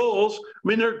useful bulls. I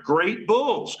mean, they're great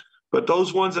bulls, but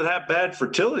those ones that have bad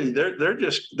fertility, they're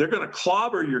going to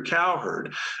clobber your cow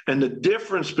herd. And the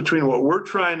difference between what we're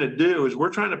trying to do is we're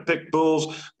trying to pick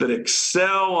bulls that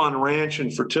excel on ranch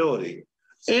and fertility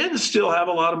and still have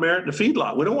a lot of merit in the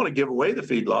feedlot. We don't want to give away the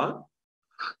feedlot.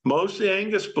 Most of the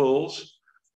Angus bulls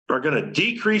are going to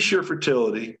decrease your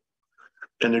fertility,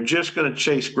 and they're just going to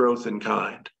chase growth in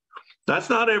kind. That's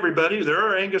not everybody. There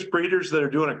are Angus breeders that are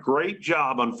doing a great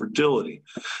job on fertility,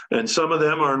 and some of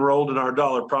them are enrolled in our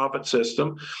dollar profit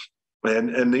system,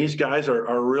 and these guys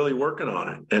are really working on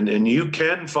it. And you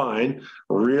can find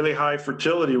really high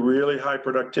fertility, really high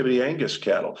productivity Angus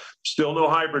cattle. Still no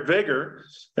hybrid vigor,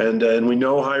 and we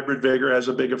know hybrid vigor has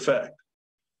a big effect.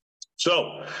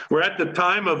 So we're at the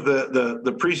time of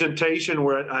the presentation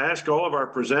where I ask all of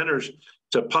our presenters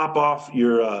to pop off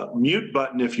your mute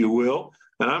button, if you will,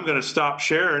 and I'm going to stop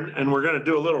sharing, and we're going to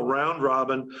do a little round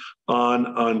robin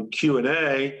on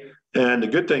Q&A. And the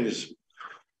good thing is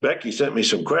Becky sent me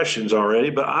some questions already,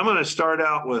 but I'm going to start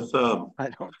out with I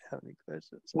don't have any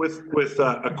questions. With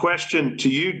a question to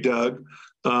you, Doug.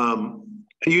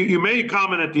 You made a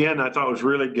comment at the end I thought was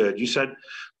really good. You said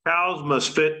cows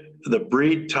must fit the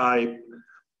breed type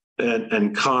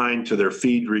and kind to their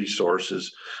feed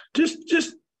resources.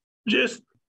 Just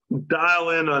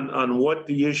dial in on what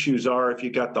the issues are if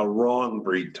you got the wrong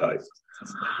breed type.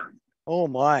 Oh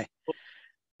my,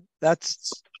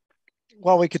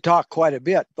 well, we could talk quite a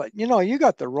bit, but you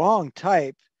got the wrong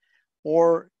type,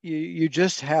 or you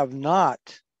just have not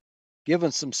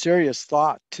given some serious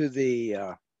thought to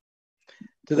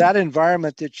to that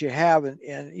environment that you have.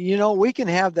 And we can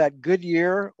have that good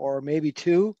year or maybe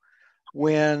 2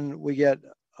 when we get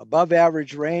above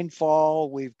average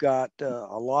rainfall. We've got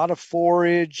a lot of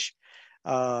forage.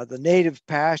 The native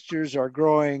pastures are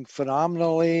growing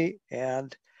phenomenally,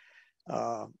 and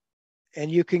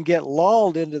you can get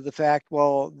lulled into the fact,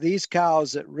 well, these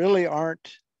cows that really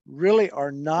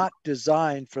are not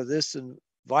designed for this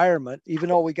environment, even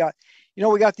though we got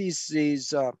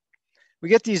we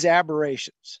get these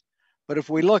aberrations. But if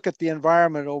we look at the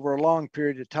environment over a long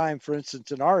period of time, for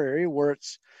instance, in our area where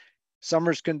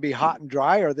summers can be hot and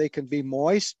dry, or they can be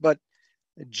moist, but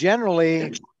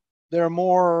generally they're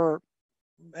more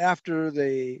after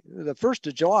the 1st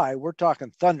of July, we're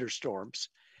talking thunderstorms.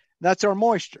 That's our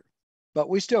moisture. But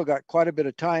we still got quite a bit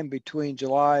of time between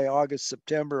July, August,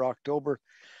 September, October,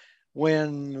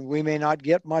 when we may not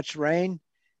get much rain,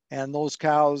 and those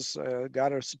cows got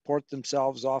to support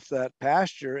themselves off that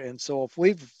pasture. And so if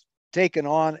we've taken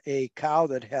on a cow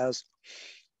that has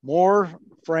more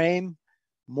frame,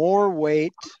 more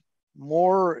weight,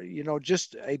 more,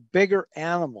 just a bigger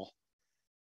animal,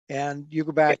 and you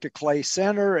go back to Clay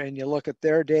Center and you look at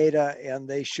their data, and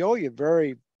they show you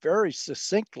very, very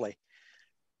succinctly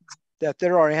that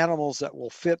there are animals that will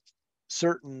fit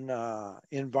certain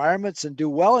environments and do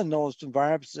well in those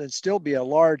environments and still be a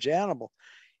large animal.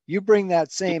 You bring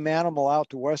that same animal out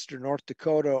to Western North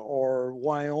Dakota or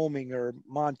Wyoming or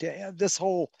Montana, this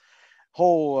whole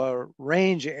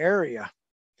range area,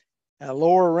 and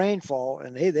lower rainfall,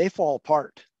 and they fall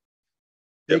apart.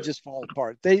 They just fall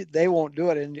apart. They won't do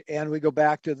it. And we go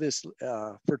back to this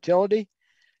fertility,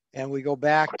 and we go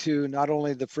back to not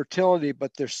only the fertility,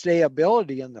 but their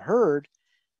stayability in the herd.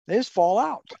 They just fall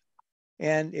out.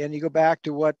 And you go back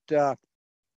to what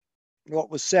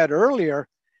was said earlier,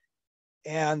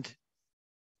 and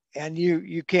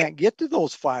you can't get to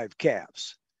those 5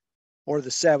 calves or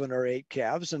the 7 or 8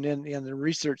 calves. And in the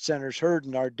research center's herd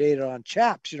and our data on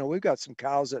chaps, we've got some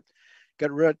cows that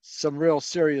got some real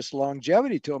serious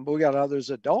longevity to them, but we got others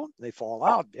that don't. They fall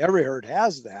out. Every herd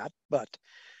has that, but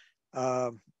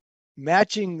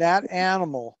matching that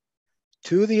animal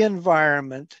to the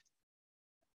environment,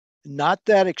 not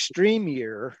that extreme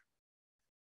year,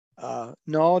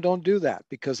 no, don't do that,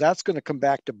 because that's going to come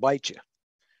back to bite you,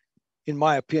 in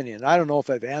my opinion. I don't know if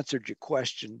I've answered your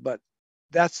question, but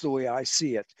that's the way I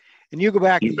see it. And you go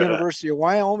back to the University of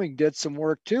Wyoming, did some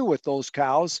work too with those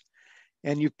cows,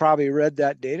 and you've probably read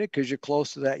that data because you're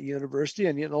close to that university,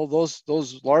 and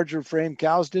those larger frame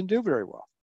cows didn't do very well.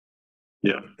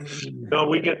 Yeah. No,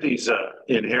 we get these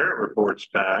inherent reports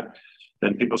back,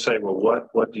 and people say, well,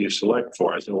 what do you select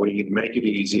for? I said, well, you can make it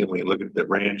easy, and we look at the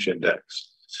ranch index.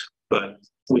 But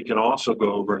we can also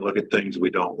go over and look at things we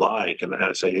don't like. And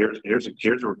I say, here's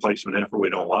a replacement heifer we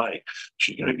don't like.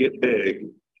 She's going to get big.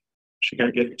 She's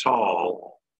going to get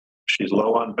tall. She's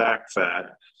low on back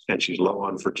fat, and she's low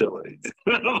on fertility.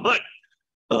 I'm like,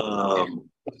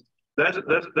 that's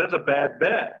a bad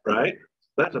bet, right?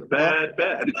 That's a bad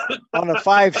bet. On a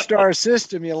 5-star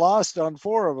system, you lost on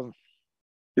 4 of them.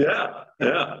 Yeah,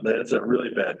 that's a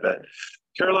really bad bet.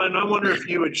 Caroline, I wonder if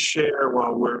you would share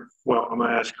I'm going to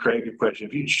ask Craig a question.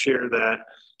 If you'd share that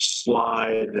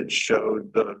slide that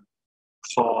showed the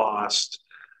cost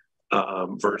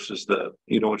versus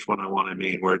which one I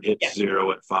mean, where it hits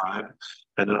 0 at 5.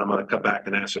 And then I'm going to come back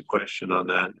and ask a question on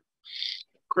that.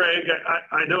 Craig,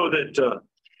 I know that,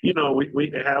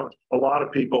 we have a lot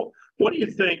of people. What do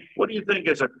you think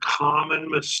is a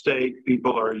common mistake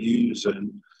people are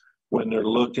using when they're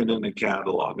looking in the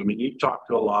catalog? I mean, you talk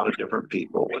to a lot of different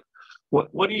people.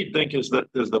 What do you think is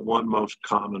the one most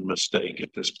common mistake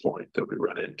at this point that we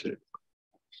run into?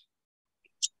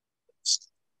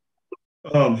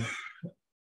 I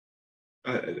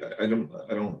don't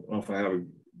know if I have a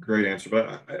great answer,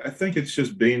 but I think it's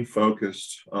just being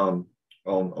focused on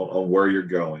where you're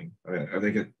going. I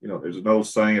think there's an old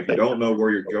saying: if you don't know where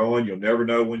you're going, you'll never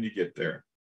know when you get there.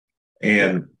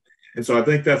 And so I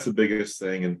think that's the biggest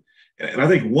thing. And I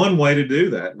think one way to do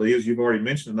that, Lee, as you've already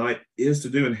mentioned tonight, is to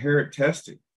do inherent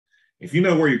testing. If you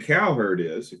know where your cow herd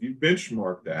is, if you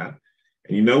benchmark that,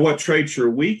 and you know what traits you're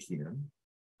weak in,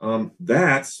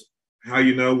 that's how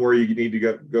you know where you need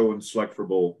to go and select for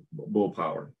bull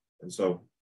power. And so,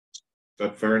 is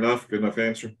that fair enough? Good enough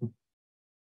answer?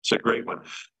 It's a great one.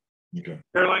 Okay.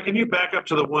 Caroline, can you back up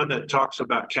to the one that talks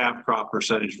about calf crop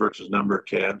percentage versus number of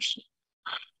calves?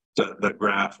 The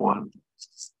graph one.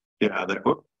 Yeah,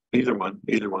 either one.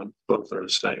 Both are the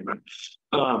same.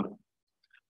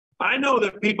 I know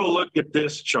that people look at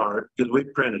this chart because we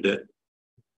printed it,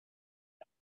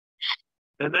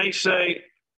 and they say,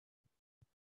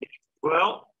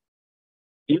 well,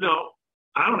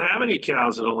 I don't have any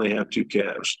cows that only have 2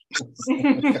 calves.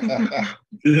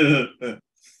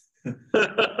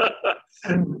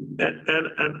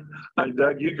 and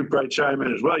Doug, you could probably chime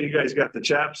in as well. You guys got the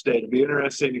chaps data. It'd be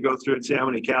interesting to go through and see how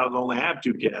many cows only have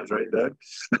 2 calves, right, Doug?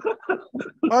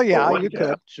 Oh yeah, you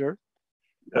could, sure.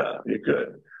 Yeah, you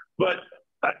could. But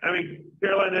I mean,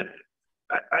 Caroline,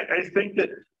 I think that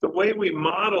the way we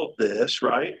modeled this,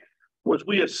 right, was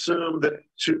we assumed that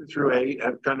 2 through 8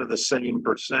 have kind of the same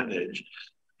percentage.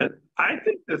 And I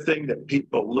think the thing that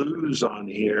people lose on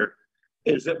here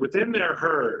is that within their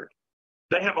herd,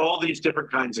 they have all these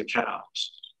different kinds of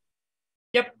cows.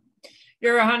 Yep,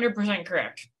 you're 100%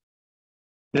 correct.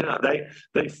 Yeah,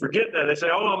 they forget that. They say,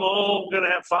 oh, I'm all going to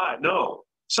have 5. No,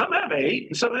 some have 8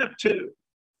 and some have 2,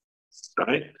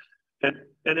 right? And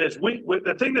as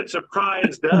the thing that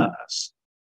surprised us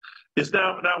is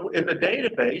now in the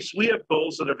database, we have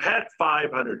bulls that have had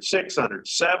 500, 600,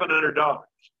 700 dollars.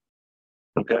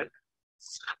 Okay.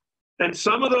 And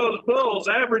some of those bulls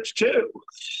average 2.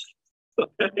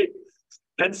 Okay.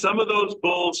 And some of those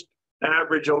bulls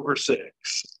average over 6.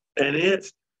 And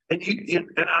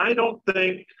I don't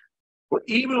think,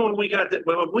 even when we got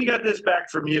this back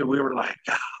from you, we were like,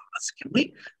 oh,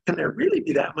 can there really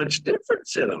be that much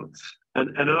difference in them?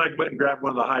 And then I went and grabbed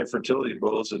one of the high fertility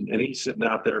bulls, and he's sitting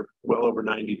out there well over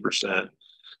 90%.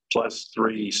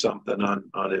 +3 something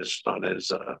on his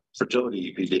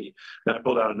fertility EPD. And I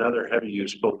pulled out another heavy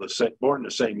use bull, born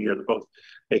the same year. They're both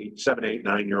 7, 8,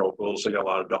 9-year-old bulls. They got a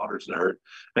lot of daughters in the herd.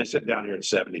 And I sit down here at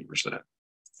 70%.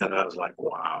 And I was like,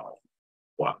 wow.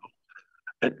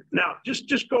 And now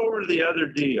just go over to the other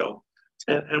deal.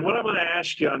 And what I'm going to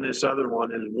ask you on this other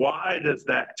one is, why does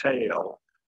that tail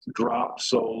drop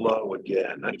so low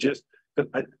again?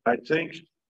 I think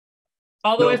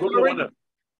all the way forward.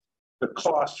 The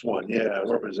cost one, yeah.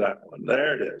 Where was that one?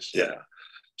 There it is. Yeah.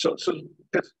 So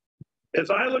as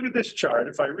I look at this chart,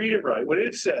 if I read it right, what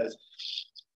it says,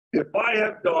 if I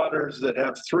have daughters that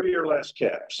have 3 or less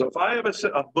calves, so if I have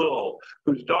a bull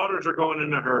whose daughters are going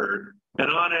in the herd and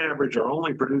on average are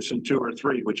only producing 2 or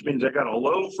 3, which means they got a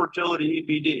low fertility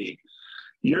EPD,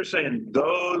 you're saying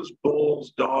those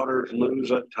bulls' daughters lose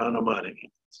a ton of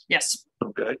money. Yes.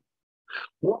 Okay.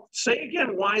 Well, say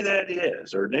again why that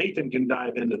is, or Nathan can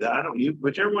dive into that. I don't,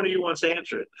 whichever one of you wants to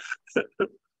answer it.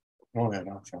 Go ahead,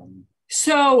 I'll try.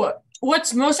 So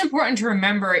what's most important to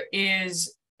remember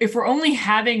is, if we're only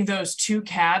having those 2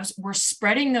 calves, we're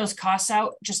spreading those costs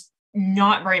out just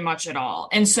not very much at all.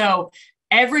 And so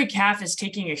every calf is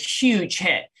taking a huge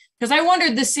hit. Because I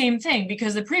wondered the same thing,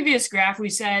 because the previous graph, we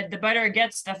said the better it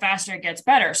gets, the faster it gets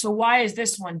better. So why is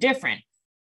this one different?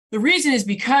 The reason is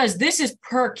because this is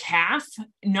per calf,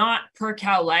 not per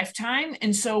cow lifetime.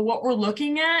 And so what we're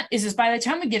looking at is by the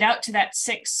time we get out to that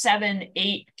 6, 7,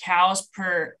 8 calves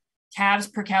per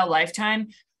cow lifetime,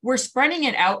 we're spreading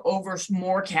it out over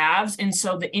more calves. And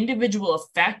so the individual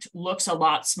effect looks a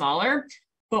lot smaller.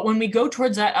 But when we go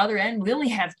towards that other end, we only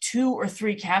have 2 or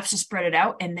 3 calves to spread it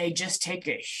out, and they just take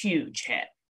a huge hit.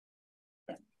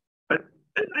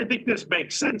 I think this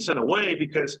makes sense in a way,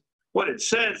 because what it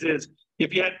says is,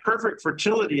 if you had perfect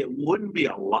fertility, it wouldn't be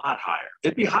a lot higher.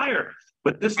 It'd be higher,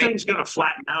 but this thing's going to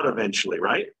flatten out eventually,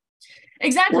 right?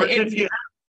 Exactly. Whereas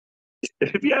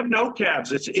if you have no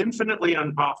calves, it's infinitely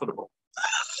unprofitable.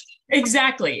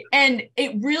 Exactly. And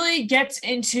it really gets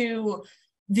into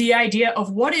the idea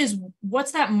of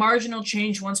what's that marginal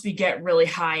change once we get really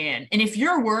high in. And if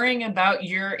you're worrying about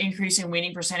your increase in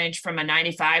weaning percentage from a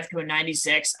 95 to a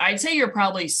 96, I'd say you're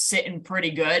probably sitting pretty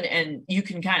good, and you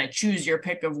can kind of choose your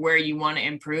pick of where you want to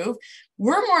improve.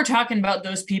 We're more talking about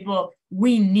those people.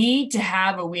 We need to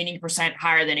have a weaning percent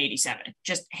higher than 87,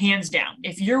 just hands down.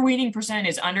 If your weaning percent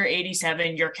is under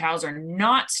 87, your cows are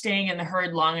not staying in the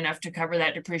herd long enough to cover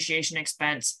that depreciation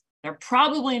expense. They're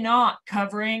probably not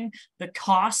covering the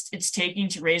cost it's taking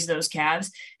to raise those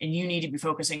calves, and you need to be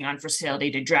focusing on fertility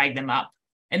to drag them up.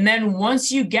 And then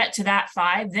once you get to that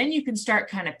 5, then you can start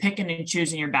kind of picking and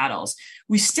choosing your battles.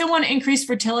 We still want to increase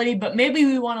fertility, but maybe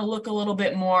we want to look a little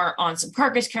bit more on some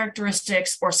carcass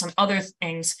characteristics or some other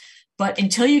things. But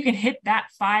until you can hit that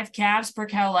 5 calves per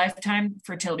cow lifetime,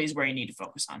 fertility is where you need to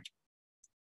focus on.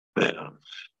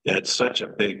 Yeah, it's such a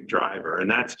big driver, and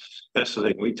that's the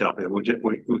thing we tell people.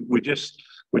 We're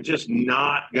just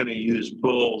not going to use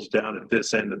bulls down at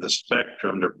this end of the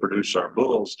spectrum to produce our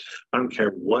bulls. I don't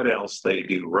care what else they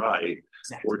do right.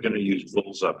 Exactly. We're going to use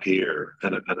bulls up here,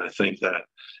 and I think that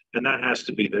has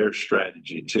to be their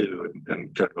strategy too,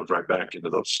 and kind of goes right back into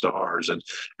those stars.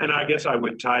 And I guess I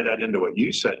would tie that into what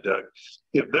you said, Doug.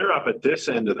 If they're up at this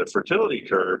end of the fertility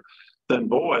curve, then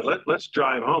boy, let's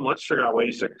drive home. Let's figure out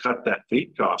ways to cut that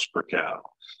feed cost per cow.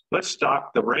 Let's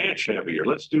stock the ranch heavier.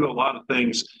 Let's do a lot of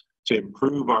things to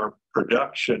improve our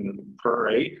production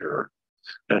per acre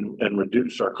and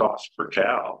reduce our cost per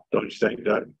cow. Don't you think,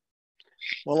 Doug?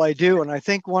 Well, I do. And I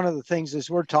think one of the things is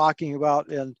we're talking about,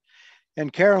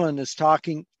 and Carolyn is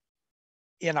talking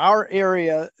in our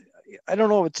area. I don't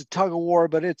know if it's a tug of war,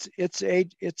 but it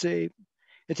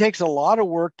takes a lot of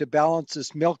work to balance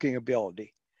this milking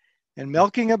ability. And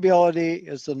milking ability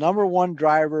is the #1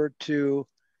 driver to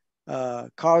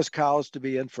cause cows to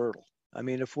be infertile. I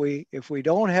mean, if we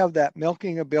don't have that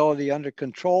milking ability under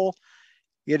control,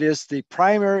 it is the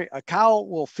primary. A cow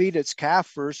will feed its calf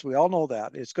first. We all know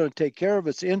that. It's going to take care of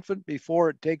its infant before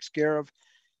it takes care of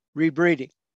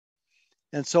rebreeding.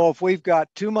 And so if we've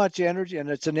got too much energy, and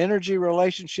it's an energy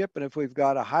relationship, and if we've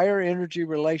got a higher energy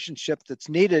relationship that's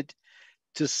needed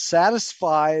to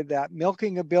satisfy that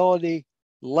milking ability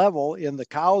level in the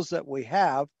cows that we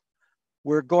have,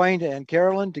 we're going to, and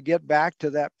Carolyn, to get back to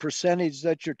that percentage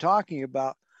that you're talking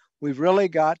about, we've really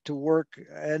got to work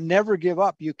and never give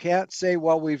up. You can't say,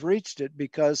 well, we've reached it,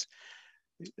 because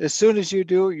as soon as you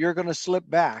do, you're going to slip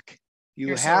back.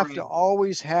 You have to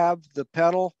always have the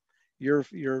pedal,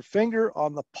 your finger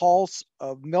on the pulse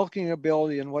of milking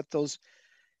ability and what those,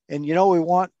 and we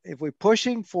want, if we're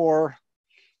pushing for,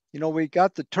 we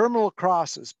got the terminal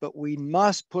crosses, but we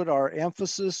must put our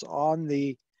emphasis on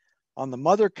the on the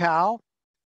mother cow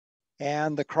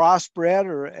and the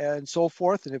crossbred and so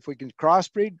forth. And if we can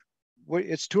crossbreed,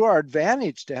 it's to our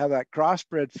advantage to have that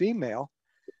crossbred female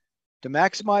to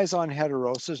maximize on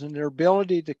heterosis and their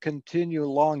ability to continue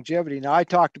longevity. Now, I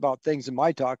talked about things in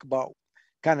my talk about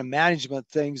kind of management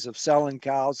things of selling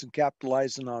cows and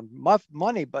capitalizing on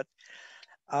money, but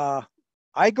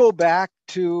I go back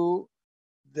to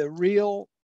the real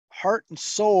heart and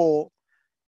soul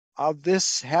of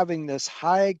this, having this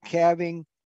high calving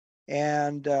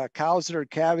and cows that are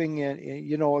calving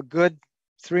in, a good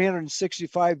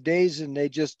 365 days, and they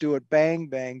just do it bang,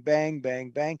 bang, bang,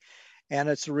 bang, bang. And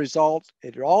it's a result,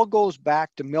 it all goes back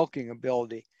to milking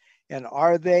ability. And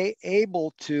are they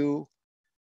able to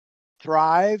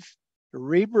thrive,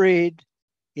 rebreed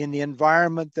in the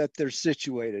environment that they're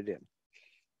situated in?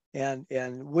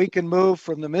 And we can move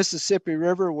from the Mississippi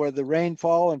River where the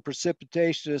rainfall and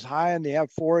precipitation is high and they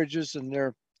have forages and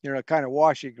they're, kind of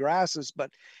washy grasses,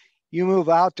 but you move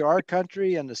out to our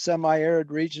country and the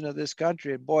semi-arid region of this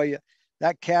country, and boy,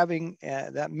 that calving,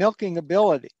 that milking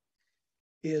ability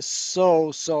is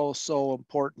so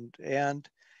important. And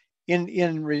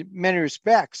in many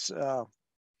respects,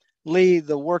 Lee,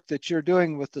 the work that you're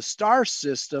doing with the STAR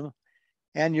system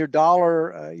and your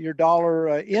dollar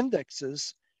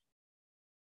indexes,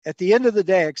 at the end of the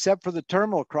day, except for the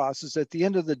terminal crosses, at the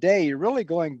end of the day, you're really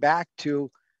going back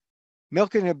to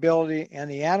milking ability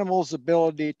and the animal's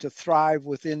ability to thrive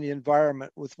within the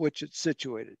environment with which it's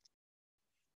situated.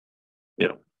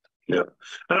 Yeah. Yeah.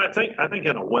 And I think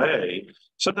in a way,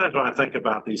 sometimes when I think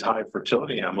about these high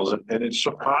fertility animals, and it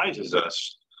surprises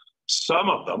us, some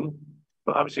of them,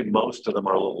 but obviously most of them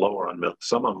are a little lower on milk.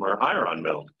 Some of them are higher on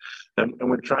milk. And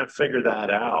we try and figure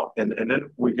that out. And then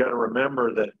we got to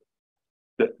remember that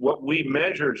what we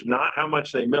measure is not how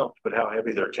much they milked, but how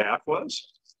heavy their calf was.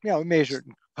 Yeah, we measure it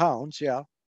in pounds, yeah.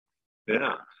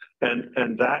 Yeah.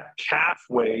 And that calf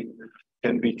weight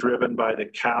can be driven by the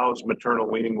cow's maternal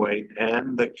weaning weight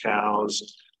and the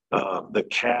calf's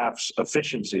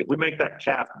efficiency. If we make that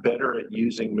calf better at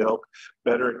using milk,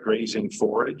 better at grazing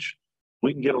forage,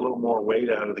 we can get a little more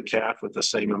weight out of the calf with the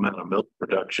same amount of milk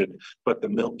production, but the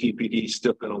milk EPD is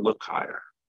still going to look higher.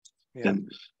 Yeah.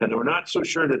 And we're not so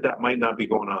sure that might not be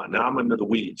going on. Now I'm into the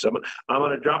weeds. I'm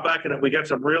going to drop back in it. We got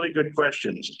some really good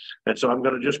questions. And so I'm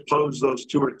going to just pose those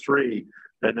 2 or 3,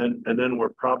 and then we're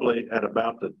probably at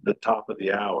about the top of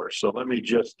the hour. So let me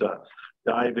just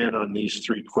dive in on these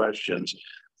 3 questions.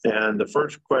 And the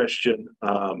first question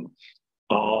I'll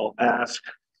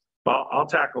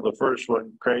tackle the first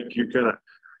one. Craig,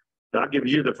 I'll give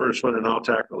you the first one and I'll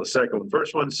tackle the second one.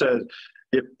 First one says,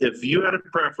 if you had a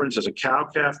preference as a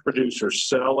cow-calf producer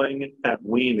selling at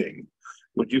weaning,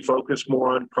 would you focus more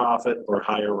on profit or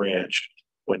higher ranch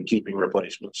when keeping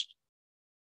replacements?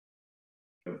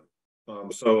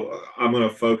 So I'm going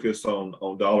to focus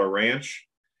on dollar ranch,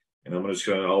 and I'm just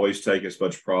going to always take as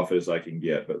much profit as I can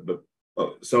get. But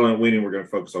selling at weaning, we're going to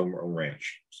focus on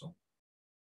ranch. So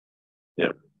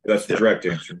yeah, that's the direct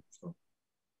answer. So.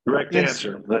 Direct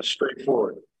answer. That's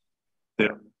straightforward. Yeah.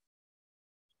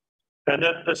 And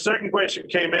then the second question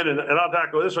came in, and I'll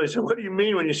tackle this one. He said, what do you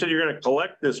mean when you said you're going to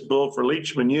collect this bull for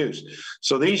Leachman use?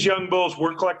 So these young bulls,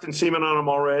 we're collecting semen on them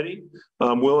already.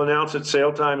 We'll announce at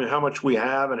sale time and how much we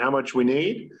have and how much we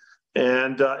need.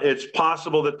 And it's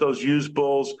possible that those used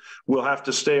bulls will have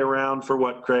to stay around for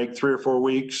what, Craig, 3 or 4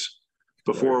 weeks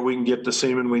before we can get the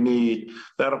semen we need.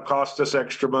 That'll cost us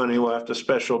extra money. We'll have to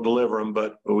special deliver them,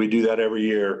 but we do that every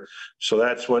year. So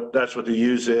that's what the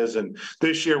use is. And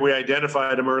this year we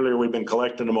identified them earlier. We've been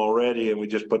collecting them already, and we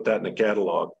just put that in the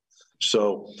catalog.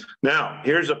 So now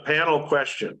here's a panel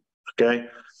question. Okay.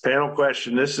 Panel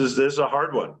question. This is a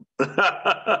hard one.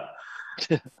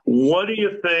 What do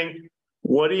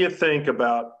you think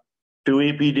about 2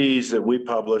 EPDs that we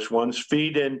publish? One's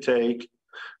feed intake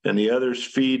and the other's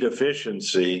feed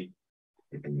efficiency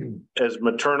as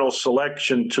maternal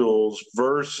selection tools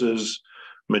versus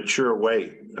mature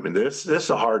weight? I mean, this is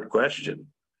a hard question.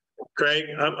 Craig,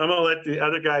 I'm going to let the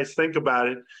other guys think about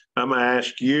it. I'm going to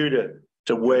ask you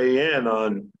to weigh in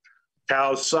on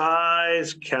cow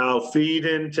size, cow feed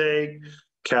intake,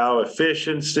 cow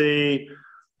efficiency.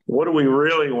 What do we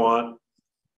really want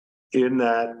in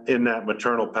that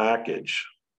maternal package?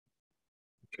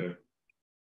 Okay.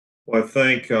 Well, I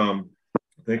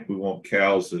think we want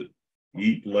cows that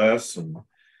eat less and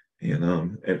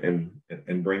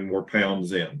bring more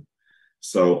pounds in.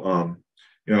 So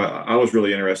I was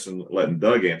really interested in letting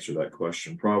Doug answer that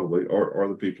question, probably, or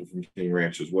the people from King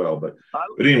Ranch as well. But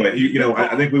anyway,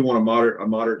 I think we want a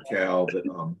moderate cow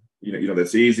that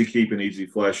that's easy keeping, easy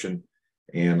fleshing,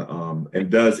 and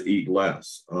does eat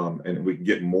less, and we can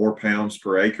get more pounds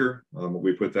per acre.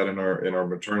 We put that in our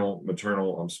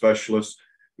maternal specialists.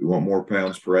 We want more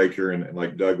pounds per acre, and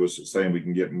like Doug was saying, we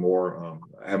can get more,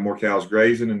 have more cows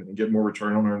grazing, and get more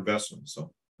return on our investment.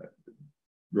 So,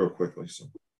 real quickly. So,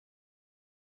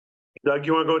 Doug,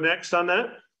 you want to go next on that?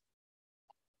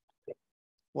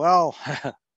 Well,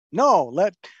 no,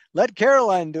 let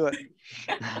Caroline do it.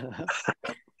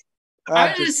 I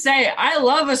would just say, I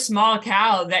love a small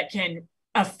cow that can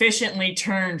efficiently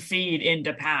turn feed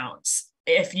into pounds,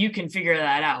 if you can figure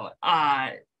that out.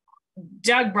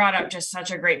 Doug brought up just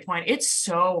such a great point. It's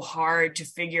so hard to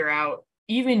figure out,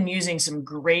 even using some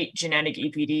great genetic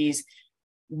EPDs,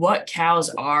 what cows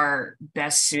are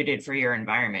best suited for your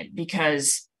environment,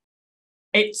 because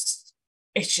it's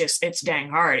dang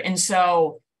hard. And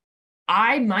so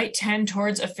I might tend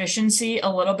towards efficiency a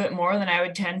little bit more than I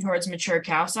would tend towards mature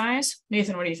cow size.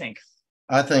 Nathan, what do you think?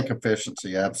 I think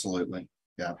efficiency, absolutely.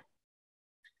 Yeah.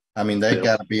 I mean, they've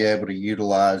got to be able to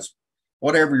utilize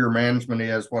whatever your management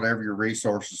is, whatever your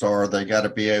resources are, they got to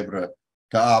be able to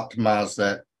optimize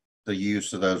the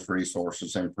use of those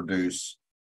resources and produce.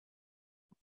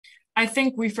 I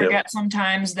think we forget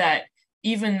sometimes that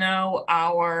even though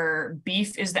our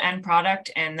beef is the end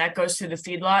product and that goes through the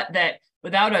feedlot, that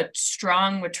without a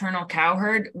strong maternal cow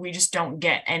herd, we just don't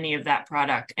get any of that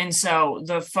product. And so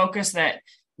the focus that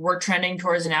we're trending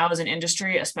towards now as an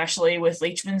industry, especially with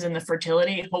Leachmans and the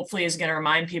fertility, hopefully is going to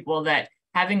remind people that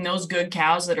having those good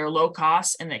cows that are low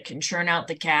cost and that can churn out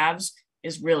the calves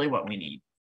is really what we need.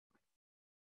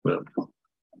 Well,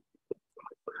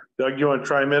 Doug, you want to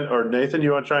chime in, or Nathan,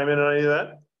 you want to chime in on any of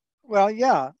that? Well,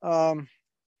 yeah.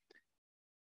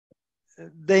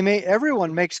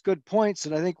 Everyone makes good points,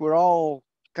 and I think we're all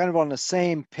kind of on the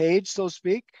same page, so to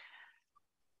speak.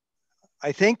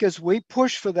 I think as we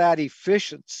push for that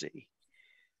efficiency,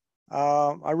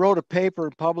 I wrote a paper,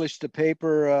 published a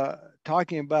paper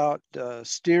talking about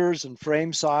steers and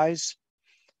frame size,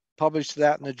 published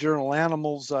that in the journal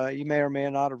Animals. You may or may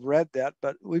not have read that,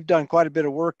 but we've done quite a bit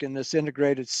of work in this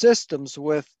integrated systems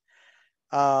with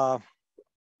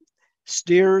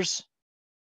steers,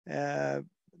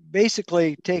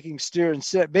 basically taking steer and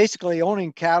basically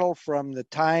owning cattle from the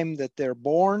time that they're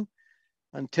born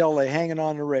until they're hanging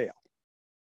on the rail.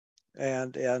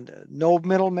 And no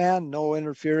middleman, no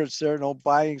interference there, no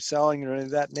buying, selling, or any of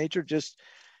that nature. Just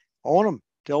own them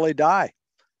till they die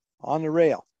on the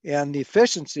rail. And the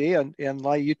efficiency, and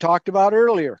like you talked about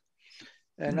earlier,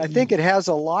 and I think it has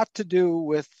a lot to do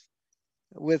with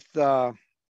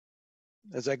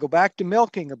as I go back to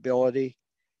milking ability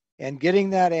and getting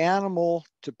that animal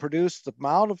to produce the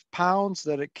amount of pounds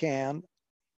that it can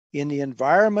in the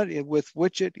environment with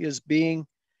which it is being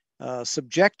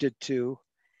subjected to.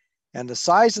 And the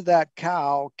size of that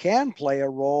cow can play a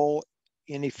role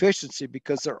in efficiency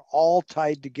because they're all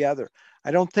tied together.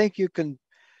 I don't think you can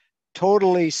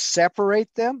totally separate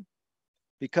them,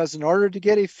 because in order to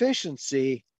get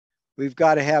efficiency, we've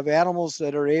got to have animals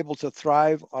that are able to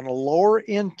thrive on a lower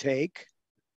intake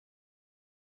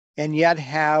and yet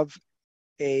have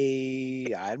I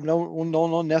don't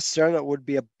know necessarily that would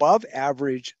be above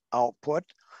average output.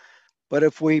 But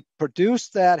if we produce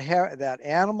that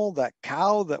animal, that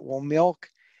cow that will milk,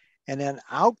 and then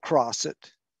outcross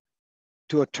it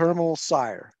to a terminal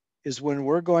sire, is when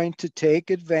we're going to take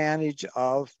advantage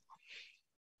of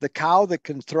the cow that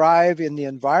can thrive in the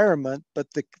environment, but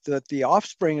the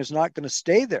offspring is not going to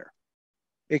stay there,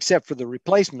 except for the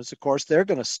replacements. Of course, they're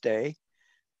going to stay,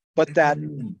 but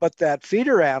that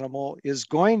feeder animal is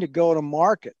going to go to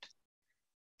market.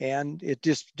 And it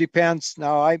just depends.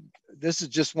 Now, this is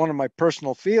just one of my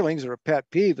personal feelings or a pet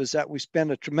peeve, is that we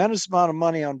spend a tremendous amount of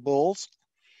money on bulls.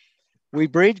 We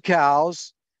breed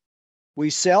cows,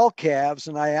 we sell calves,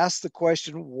 and I ask the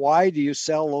question, why do you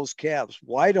sell those calves?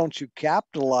 Why don't you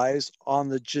capitalize on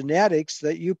the genetics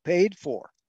that you paid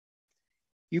for?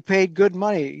 You paid good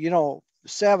money, $7,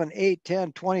 $8,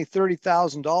 $10, $20,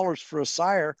 $30,000 for a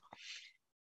sire,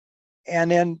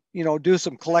 and then, do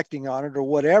some collecting on it or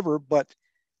whatever, but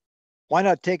why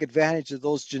not take advantage of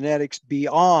those genetics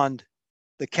beyond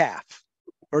the calf,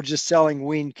 or just selling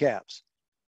weaned calves?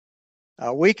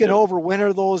 We can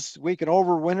overwinter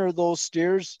those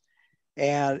steers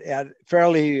and at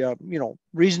fairly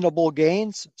reasonable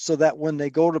gains, so that when they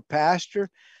go to pasture,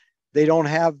 they don't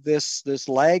have this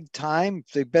lag time.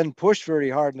 If they've been pushed very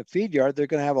hard in the feed yard, they're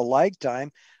going to have a lag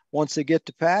time once they get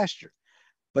to pasture.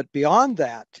 But beyond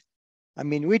that, I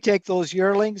mean, we take those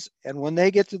yearlings, and when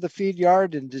they get to the feed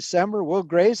yard in December, we'll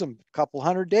graze them a couple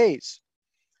 100 days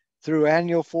through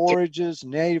annual forages,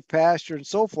 native pasture, and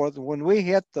so forth. And when we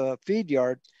hit the feed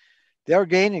yard, they're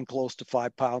gaining close to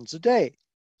 5 pounds a day.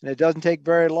 And it doesn't take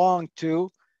very long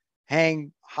to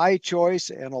hang high choice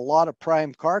and a lot of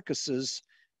prime carcasses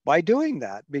by doing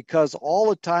that, because all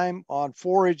the time on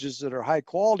forages that are high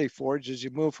quality forages,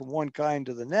 you move from one kind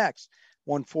to the next,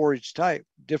 one forage type,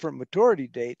 different maturity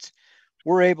dates,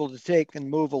 we're able to take and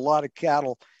move a lot of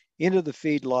cattle into the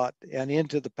feedlot and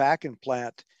into the packing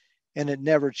plant, and it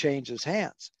never changes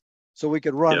hands. So we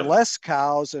could run less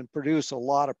cows and produce a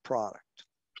lot of product.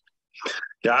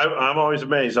 Yeah, I'm always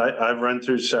amazed. I've run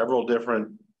through several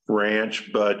different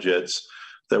ranch budgets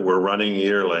that were running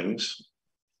yearlings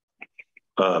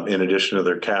in addition to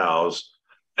their cows.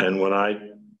 And when I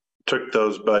took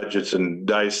those budgets and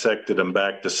dissected them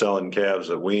back to selling calves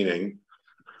at weaning,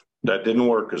 that didn't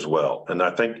work as well. And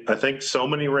I think so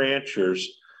many ranchers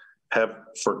have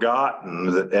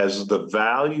forgotten that as the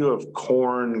value of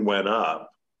corn went up,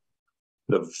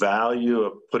 the value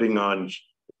of putting on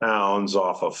pounds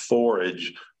off of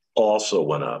forage also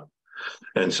went up.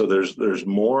 And so there's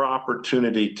more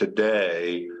opportunity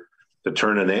today to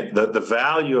turn the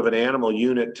value of an animal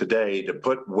unit today to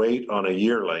put weight on a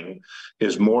yearling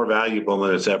is more valuable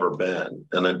than it's ever been.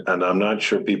 And I'm not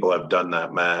sure people have done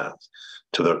that math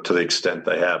to the extent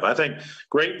they have. I think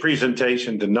great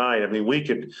presentation tonight. I mean,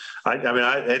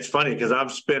 it's funny because I'm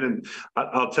spinning.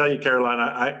 I'll tell you,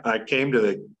 Caroline, I came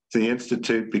to the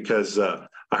Institute because I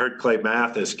heard Clay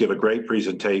Mathis give a great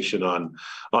presentation on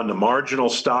the marginal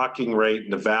stocking rate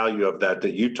and the value of that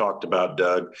you talked about,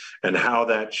 Doug, and how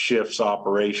that shifts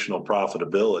operational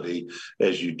profitability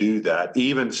as you do that,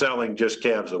 even selling just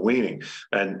calves and weaning.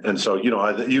 And so,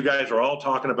 you guys are all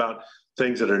talking about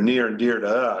things that are near and dear to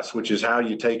us, which is how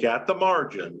you take at the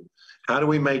margin. How do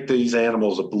we make these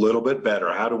animals a little bit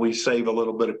better? How do we save a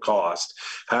little bit of cost?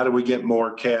 How do we get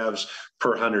more calves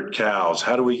per 100 cows?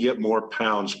 How do we get more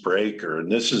pounds per acre?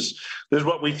 And this is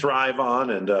what we thrive on.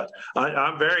 And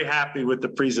I'm very happy with the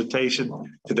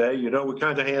presentation today. We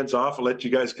kind of hands off. I'll let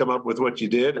you guys come up with what you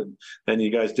did, and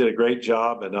you guys did a great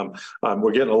job. And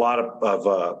we're getting a lot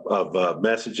of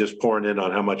messages pouring in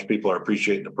on how much people are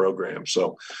appreciating the program.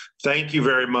 So thank you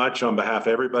very much on behalf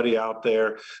of everybody out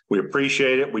there. We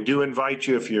appreciate it. We do invite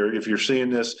you, if you're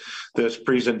seeing this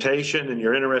presentation and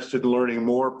you're interested in learning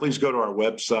more, please go to our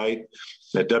website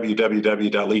at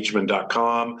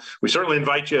www.leachman.com. We certainly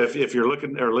invite you, if you're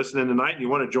looking or listening tonight and you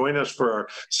want to join us for our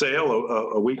sale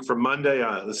a week from Monday.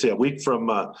 A week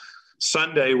from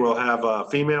Sunday, we'll have a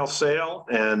female sale,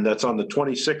 and that's on the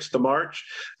 26th of March.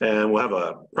 And we'll have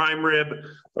a prime rib,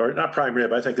 or not prime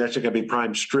rib, I think that's going to be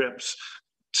prime strips,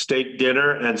 steak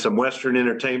dinner, and some Western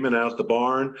entertainment out at the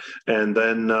barn. And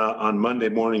then on Monday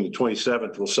morning, the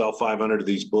 27th, we'll sell 500 of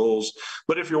these bulls.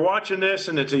 But if you're watching this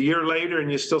and it's a year later and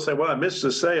you still say, well, I missed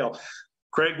the sale,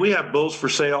 Craig, we have bulls for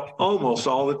sale almost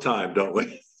all the time, don't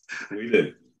we?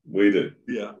 We do.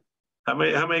 Yeah. How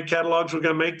many catalogs we're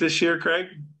going to make this year, Craig?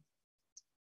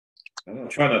 I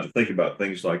try not to think about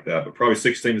things like that, but probably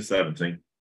 16 to 17.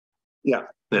 Yeah.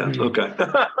 Okay.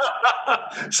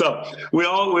 So we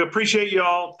appreciate you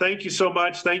all. Thank you so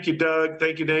much. Thank you, Doug.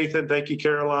 Thank you, Nathan. Thank you,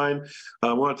 Caroline.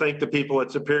 I want to thank the people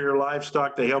at Superior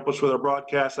Livestock. They help us with our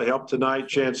broadcast. They helped tonight,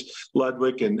 Chance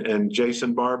Ludwig and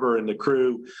Jason Barber and the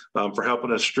crew for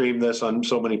helping us stream this on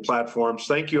so many platforms.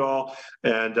 Thank you all.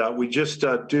 And we just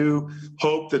do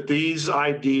hope that these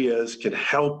ideas can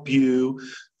help you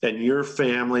and your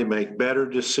family make better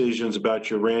decisions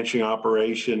about your ranching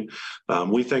operation.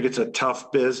 We think it's a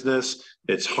tough business.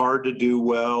 It's hard to do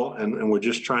well, and we're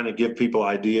just trying to give people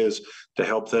ideas to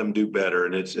help them do better.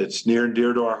 And it's near and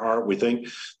dear to our heart. We think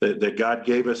that God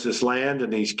gave us this land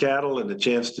and these cattle and the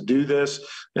chance to do this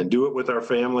and do it with our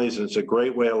families. And it's a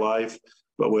great way of life,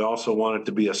 but we also want it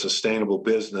to be a sustainable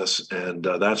business. And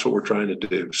that's what we're trying to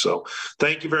do. So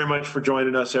thank you very much for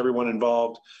joining us, everyone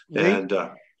involved.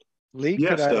 Lee,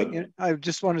 yes, I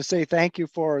just want to say thank you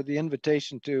for the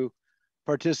invitation to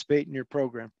participate in your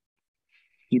program.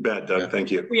 You bet, Doug. Yeah. Thank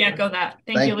you. We echo that.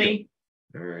 Thank you, Lee.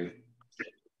 All right.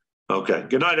 Okay.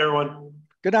 Good night, everyone.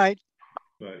 Good night.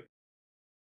 Bye.